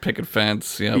dog, picket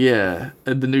fence. Yep. Yeah,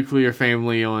 and the nuclear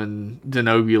family on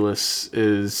Denobulus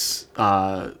is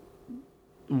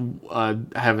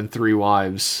having 3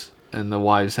 wives, and the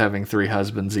wives having 3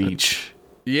 husbands each.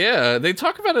 Yeah, they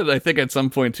talk about it, I think, at some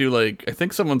point, too. Like, I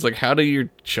think someone's like, how do your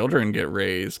children get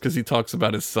raised? Because he talks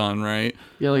about his son, right?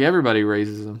 Yeah, like everybody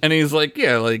raises them. And he's like,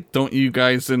 yeah, like, don't you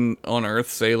guys on Earth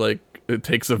say, like, it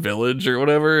takes a village or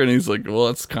whatever? And he's like, well,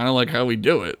 that's kind of like how we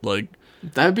do it. Like,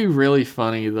 That'd be really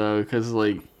funny though, because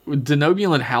like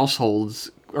Denobulan households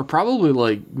are probably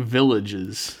like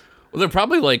villages. well, they're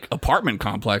probably like apartment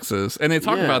complexes. And they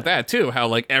talk Yeah. about that, too, how,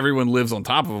 like, everyone lives on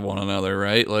top of one another,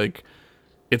 right? Like,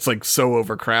 it's, like, so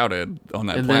overcrowded on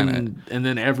that And planet.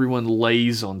 then everyone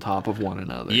lays on top of one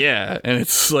another. Yeah, and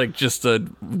it's, like, just a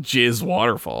jizz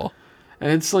waterfall.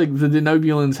 And it's like the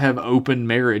Denobulans have open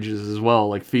marriages as well.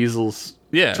 Like Fiesel's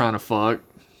Yeah. trying to fuck.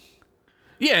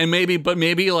 Yeah, and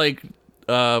maybe like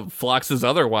Phlox's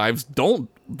other wives don't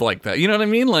like that. You know what I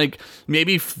mean? Like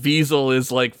maybe Fiesel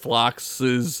is like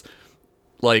Phlox's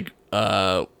like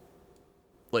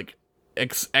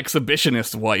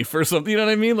exhibitionist wife or something. You know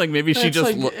what I mean? Like maybe she It's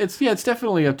just like, it's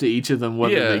definitely up to each of them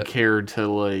whether Yeah. they care to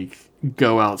like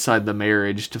go outside the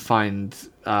marriage to find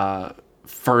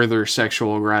further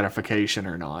sexual gratification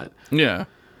or not. yeah.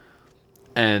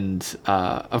 And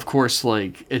of course,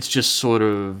 like it's just sort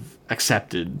of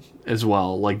accepted as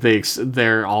well. Like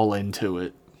they're all into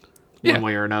it Yeah. one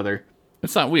way or another.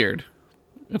 It's not weird.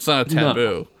 It's not a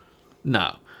taboo.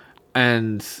 No,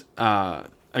 and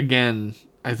again,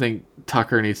 I think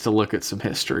Tucker needs to look at some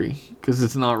history because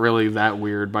it's not really that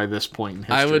weird by this point in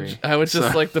history. I would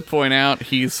just So- like to point out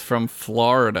he's from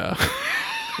Florida.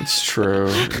 It's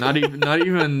true. Not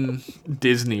even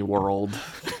Disney World.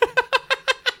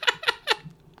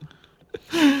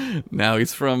 Now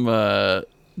he's from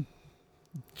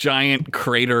giant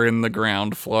crater in the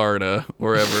ground, Florida,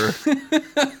 wherever.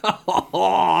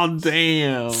 Oh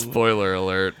damn! Spoiler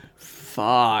alert.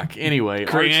 Fuck. Anyway,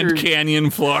 Grand Archer- Canyon,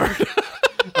 Florida.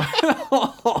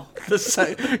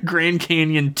 Grand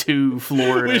Canyon 2,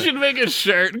 Florida. We should make a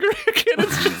shirt. Grand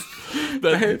Canyon's just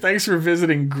Thanks for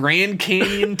visiting Grand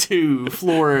Canyon 2,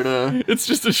 Florida. it's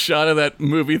just a shot of that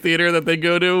movie theater that they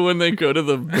go to when they go to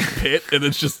the pit, and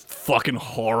it's just fucking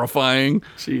horrifying.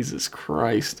 Jesus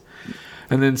Christ.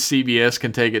 And then CBS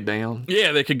can take it down.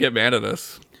 Yeah, they could get mad at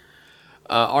us.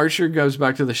 Archer goes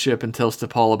back to the ship and tells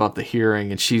T'Pol about the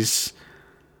hearing, and she's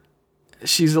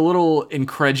a little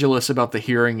incredulous about the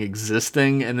hearing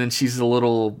existing, and then she's a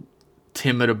little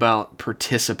timid about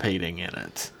participating in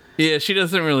it. Yeah, she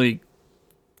doesn't really.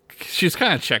 She's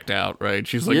kind of checked out, right?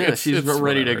 She's like, yeah, she's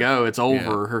ready to go. It's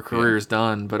over. Her career's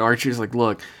done. But Archer's like,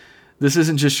 look, this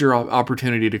isn't just your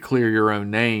opportunity to clear your own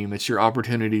name. It's your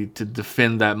opportunity to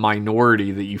defend that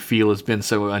minority that you feel has been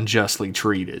so unjustly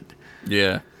treated.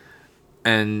 Yeah.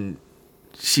 And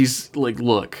she's like,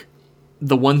 look,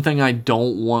 the one thing I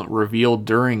don't want revealed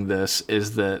during this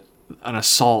is that an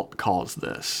assault caused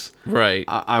this. Right.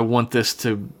 I want this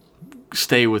to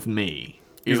stay with me.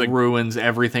 It ruins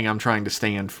everything I'm trying to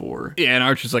stand for. Yeah, and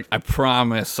Archer's like, I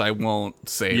promise I won't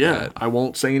say that. I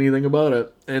won't say anything about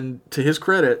it. And to his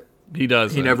credit, he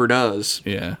does. He never does.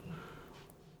 Yeah.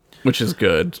 Which is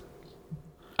good.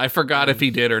 I forgot if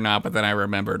he did or not, but then I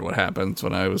remembered what happens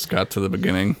when I got to the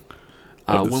beginning.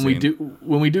 When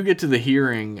we do get to the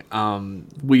hearing,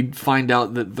 we find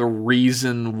out that the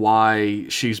reason why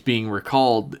she's being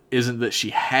recalled isn't that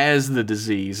she has the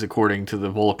disease, according to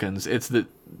the Vulcans. It's the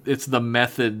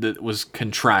method that was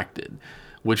contracted,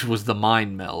 which was the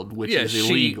mind meld, which is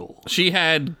illegal. She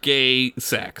had gay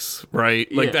sex, right?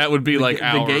 Like that would be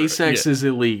the gay sex is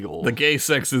illegal. The gay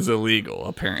sex is illegal,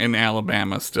 apparently in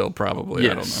Alabama still probably.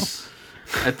 Yes.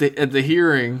 I don't know. At the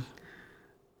hearing,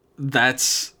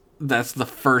 that's the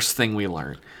first thing we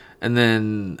learn. And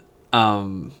then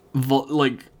Archer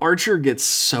gets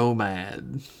so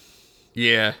mad.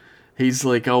 Yeah. He's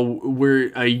like, oh,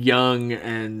 we're a young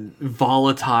and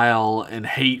volatile and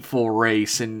hateful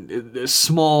race and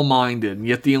small-minded. And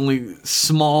yet the only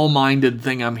small-minded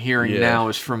thing I'm hearing now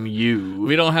is from you.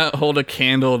 We don't hold a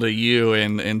candle to you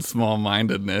in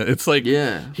small-mindedness. It's like,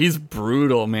 he's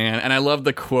brutal, man. And I love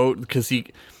the quote because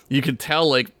you could tell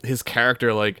like his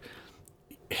character like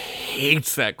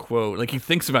hates that quote. Like he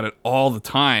thinks about it all the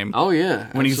time. Oh yeah,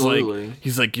 when absolutely.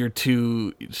 he's like you're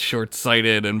too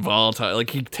short-sighted and volatile.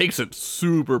 Like he takes it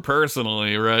super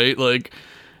personally, right? Like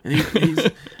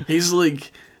he's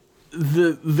like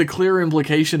the clear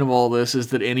implication of all this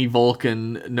is that any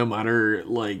Vulcan, no matter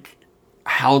like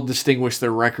how distinguished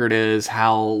their record is,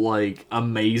 how like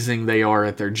amazing they are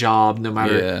at their job, no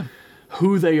matter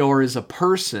who they are as a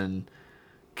person,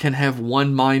 can have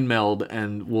one mind meld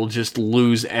and will just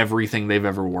lose everything they've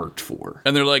ever worked for.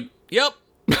 And they're like, yep.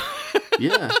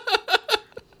 Yeah.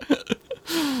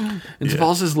 And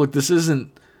T'Pol says, look, this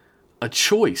isn't a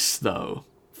choice, though,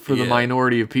 for the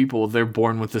minority of people. They're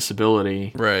born with this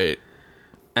ability. Right.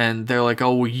 And they're like,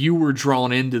 oh, well, you were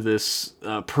drawn into this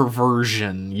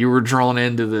perversion. You were drawn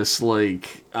into this,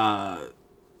 like,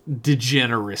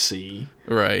 degeneracy.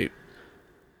 Right.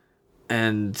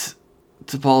 And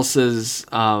T'Pol says,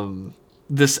 I'm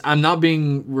not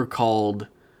being recalled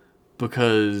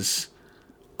because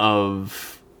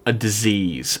of a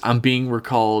disease. I'm being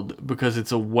recalled because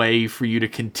it's a way for you to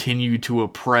continue to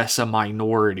oppress a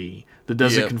minority that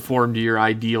doesn't conform to your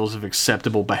ideals of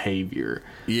acceptable behavior.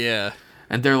 Yeah.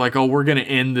 And they're like, oh, we're going to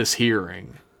end this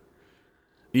hearing.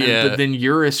 Yeah. But then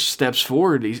Eurus steps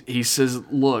forward. He says,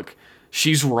 look,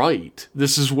 she's right.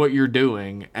 This is what you're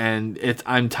doing, and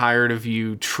I'm tired of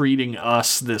you treating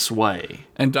us this way.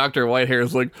 And Dr. Whitehair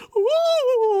is like,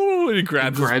 whoa! And he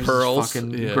grabs his pearls.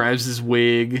 Grabs his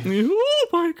wig. Oh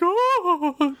my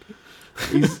god!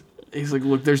 He's like,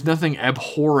 look, there's nothing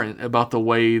abhorrent about the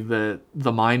way that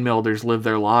the Mind Melders live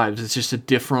their lives. It's just a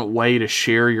different way to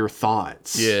share your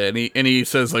thoughts. Yeah, and he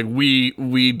says, like,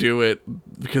 we do it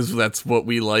because that's what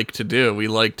we like to do. We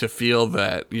like to feel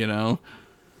that, you know?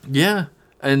 Yeah,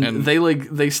 and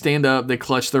they stand up, they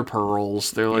clutch their pearls.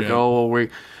 They're like, "Oh,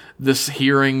 this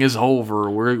hearing is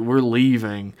over. We're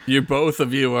leaving. Both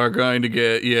of you are going to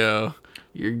get you're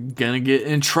gonna get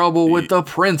in trouble with the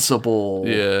principal."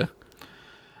 Yeah,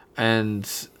 and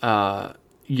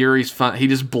Yuri's fine. He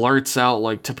just blurts out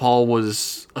like T'Pol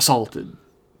was assaulted.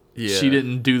 Yeah, she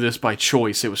didn't do this by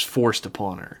choice. It was forced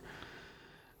upon her.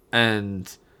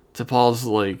 And T'Pol's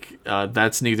like,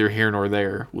 that's neither here nor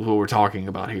there with what we're talking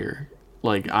about here.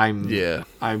 Like, I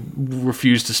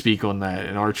refuse to speak on that.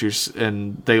 And Archer's,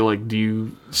 and they like, do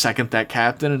you second that,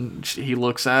 Captain? And he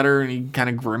looks at her and he kind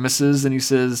of grimaces and he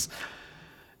says,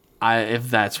 if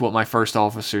that's what my first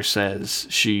officer says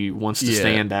she wants to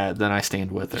stand at, then I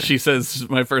stand with her. She says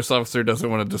my first officer doesn't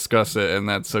want to discuss it, and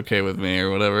that's okay with me, or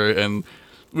whatever. And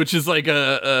which is like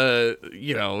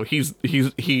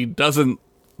he doesn't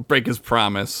break his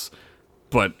promise,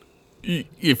 but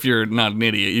if you're not an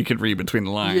idiot, you can read between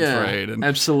the lines, right? And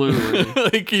absolutely.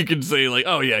 Like you could say, like,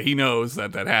 oh yeah, he knows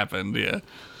that happened. Yeah.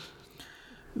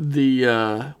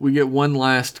 We get one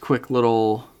last quick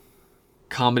little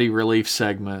comedy relief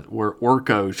segment where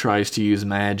Orko tries to use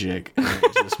magic and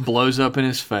it just blows up in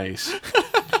his face.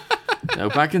 Now,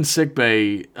 back in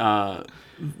sickbay,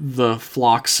 the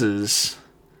Phloxes,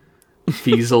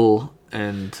 Feasel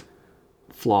and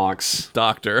Phlox,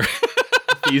 Doctor.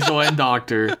 Feasel and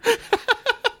Doctor,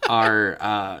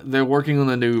 are they're working on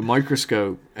the new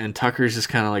microscope, and Tucker's just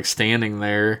kind of like standing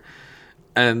there,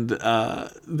 and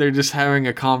they're just having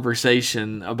a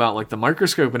conversation about like the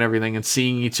microscope and everything, and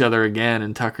seeing each other again.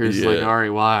 And Tucker's like, "All right,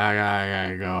 well, I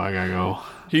gotta go."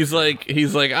 He's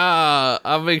like,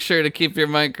 I'll make sure to keep your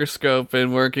microscope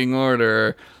in working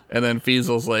order. And then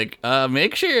Feasel's like,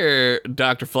 make sure,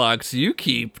 Dr. Phlox, you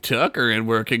keep Tucker in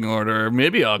working order.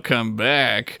 Maybe I'll come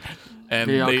back.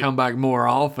 And I'll come back more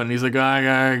often. He's like, I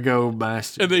gotta go,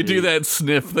 bastard. And they do that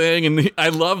sniff thing. And I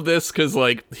love this because,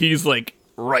 like, he's, like,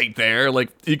 right there. Like,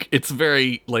 it's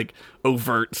very, like,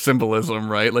 overt symbolism,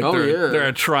 right? Like, they're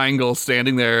a triangle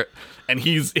standing there. And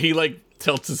he, like,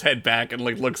 tilts his head back and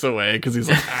like looks away because he's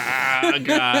like,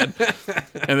 God.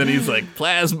 And then he's like,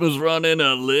 plasma's running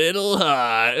a little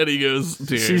hot. And he goes,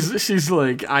 dude. She's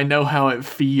like, I know how it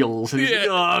feels. And he's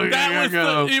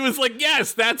like, he was like,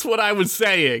 yes, that's what I was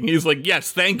saying. He's like,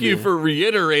 yes, thank you for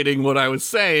reiterating what I was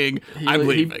saying. I'm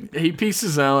leaving. He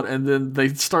pieces out, and then they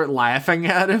start laughing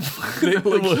at him. They're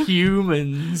like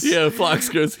humans. Yeah, Phlox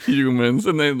goes humans,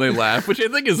 and then they laugh, which I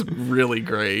think is really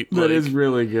great. That is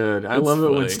really good. I love it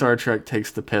when funny. Star Trek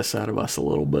takes the piss out of us a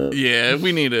little bit. Yeah,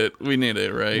 we need it. We need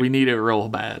it, right? We need it real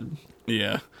bad.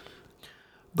 Yeah.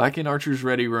 Back in Archer's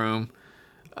ready room,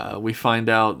 we find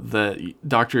out that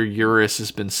Dr. Eurus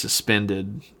has been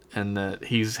suspended and that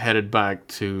he's headed back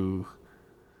to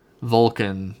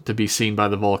Vulcan to be seen by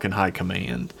the Vulcan High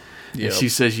Command. Yep. And she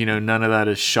says, none of that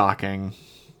is shocking.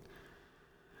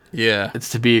 Yeah. It's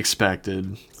to be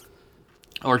expected.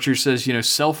 Archer says,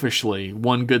 selfishly,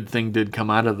 one good thing did come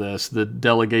out of this. The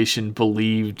delegation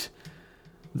believed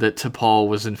that T'Pol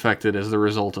was infected as the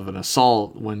result of an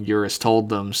assault when Eurus told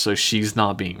them, so she's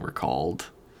not being recalled.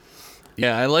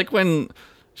 Yeah, I like when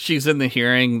she's in the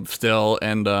hearing still,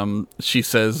 and she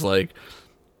says, like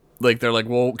they're like,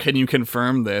 well, can you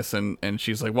confirm this? And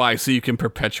she's like, why? So you can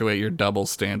perpetuate your double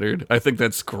standard. I think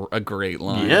that's a great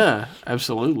line. Yeah,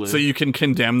 absolutely. So you can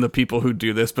condemn the people who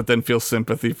do this, but then feel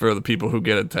sympathy for the people who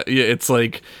get it. Yeah, it's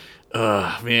like,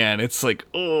 man, it's like,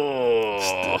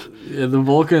 oh. Yeah, the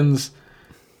Vulcans...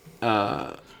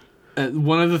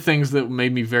 one of the things that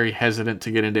made me very hesitant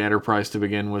to get into Enterprise to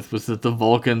begin with was that the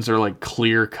Vulcans are like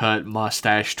clear-cut,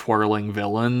 mustache-twirling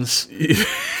villains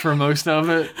for most of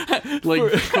it.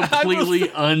 Like, completely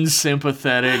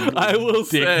unsympathetic, I will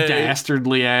say,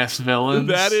 dastardly-ass villains.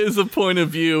 That is a point of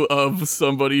view of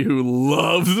somebody who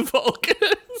loves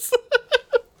Vulcans.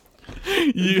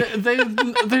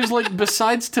 There's like,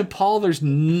 besides T'Pol, there's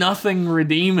nothing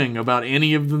redeeming about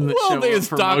any of them that show up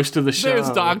for most of the show. There's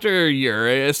Dr.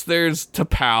 Eurus, there's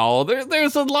T'Pol,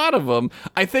 there's a lot of them.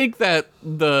 I think that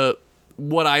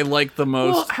what I like the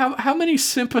most... Well, how many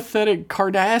sympathetic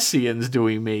Cardassians do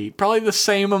we meet? Probably the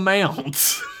same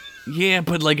amount. Yeah,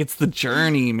 but like, it's the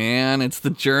journey, man. It's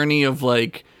the journey of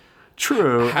like...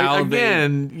 True.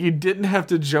 Again, you didn't have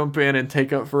to jump in and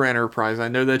take up for Enterprise. I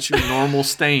know that's your normal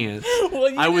stance.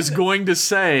 Well, I was going to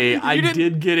say I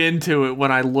did get into it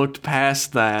when I looked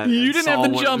past that. You didn't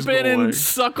have to jump in and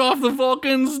suck off the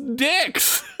Vulcans'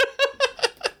 dicks.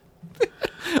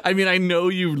 I mean, I know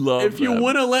you love them. If you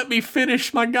would have let me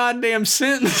finish my goddamn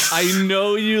sentence. I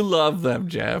know you love them,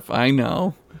 Jeff. I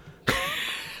know.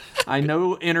 I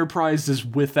know Enterprise is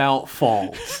without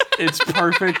fault. It's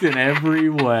perfect in every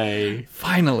way.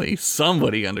 Finally,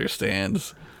 somebody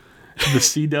understands. The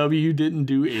CW didn't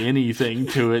do anything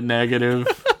to it negative.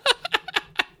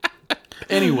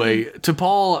 Anyway,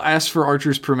 T'Pol asks for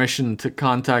Archer's permission to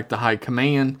contact the High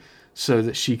Command so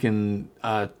that she can,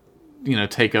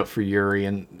 take up for Yuri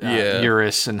and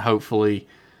Eurus and hopefully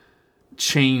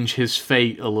change his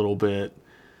fate a little bit.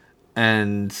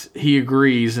 And he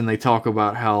agrees, and they talk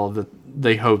about how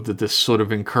they hope that this sort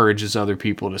of encourages other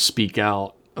people to speak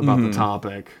out about the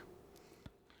topic.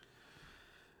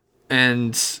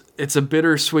 And it's a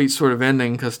bittersweet sort of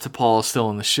ending because T'Pol is still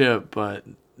in the ship, but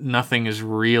nothing has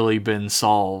really been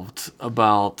solved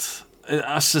about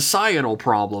a societal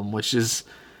problem, which is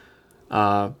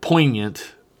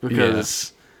poignant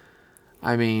because,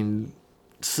 I mean,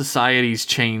 societies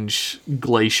change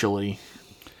glacially.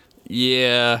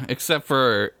 Yeah, except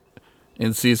for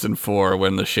in season 4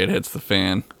 when the shit hits the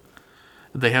fan.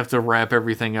 They have to wrap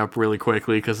everything up really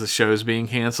quickly because the show's being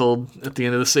canceled at the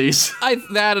end of the season.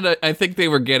 I think they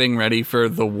were getting ready for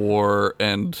the war,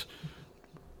 and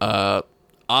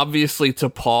obviously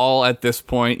T'Pol at this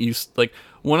point,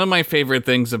 one of my favorite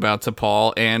things about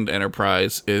T'Pol and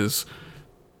Enterprise is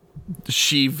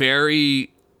she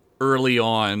very early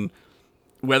on,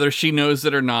 whether she knows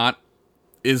it or not,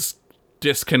 is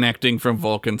disconnecting from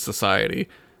Vulcan society.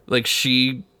 Like,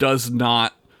 she does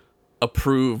not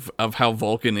approve of how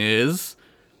Vulcan is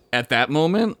at that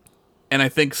moment. And I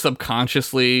think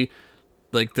subconsciously,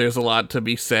 like, there's a lot to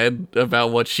be said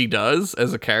about what she does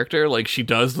as a character. Like, she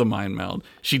does the mind meld.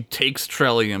 She takes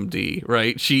Trellium D,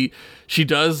 right? She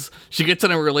gets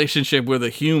in a relationship with a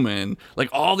human. Like,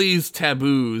 all these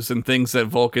taboos and things that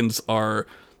Vulcans are,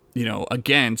 you know,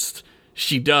 against,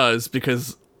 she does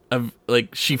because of,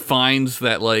 like, she finds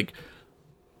that, like,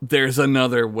 there's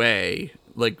another way.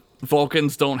 Like,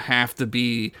 Vulcans don't have to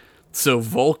be so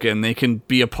Vulcan. They can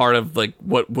be a part of, like,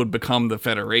 what would become the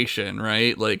Federation,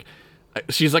 right? Like,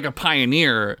 she's like a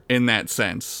pioneer in that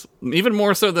sense, even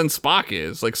more so than Spock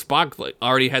is. Like, Spock, like,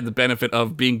 already had the benefit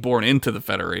of being born into the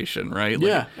Federation, right? Like,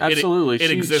 yeah, absolutely.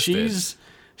 It existed.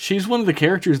 She's one of the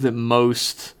characters that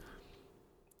most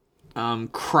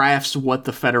crafts what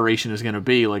the Federation is going to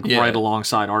be, like, right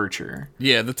alongside Archer.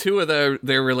 Yeah, the two of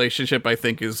their relationship, I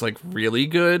think, is, like, really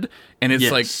good, and it's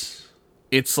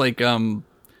like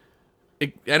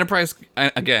Enterprise,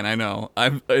 again, I know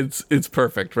it's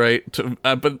perfect, right?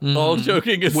 But all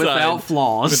joking aside, without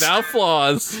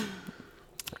flaws,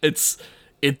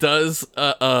 it does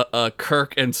a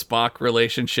Kirk and Spock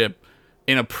relationship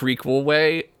in a prequel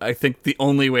way. I think the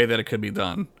only way that it could be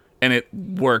done, and it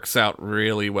works out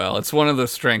really well. It's one of the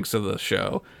strengths of the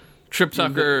show. Trip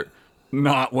Tucker,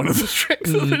 not one of the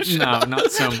strengths of the show. No,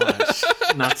 not so much.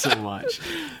 Not so much.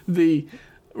 The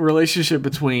relationship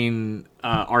between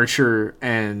Archer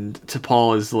and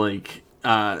T'Pol is like,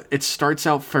 it starts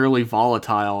out fairly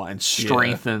volatile and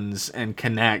strengthens and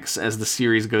connects as the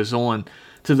series goes on,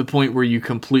 to the point where you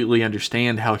completely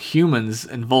understand how humans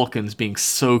and Vulcans, being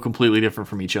so completely different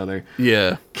from each other,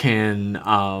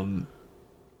 can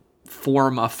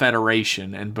form a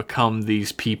federation and become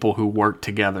these people who work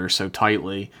together so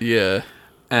tightly. Yeah.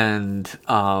 And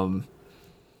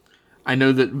I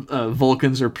know that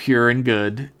Vulcans are pure and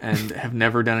good and have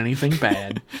never done anything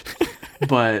bad,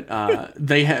 but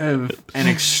they have an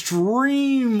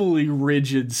extremely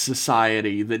rigid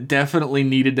society that definitely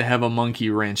needed to have a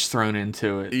monkey wrench thrown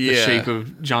into it. The shape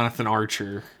of Jonathan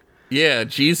Archer. Yeah,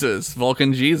 Jesus.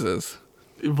 Vulcan Jesus.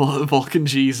 Vulcan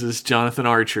Jesus, Jonathan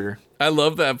Archer. I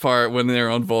love that part when they're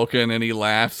on Vulcan and he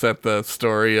laughs at the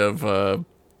story of,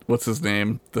 what's his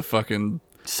name? The fucking...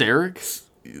 Sarek?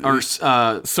 Or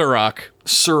Surak,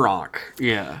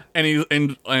 yeah. And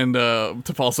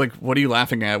T'Pol's like, "What are you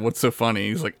laughing at? What's so funny?"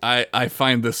 He's like, "I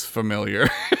find this familiar."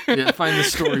 Yeah, I find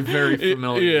this story very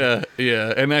familiar.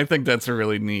 Yeah, and I think that's a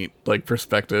really neat, like,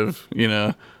 perspective, you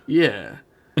know. Yeah,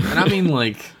 and I mean,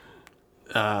 like,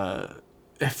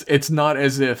 it's not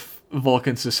as if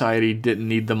Vulcan society didn't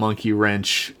need the monkey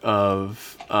wrench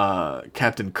of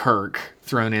Captain Kirk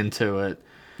thrown into it.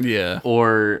 Yeah,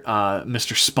 or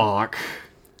Mr. Spock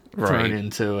thrown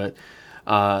into it.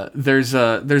 There's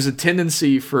a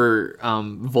tendency for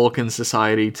Vulcan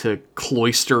society to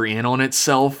cloister in on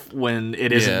itself when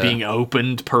it isn't being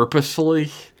opened purposefully.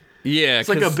 Yeah, it's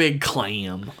like a big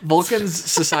clam. Vulcan's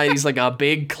society's like a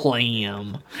big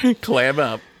clam. Clam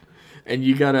up. And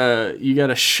you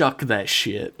gotta shuck that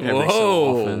shit every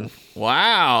so often.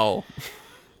 Wow.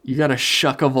 You gotta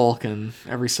shuck a Vulcan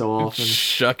every so often.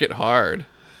 Shuck it hard.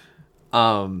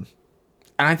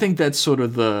 And I think that's sort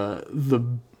of the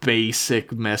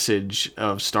basic message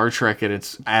of Star Trek at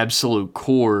its absolute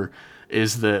core,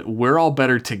 is that we're all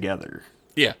better together.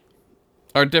 Yeah.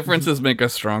 Our differences make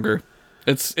us stronger.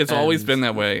 It's always been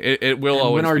that way. It will always be that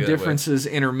way. When our differences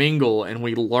intermingle and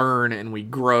we learn and we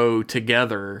grow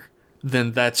together,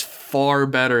 then that's far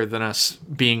better than us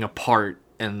being apart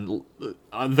and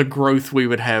the growth we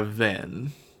would have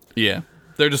then. Yeah.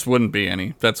 There just wouldn't be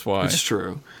any. That's why. It's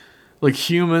true. Like,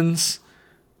 humans,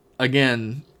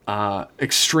 again,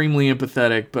 extremely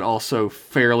empathetic, but also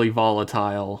fairly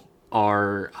volatile,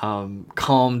 are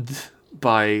calmed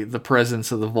by the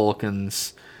presence of the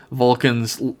Vulcans.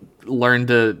 Vulcans learn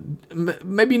to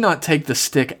maybe not take the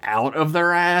stick out of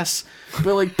their ass,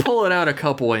 but, like, pull it out a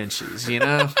couple inches, you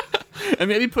know? And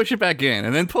maybe push it back in,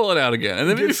 and then pull it out again, and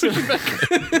then maybe push it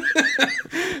back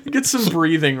in. Get some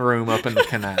breathing room up in the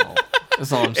canal.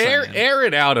 That's all I'm saying. Air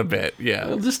it out a bit, yeah.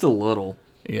 Well, just a little.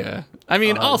 Yeah. I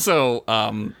mean, also,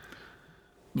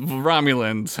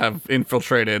 Romulans have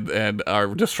infiltrated and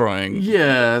are destroying.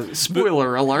 Yeah,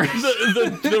 spoiler alert.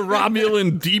 The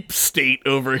Romulan deep state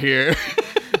over here.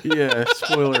 Yeah,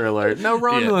 spoiler alert. No,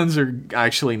 Romulans are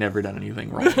actually never done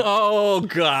anything wrong. Oh,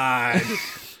 God.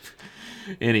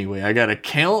 Anyway, I gotta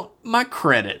count my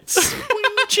credits.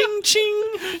 Ching ching.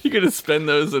 You're gonna spend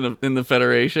those in the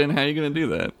Federation? How are you gonna do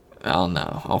that? Oh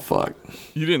no. Oh fuck.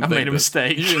 You didn't. I made a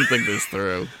mistake. You didn't think this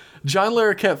through. John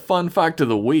Larroquette fun fact of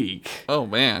the week. Oh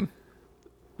man.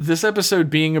 This episode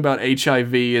being about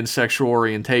HIV and sexual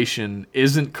orientation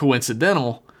isn't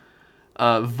coincidental.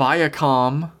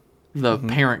 Viacom, the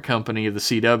parent company of the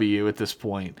CW at this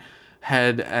point,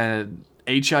 had an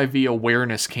HIV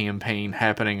awareness campaign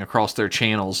happening across their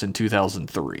channels in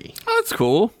 2003. Oh, that's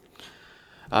cool.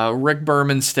 Rick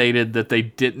Berman stated that they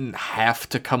didn't have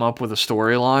to come up with a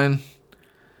storyline,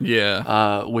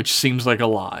 which seems like a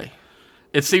lie.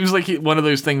 It seems like one of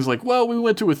those things like, well, we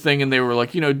went to a thing and they were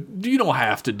like, you don't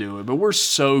have to do it, but we're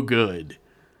so good.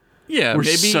 Yeah, We're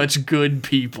such good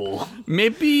people.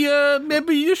 Maybe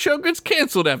your show gets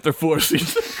canceled after 4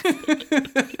 seasons.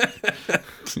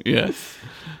 Yeah.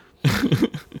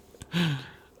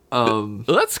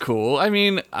 That's cool. I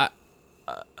mean, I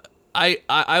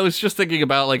was just thinking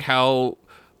about like how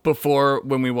before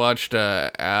when we watched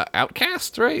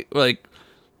Outcast, right? Like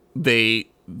they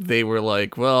were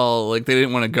like, well, like they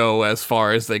didn't want to go as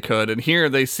far as they could, and here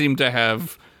they seem to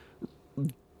have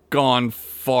gone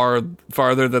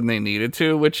farther than they needed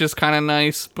to, which is kind of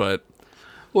nice. But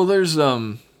well, there's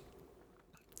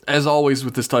as always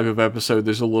with this type of episode,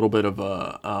 there's a little bit of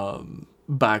a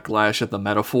backlash at the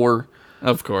metaphor.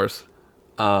 Of course,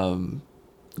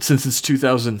 since it's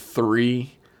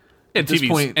 2003, and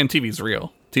TV's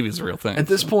real. TV's a real thing. At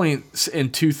this point in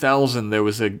 2000, there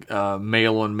was a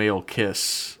male-on-male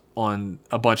kiss on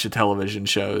a bunch of television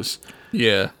shows.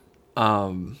 Yeah.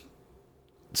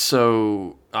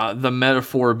 So the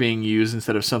metaphor being used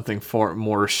instead of something far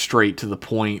more straight to the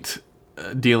point,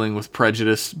 dealing with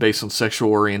prejudice based on sexual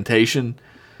orientation.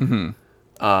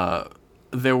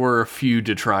 There were a few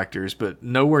detractors, but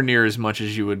nowhere near as much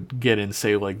as you would get in,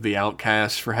 say, like The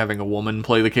Outcast for having a woman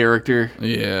play the character.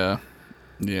 Yeah.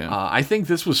 Yeah. I think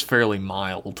this was fairly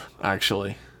mild,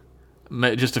 actually.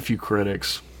 Just a few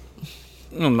critics.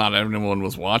 Well, not everyone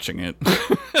was watching it.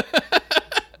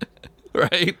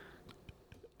 Right?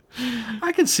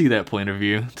 I can see that point of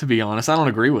view, to be honest. I don't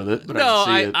agree with it, but I can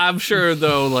see it. I'm sure,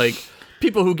 though, like,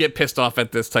 people who get pissed off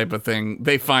at this type of thing,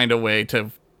 they find a way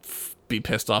to be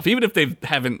pissed off, even if they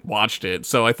haven't watched it.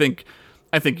 So I think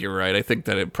you're right. I think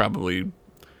that it probably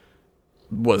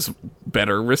was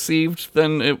better received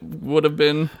than it would have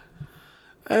been.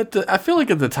 I feel like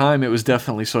at the time it was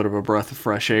definitely sort of a breath of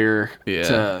fresh air.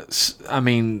 Yeah. I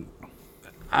mean,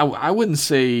 I wouldn't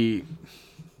say...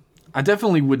 I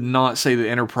definitely would not say that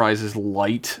Enterprise is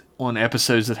light on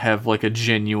episodes that have like a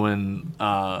genuine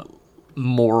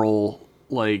moral,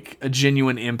 like a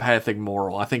genuine empathic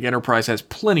moral. I think Enterprise has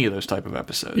plenty of those type of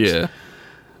episodes. Yeah.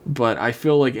 But I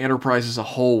feel like Enterprise as a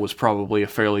whole was probably a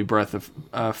fairly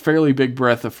big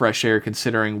breath of fresh air,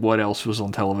 considering what else was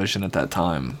on television at that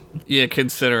time. Yeah,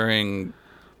 considering,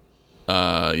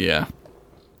 yeah.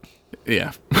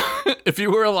 If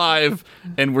you were alive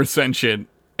and were sentient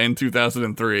in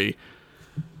 2003,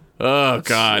 oh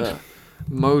god.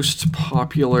 Most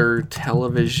popular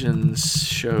television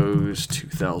shows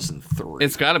 2003.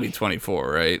 It's got to be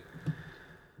 24, right?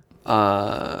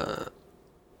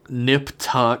 Nip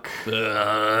Tuck,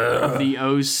 The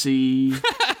OC,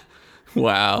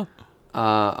 Wow.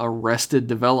 Arrested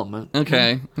Development.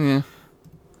 Okay. Yeah.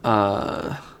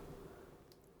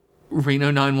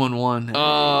 Reno 911.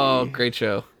 Oh, great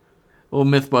show. Well,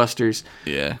 Mythbusters.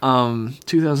 Yeah.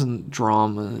 2000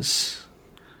 dramas.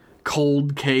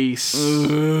 Cold Case.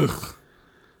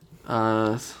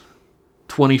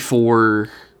 24.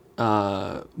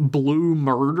 Blue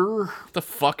Murder. What the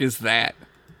fuck is that?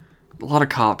 A lot of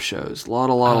cop shows. A lot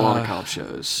of cop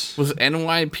shows. Was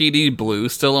NYPD Blue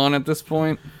still on at this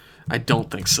point? I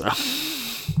don't think so.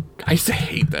 I used to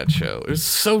hate that show. It was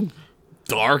so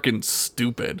dark and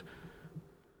stupid.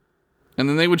 And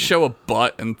then they would show a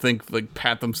butt and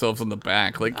pat themselves on the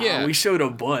back. Like, yeah. We showed a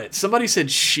butt. Somebody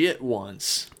said shit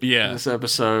once. Yeah. In this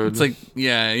episode. It's like,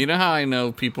 yeah, you know how I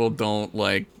know people don't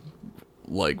like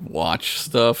watch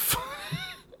stuff?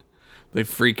 They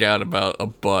freak out about a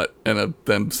butt and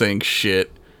them saying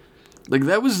shit. Like,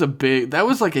 that was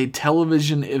like a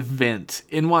television event.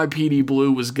 NYPD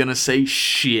Blue was gonna say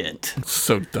shit. It's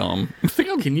so dumb.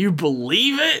 Can you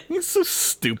believe it? It's so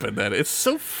stupid it's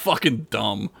so fucking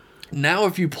dumb. Now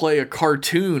if you play a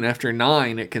cartoon after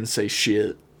 9, it can say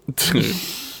shit. Dude,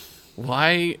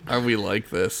 why are we like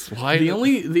this? Why the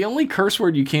only curse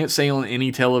word you can't say on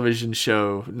any television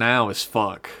show now is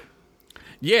fuck.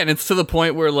 Yeah, and it's to the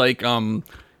point where like even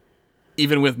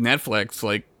with Netflix,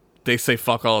 like they say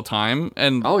fuck all the time,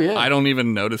 and oh yeah, I don't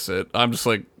even notice it. I'm just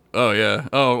like, Oh yeah.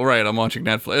 Oh right. I'm watching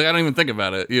Netflix. I don't even think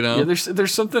about it. You know. Yeah,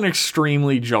 there's something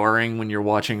extremely jarring when you're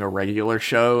watching a regular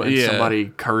show and Yeah. somebody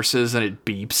curses and it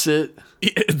beeps it.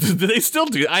 Do they still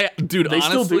do? Dude, They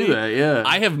honestly, still do that, yeah.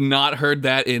 I have not heard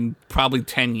that in probably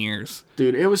 10 years.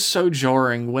 Dude, it was so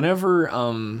jarring whenever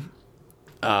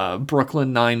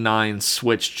Brooklyn Nine-Nine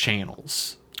switched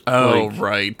channels. Oh Like,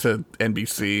 right, to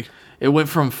NBC. it went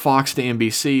from Fox to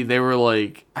NBC. They were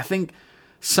like, I think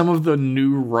some of the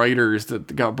new writers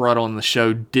that got brought on the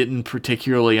show didn't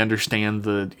particularly understand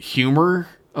the humor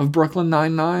of Brooklyn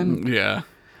Nine-Nine. Yeah.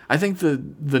 I think the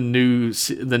new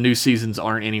seasons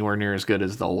aren't anywhere near as good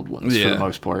as the old ones for Yeah. the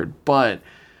most part. But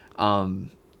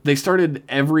they started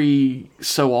every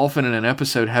so often in an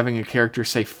episode having a character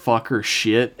say fuck or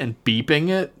shit and beeping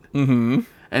it. Mm-hmm.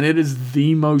 And it is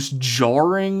the most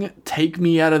jarring, take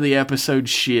me out of the episode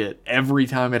shit every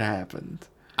time it happened.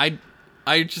 I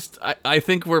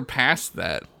think we're past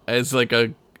that as like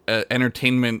a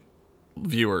entertainment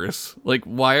viewers. Like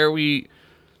why are we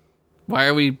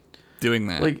doing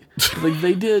that? Like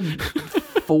they did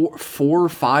 4 or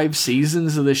 5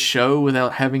 seasons of this show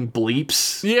without having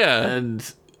bleeps. Yeah.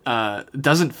 And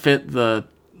doesn't fit the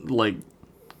like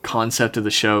concept of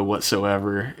the show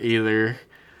whatsoever either.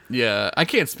 Yeah, I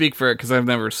can't speak for it because I've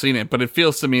never seen it, but it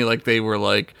feels to me like they were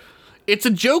like, it's a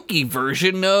jokey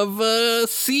version of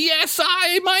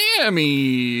CSI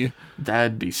Miami.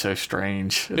 That'd be so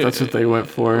strange if that's what they went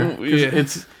for. 'Cause Yeah.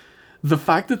 It's the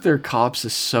fact that they're cops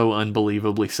is so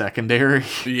unbelievably secondary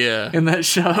Yeah, in that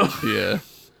show. yeah.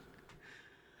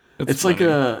 It's like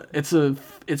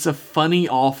it's a funny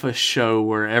office show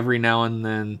where every now and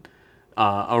then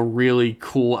a really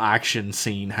cool action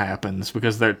scene happens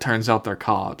because it turns out they're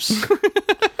cops.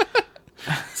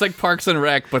 It's like Parks and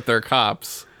Rec, but they're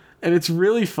cops. And it's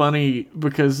really funny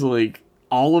because like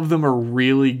all of them are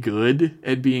really good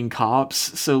at being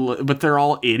cops, but they're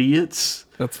all idiots.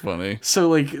 That's funny. So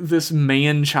like this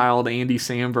man-child Andy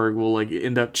Samberg will like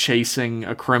end up chasing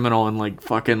a criminal and like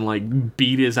fucking like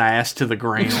beat his ass to the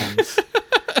ground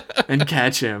and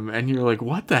catch him, and you're like,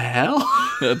 what the hell?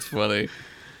 That's funny.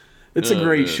 It's a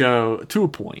great show to a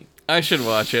point. I should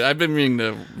watch it. I've been meaning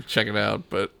to check it out,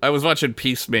 but I was watching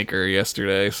Peacemaker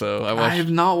yesterday, so I I watched. have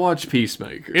not watched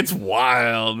Peacemaker. It's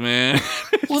wild, man.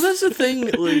 Well, that's the thing.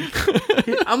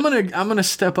 Like, I'm gonna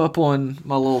step up on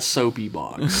my little soapy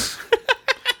box.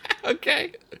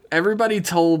 Okay. Everybody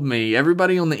on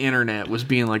the internet was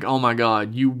being like, oh my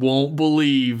god, you won't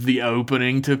believe the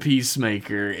opening to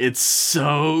Peacemaker. It's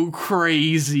so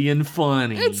crazy and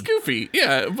funny. It's goofy,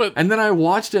 yeah, but And then I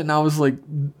watched it and I was like,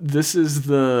 this is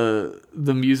the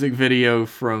music video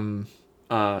from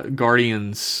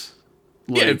Guardians.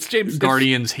 Yeah, it's James-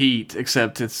 Guardians Heat,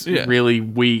 except it's Yeah. really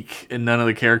weak and none of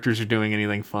the characters are doing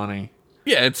anything funny.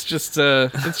 yeah, it's just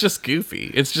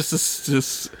goofy. It's just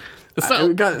it's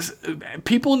not. Guys,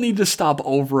 people need to stop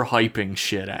overhyping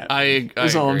shit at me.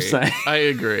 That's all I'm agree. saying. I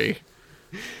agree.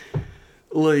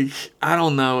 Like, I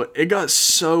don't know. It got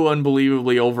so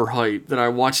unbelievably overhyped that I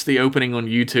watched the opening on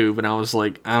YouTube and I was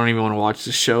like, I don't even want to watch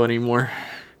this show anymore.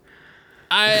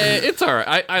 It's all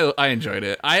right. I enjoyed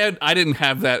it. I didn't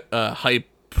have that hype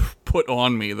put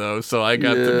on me though, so I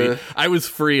got to Yeah. be. I was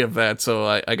free of that, so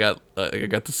I got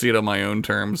to see it on my own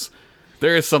terms.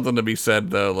 There is something to be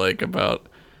said though, like about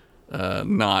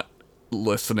not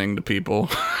listening to people.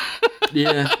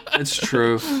 Yeah, it's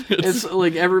true. It's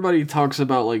like everybody talks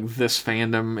about like this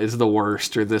fandom is the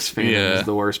worst or this fandom Yeah. is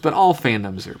the worst, but all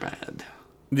fandoms are bad.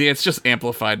 Yeah, it's just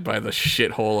amplified by the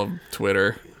shithole of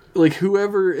Twitter. Like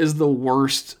whoever the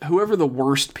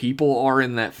worst people are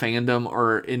in that fandom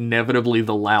are inevitably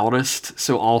the loudest,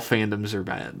 so all fandoms are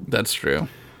bad. That's true.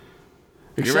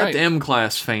 Except right.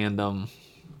 M-Class fandom.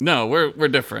 No, we're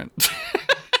different.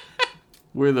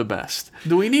 We're the best.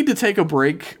 Do we need to take a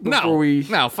break before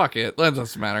No, fuck it. That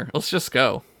doesn't matter. Let's just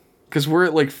go. Because we're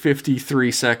at like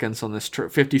 53 seconds on this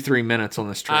trip, 53 minutes on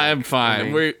this trip. I'm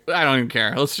fine. I don't even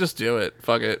care. Let's just do it.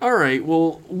 Fuck it. All right.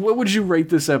 Well, what would you rate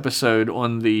this episode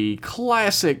on the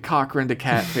classic Cochrane to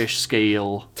Catfish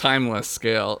scale, Timeless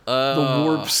scale. the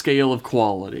warp scale of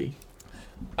quality?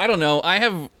 I don't know. I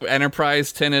have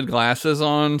Enterprise tinted glasses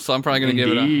on, so I'm probably gonna give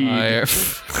it Indeed. a higher.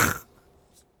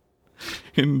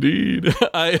 Indeed.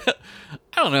 I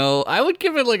don't know. I would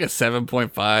give it like a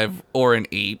 7.5 or an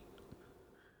 8.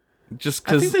 Just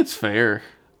I think because that's fair.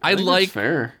 I think like that's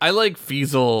fair. I like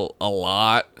Fiesel a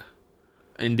lot.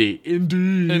 Indeed.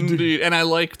 Indeed. And I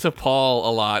like T'Pol a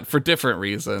lot for different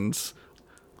reasons.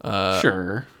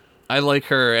 Sure. I like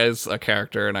her as a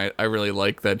character, and I really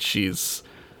like that she's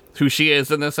who she is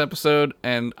in this episode.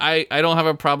 And I don't have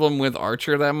a problem with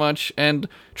Archer that much. And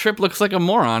Trip looks like a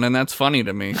moron, and that's funny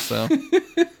to me. So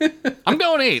I'm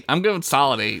going going 8. I'm going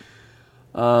solid 8.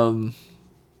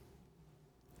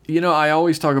 I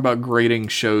always talk about grading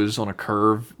shows on a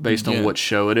curve based on Yeah. what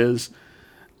show it is.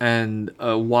 And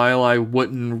while I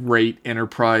wouldn't rate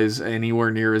Enterprise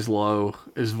anywhere near as low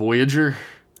as Voyager,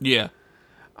 Yeah.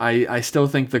 I still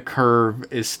think the curve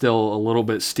is still a little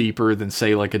bit steeper than,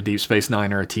 say, like a Deep Space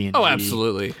Nine or a TNG. Oh,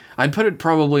 absolutely. I'd put it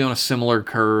probably on a similar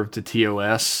curve to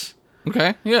TOS.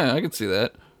 Okay. Yeah, I can see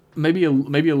that. Maybe a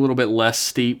little bit less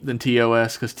steep than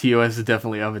TOS, because TOS is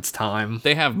definitely of its time.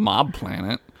 They have Mob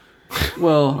Planet.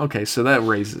 Well, okay, so that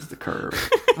raises the curve.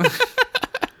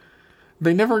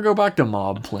 They never go back to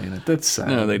Mob Planet. That's sad.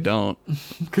 No, they don't.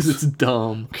 Because it's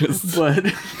dumb.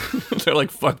 But They're like,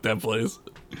 fuck that place.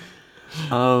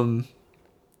 I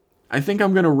think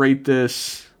I'm going to rate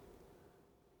this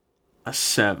a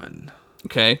 7.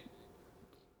 Okay.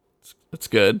 That's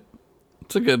good.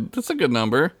 That's a good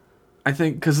number. I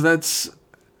think because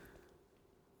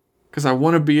I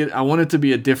want it to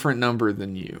be a different number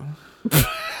than you.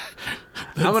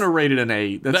 I'm gonna rate it an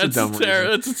 8. That's a dumb reason.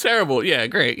 That's a terrible. Yeah,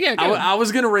 great. Yeah, good. I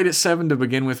was gonna rate it 7 to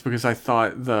begin with because I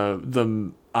thought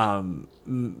the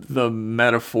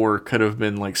metaphor could have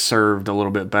been like served a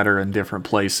little bit better in different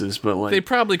places, but like they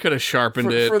probably could have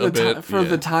sharpened it for a the bit. for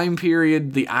the time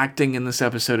period. The acting in this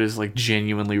episode is like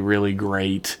genuinely really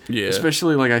great. Yeah.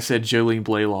 Especially like I said, Jolene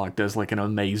Blaylock does like an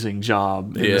amazing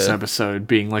job in this Yeah. episode,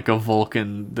 being like a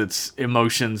Vulcan that's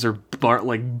emotions are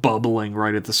like bubbling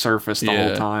right at the surface the Yeah.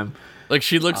 whole time. Like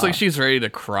she looks like she's ready to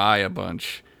cry a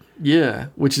bunch. Yeah,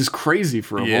 which is crazy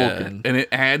for a Yeah, Vulcan. and it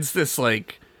adds this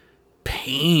like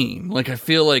pain. Like I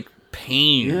feel like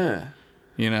pain. Yeah.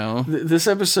 You know. This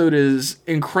episode is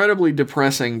incredibly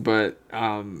depressing, but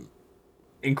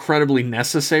incredibly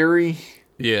necessary.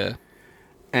 Yeah.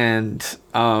 And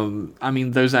I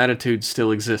mean, those attitudes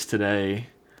still exist today.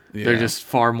 Yeah. They're just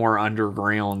far more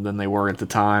underground than they were at the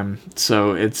time.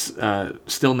 So it's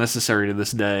still necessary to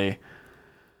this day.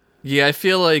 Yeah, I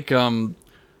feel like the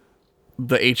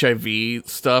HIV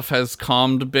stuff has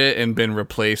calmed a bit and been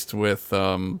replaced with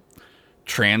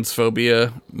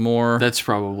transphobia more. That's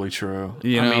probably true.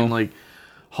 You I know? mean, like,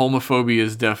 homophobia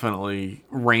is definitely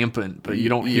rampant, but you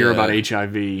don't hear Yeah. about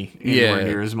HIV anywhere Yeah.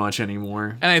 near as much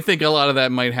anymore. And I think a lot of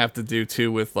that might have to do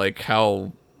too with like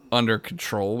how under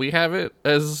control we have it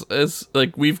as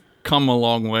like we've come a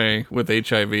long way with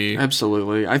HIV.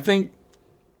 Absolutely. I think,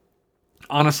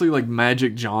 honestly, like,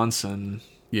 Magic Johnson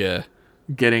Yeah.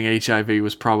 getting HIV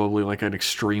was probably like an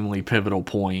extremely pivotal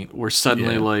point where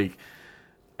suddenly Yeah. like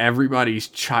everybody's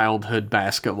childhood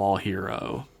basketball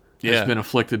hero Yeah. has been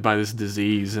afflicted by this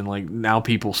disease, and like now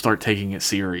people start taking it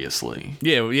seriously.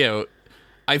 Yeah, yeah.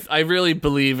 I really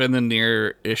believe in the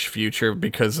near-ish future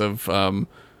because of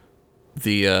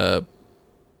the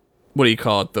what do you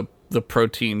call it? The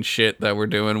protein shit that we're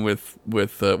doing with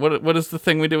what is the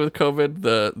thing we did with COVID?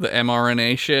 The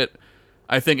mRNA shit.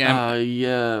 I think Antibody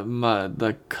yeah,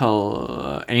 the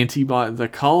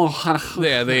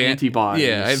antibodies.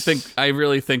 Yeah, I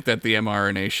really think that the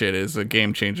mRNA shit is a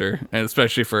game changer, and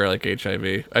especially for like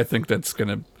HIV. I think that's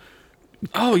gonna.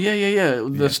 Oh yeah.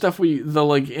 The stuff the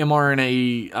like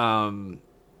mRNA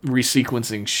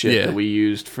resequencing shit Yeah. that we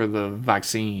used for the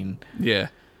vaccine. Yeah.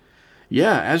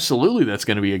 Yeah, absolutely. That's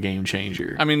going to be a game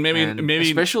changer. I mean, maybe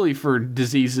especially for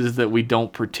diseases that we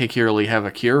don't particularly have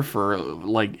a cure for,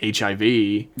 like HIV.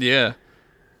 Yeah,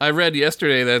 I read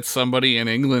yesterday that somebody in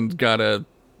England got a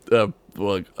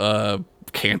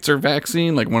cancer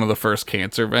vaccine, like one of the first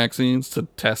cancer vaccines to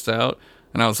test out,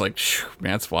 and I was like,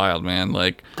 man, that's wild, man.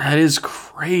 Like That is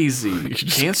crazy.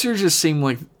 Cancer just seemed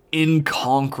like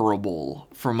inconquerable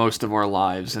for most of our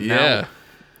lives, and yeah. now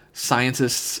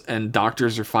scientists and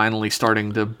doctors are finally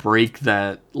starting to break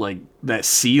that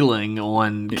ceiling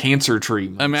on cancer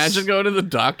treatment. Imagine going to the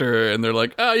doctor and they're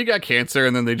like, "Oh, you got cancer,"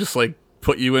 and then they just like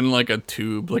put you in like a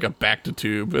tube, like a Bacta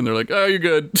tube, and they're like, "Oh, you're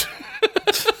good."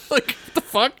 Like, what the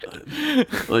fuck?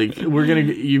 Like,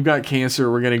 you've got cancer.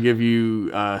 We're gonna give you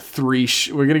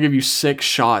we're gonna give you 6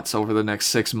 shots over the next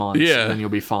 6 months. Yeah. And then you'll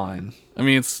be fine. I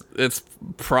mean, it's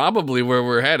probably where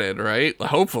we're headed, right?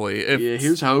 Hopefully, if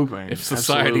Here's hoping. if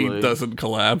society Absolutely. doesn't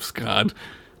collapse, God.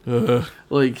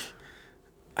 Like,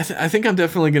 I think I'm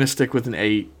definitely gonna stick with an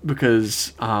 8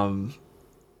 because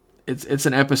it's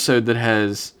an episode that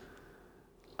has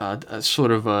a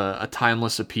sort of a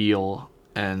timeless appeal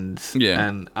and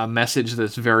a message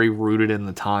that's very rooted in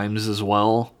the times as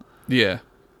well. Yeah.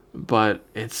 But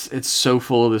it's so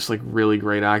full of this like really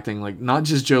great acting, like not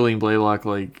just Jolene Blaylock,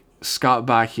 like Scott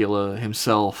Bakula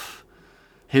himself,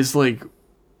 his like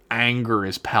anger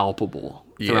is palpable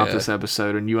throughout Yeah. this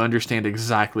episode, and you understand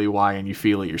exactly why, and you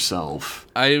feel it yourself.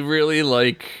 I really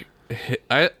like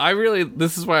I really,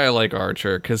 this is why I like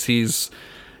Archer, because he's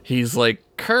like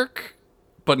Kirk,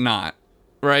 but not,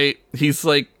 right? He's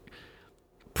like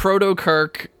proto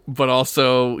Kirk, but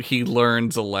also he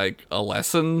learns a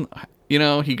lesson. You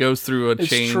know, he goes through a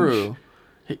change. It's true.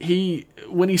 He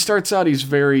when he starts out, he's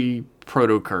very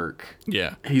proto Kirk.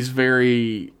 Yeah. He's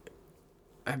very.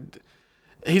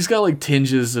 He's got like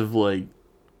tinges of like,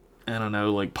 I don't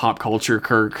know, like pop culture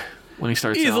Kirk when he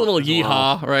starts. He's out a little as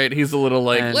well. yeehaw, right? He's a little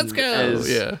like, And let's go.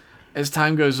 Yeah. As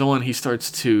time goes on, he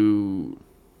starts to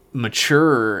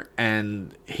mature,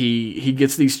 and he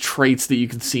gets these traits that you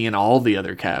can see in all the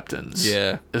other captains.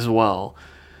 Yeah. As well,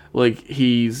 like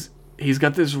he's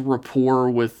got this rapport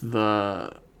with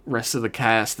the rest of the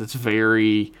cast that's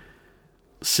very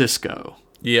Cisco.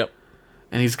 Yep.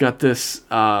 And he's got this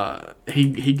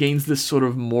he gains this sort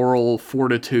of moral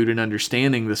fortitude and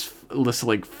understanding, this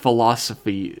like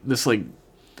philosophy, this like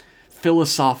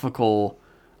philosophical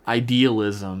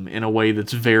idealism in a way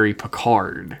that's very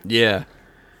Picard. Yeah.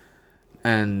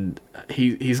 And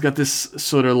he's got this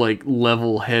sort of like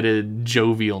level-headed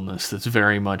jovialness that's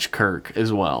very much Kirk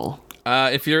as well.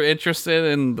 If you're interested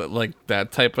in like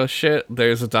that type of shit,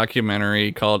 there's a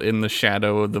documentary called In the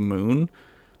Shadow of the Moon.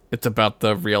 It's about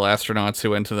the real astronauts who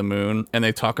went to the moon, and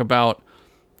they talk about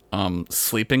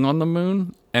sleeping on the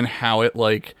moon and how it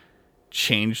like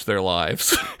changed their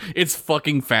lives. It's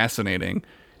fucking fascinating.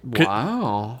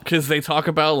 Wow. Because they talk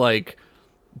about like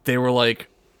they were like,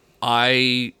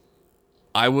 I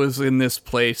was in this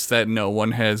place that no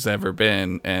one has ever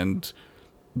been, and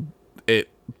it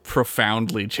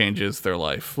profoundly changes their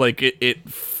life. Like it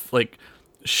like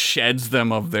sheds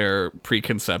them of their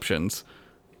preconceptions.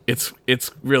 It's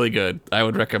really good. I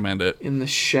would recommend it. In the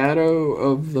Shadow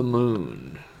of the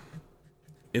Moon.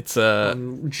 It's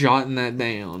I'm jotting that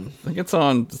down. I think it's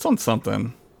on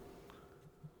something.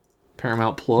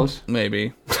 Paramount Plus.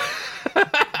 Maybe.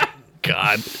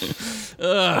 God.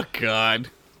 Oh God.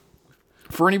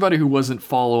 For anybody who wasn't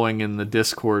following in the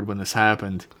Discord when this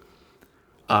happened,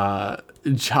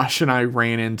 Josh and I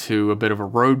ran into a bit of a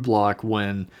roadblock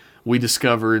when we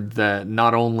discovered that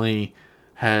not only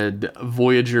had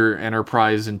Voyager,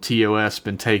 Enterprise, and TOS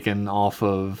been taken off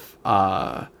of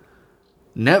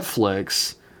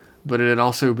Netflix, but it had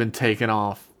also been taken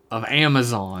off of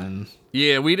Amazon.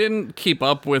 Yeah, we didn't keep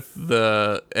up with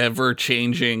the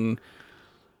ever-changing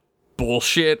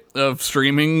bullshit of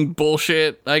streaming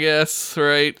bullshit, I guess,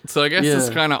 right? So I guess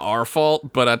it's kind of our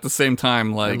fault, but at the same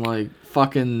time, And like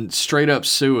fucking straight up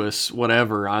sue us,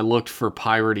 whatever. I looked for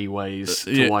piratey ways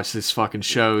to watch these fucking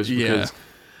shows because,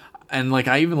 and like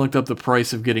I even looked up the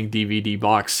price of getting DVD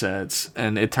box sets,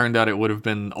 and it turned out it would have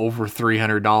been over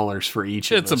 $300 for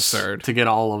each. It's absurd to get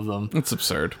all of them. It's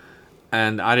absurd.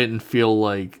 And I didn't feel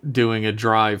like doing a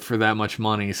drive for that much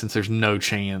money since there's no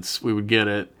chance we would get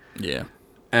it. Yeah.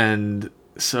 And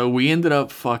so we ended up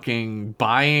fucking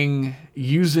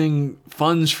using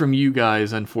funds from you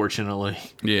guys, unfortunately.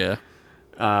 Yeah.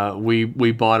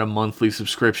 We bought a monthly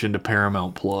subscription to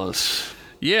Paramount Plus.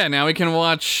 Yeah, now we can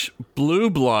watch Blue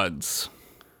Bloods.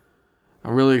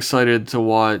 I'm really excited to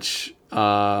watch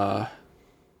Don't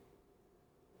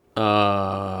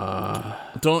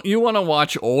you want to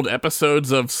watch old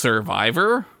episodes of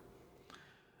Survivor?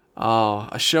 Oh,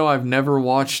 a show I've never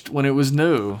watched when it was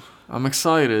new. I'm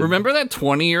excited. Remember that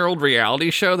 20-year-old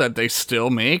reality show that they still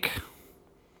make?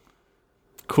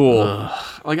 Cool.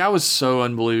 Like, I was so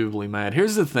unbelievably mad.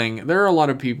 Here's the thing. There are a lot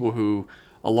of people who,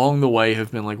 along the way,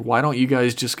 have been like, why don't you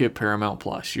guys just get Paramount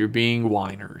Plus? You're being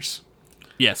whiners.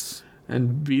 Yes.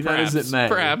 And be that as it may.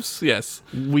 Perhaps, yes.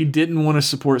 We didn't want to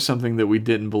support something that we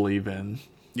didn't believe in.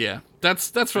 Yeah.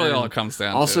 That's really all it comes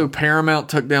down Also, to. Paramount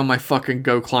took down my fucking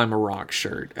Go Climb a Rock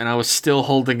shirt, and I was still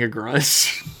holding a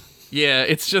grudge. Yeah,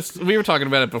 it's just, we were talking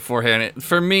about it beforehand.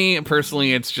 For me,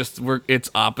 personally, it's just, it's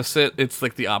opposite. It's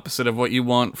like the opposite of what you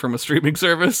want from a streaming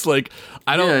service. Like,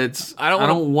 I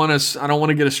don't want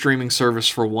to get a streaming service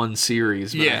for one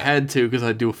series, but I Yeah. had to because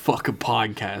I do a fucking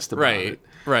podcast about it.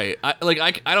 Right.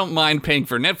 I don't mind paying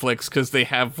for Netflix because they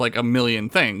have like a million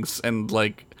things, and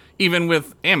like even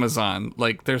with Amazon,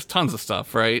 like there's tons of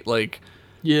stuff, right? Like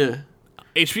Yeah.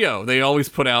 HBO, they always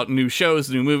put out new shows,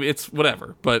 new movies, it's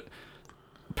whatever. But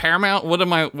Paramount, what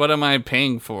am I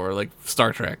paying for? Like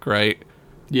Star Trek, right?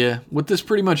 Yeah. What this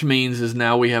pretty much means is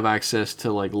now we have access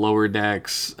to like Lower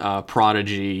Decks,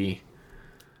 Prodigy.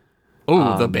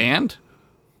 Oh, the band?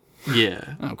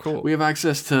 Yeah. Oh, cool. We have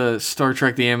access to Star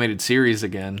Trek the Animated Series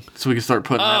again, so we can start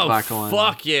putting that back on.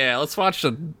 Fuck yeah. Let's watch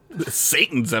the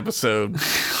Satan's episode.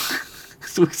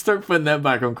 So we can start putting that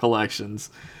back on collections.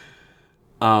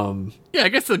 Yeah, I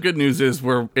guess the good news is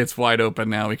it's wide open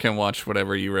now. We can watch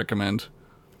whatever you recommend.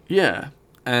 Yeah.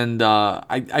 And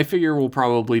I figure we'll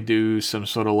probably do some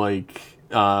sort of like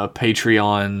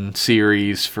Patreon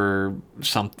series for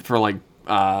like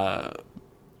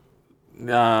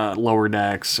Lower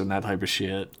Decks and that type of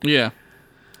shit. Yeah.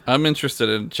 I'm interested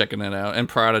in checking it out, and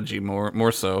Prodigy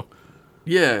more so.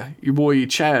 Yeah, your boy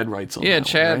Chad writes on that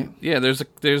Chad. one, right? Yeah,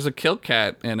 there's a kill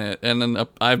cat in it, and then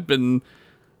I've been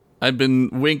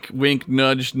wink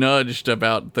nudged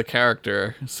about the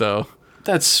character, so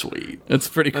That's sweet. it's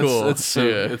pretty cool. It's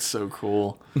so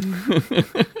cool.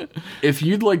 If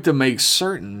you'd like to make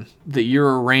certain that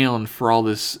you're around for all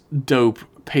this dope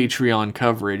Patreon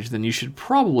coverage, then you should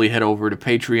probably head over to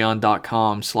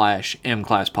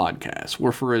patreon.com/mclasspodcast,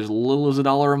 where for as little as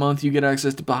 $1 a month, you get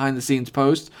access to behind-the-scenes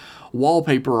posts,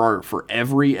 wallpaper art for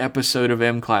every episode of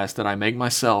M-Class that I make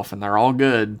myself, and they're all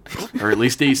good, or at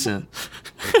least decent.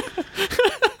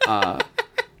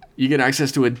 You get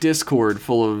access to a Discord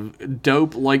full of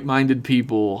dope, like-minded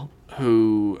people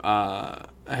who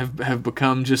have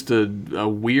become just a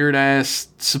weird-ass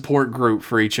support group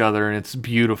for each other, and it's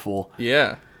beautiful.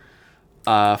 Yeah.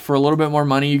 For a little bit more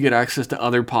money, you get access to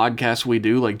other podcasts we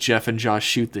do, like Jeff and Josh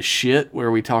Shoot the Shit,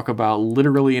 where we talk about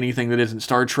literally anything that isn't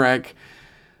Star Trek,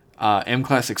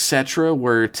 M-Class, etc.,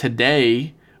 where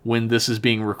today, when this is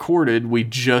being recorded, we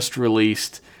just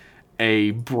released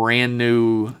a brand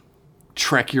new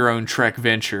Trek Your Own Trek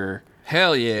venture.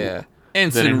 Hell yeah.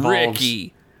 Ensign involves-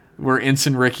 Ricky. Where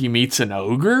Ensign Ricky meets an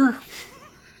ogre?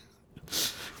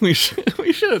 We should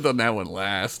have done that one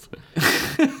last.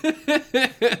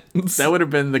 That would have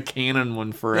been the canon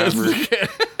one forever.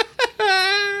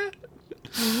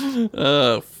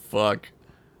 Oh, fuck.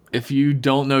 If you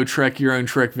don't know, Trek Your Own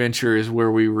Trek venture is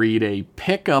where we read a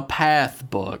Pick a Path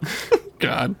book.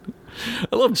 God.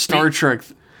 I love Star Trek.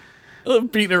 I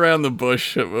love beating around the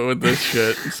bush with this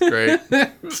shit. It's great.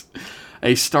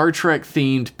 A Star Trek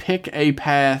themed Pick a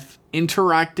Path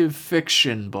interactive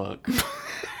fiction book.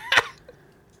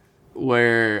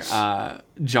 Where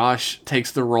Josh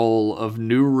takes the role of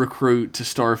new recruit to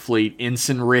Starfleet,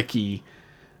 Ensign Ricky,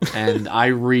 and I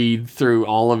read through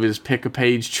all of his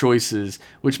pick-a-page choices,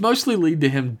 which mostly lead to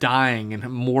him dying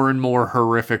in more and more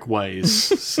horrific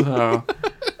ways. So,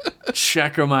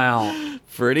 check them out.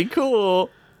 Pretty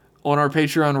cool. On our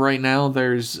Patreon right now,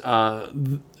 there's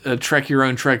a Trek Your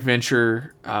Own Trek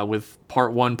venture with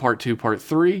Part 1, Part 2, Part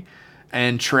 3,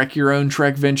 and Trek Your Own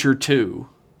Trek Venture 2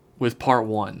 with Part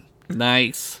 1.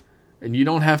 Nice. And you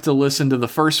don't have to listen to the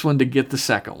first one to get the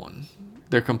second one.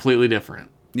 They're completely different.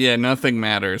 Yeah, nothing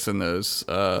matters in those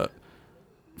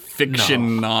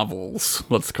fiction novels,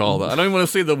 let's call that. I don't even want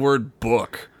to say the word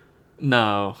book.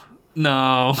 No.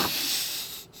 I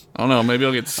don't know, maybe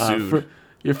I'll get sued.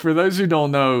 For those who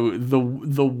don't know,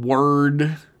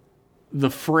 the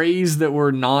phrase that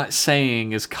we're not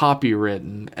saying is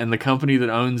copywritten, and the company that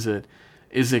owns it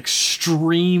is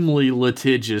extremely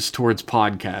litigious towards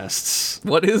podcasts.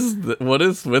 What is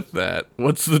with that?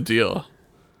 What's the deal?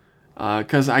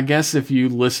 Because I guess if you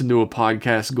listen to a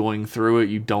podcast going through it,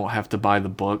 you don't have to buy the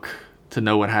book to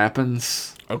know what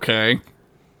happens. Okay.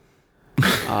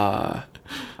 I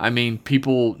mean,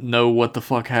 people know what the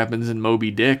fuck happens in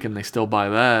Moby Dick, and they still buy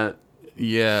that.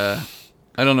 Yeah.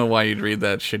 I don't know why you'd read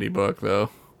that shitty book, though.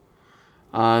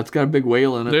 It's got a big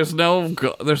whale in it. There's no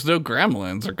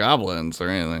gremlins or goblins or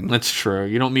anything. That's true.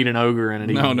 You don't meet an ogre in it.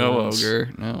 No even ogre.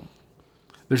 No.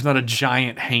 There's not a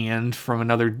giant hand from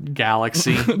another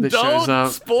galaxy that shows Don't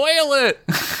up. spoil it!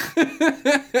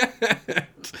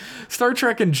 Star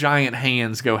Trek and giant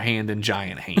hands go hand in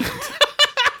giant hand.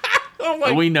 Oh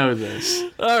my. We know this.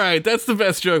 All right, that's the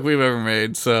best joke we've ever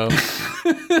made, so.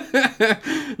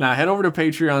 Now head over to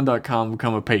patreon.com,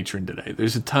 become a patron today.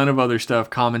 There's a ton of other stuff,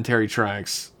 commentary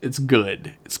tracks. It's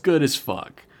good. It's good as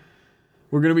fuck.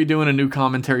 We're going to be doing a new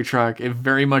commentary track. It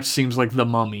very much seems like The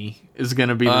Mummy is going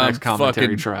to be the next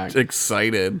commentary track.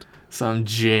 Excited. So I'm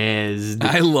jazzed.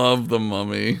 I love The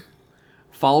Mummy.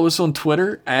 Follow us on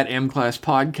Twitter at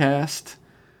MClassPodcast.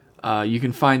 You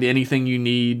can find anything you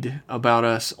need about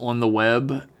us on the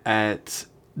web at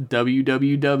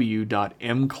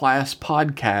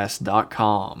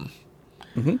www.mclasspodcast.com.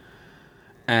 Mm-hmm.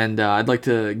 And I'd like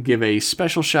to give a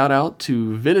special shout out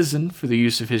to Vitizen for the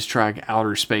use of his track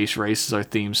Outer Space Race as our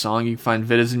theme song. You can find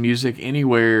Vitizen music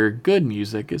anywhere good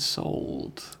music is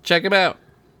sold. Check him out.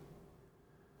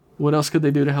 What else could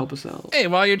they do to help us out? Hey,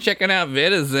 while you're checking out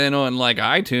Vitizen on like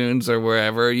iTunes or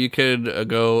wherever, you could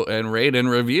go and rate and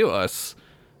review us.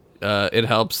 It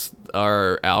helps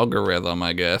our algorithm,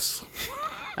 I guess.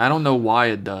 I don't know why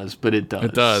it does, but it does.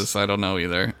 It does. I don't know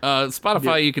either. Spotify,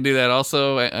 yeah. You can do that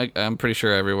also. I'm pretty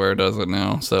sure everywhere does it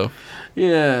now. So,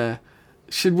 yeah.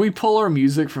 Should we pull our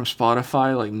music from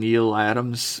Spotify like Neil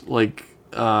Adams? Like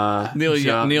Neil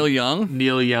Young.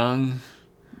 Neil Young.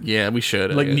 Yeah, we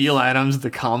should. Like Neil Adams, the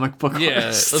comic book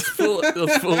artist. Let's pull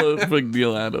up like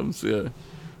Neil Adams. Yeah.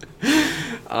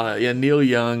 Neil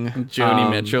Young, Joni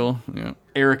Mitchell. Yeah.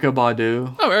 Erykah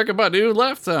Badu. Oh, Erykah Badu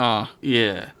left.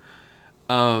 Yeah.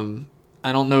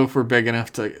 I don't know if we're big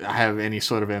enough to have any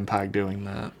sort of impact doing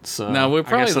that. So no, we're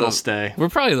probably I guess it'll stay. We're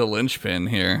probably the linchpin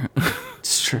here.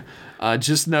 It's true.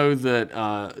 Just know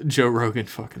that Joe Rogan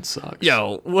fucking sucks.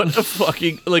 Yo, what a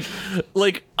fucking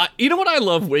you know what I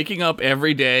love? Waking up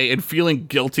every day and feeling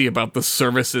guilty about the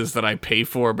services that I pay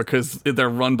for because they're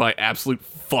run by absolute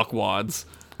fuckwads.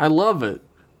 I love it.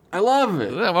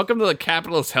 Yeah, welcome to the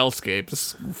capitalist hellscape.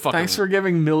 Thanks for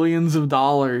giving millions of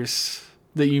dollars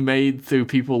that you made through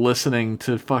people listening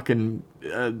to fucking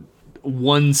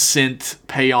 1 cent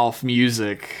payoff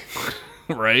music.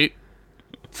 Right?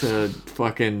 To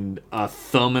fucking a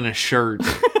thumb in a shirt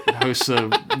hosts a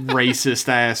racist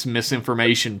ass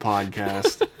misinformation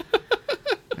podcast.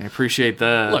 I appreciate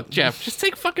that. Look, Jeff, just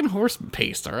take fucking horse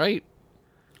paste, all right?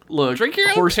 Look, drink your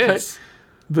own piss.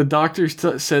 The doctors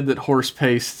said that horse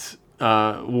paste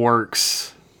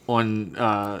works on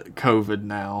COVID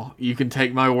now. You can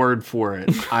take my word for it.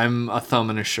 I'm a thumb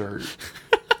in a shirt.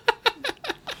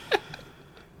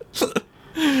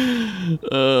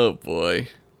 Oh, boy.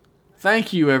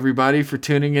 Thank you, everybody, for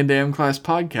tuning into M-Class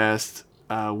Podcast.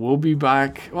 We'll be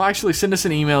back. Well, actually, send us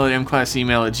an email at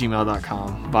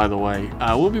mclassemail@gmail.com, by the way.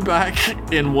 We'll be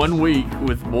back in 1 week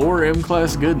with more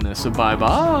M-Class goodness. So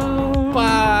bye-bye.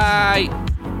 Bye.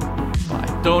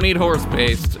 Bye. Don't eat horse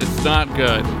paste. It's not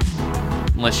good.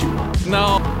 Unless you want.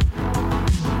 No.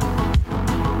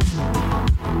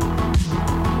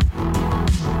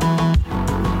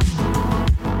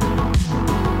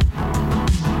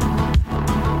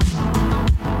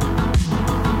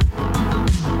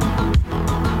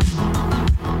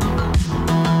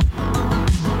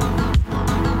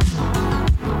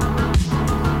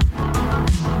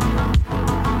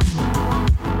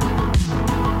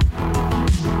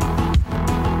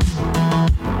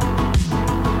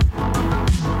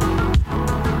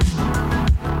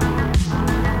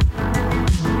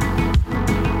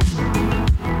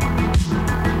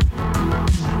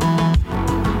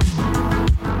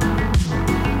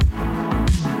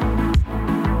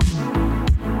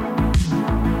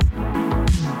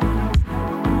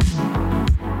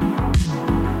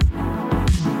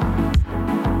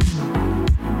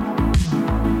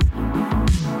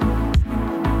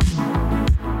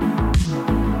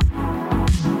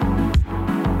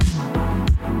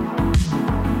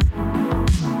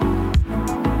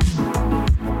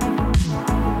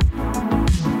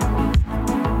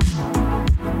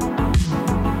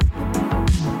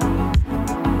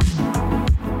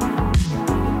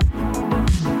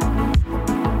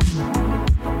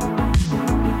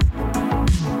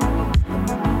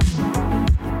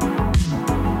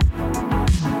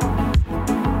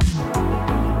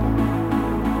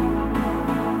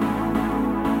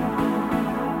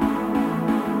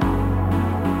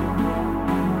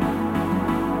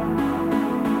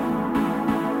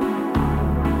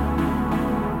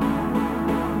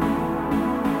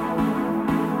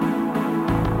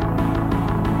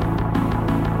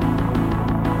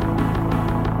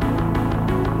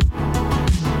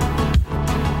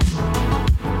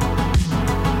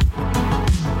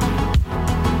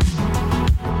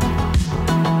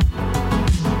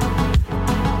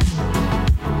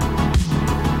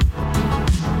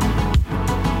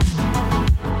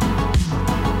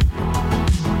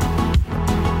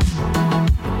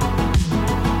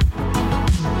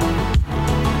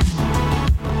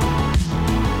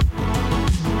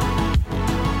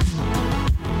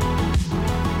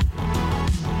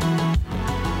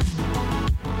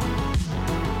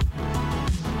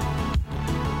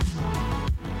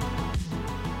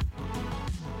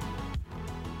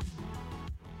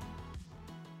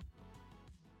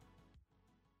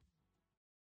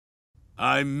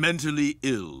 I'm mentally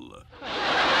ill.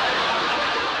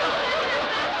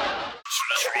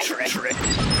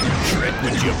 Trick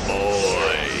with your balls.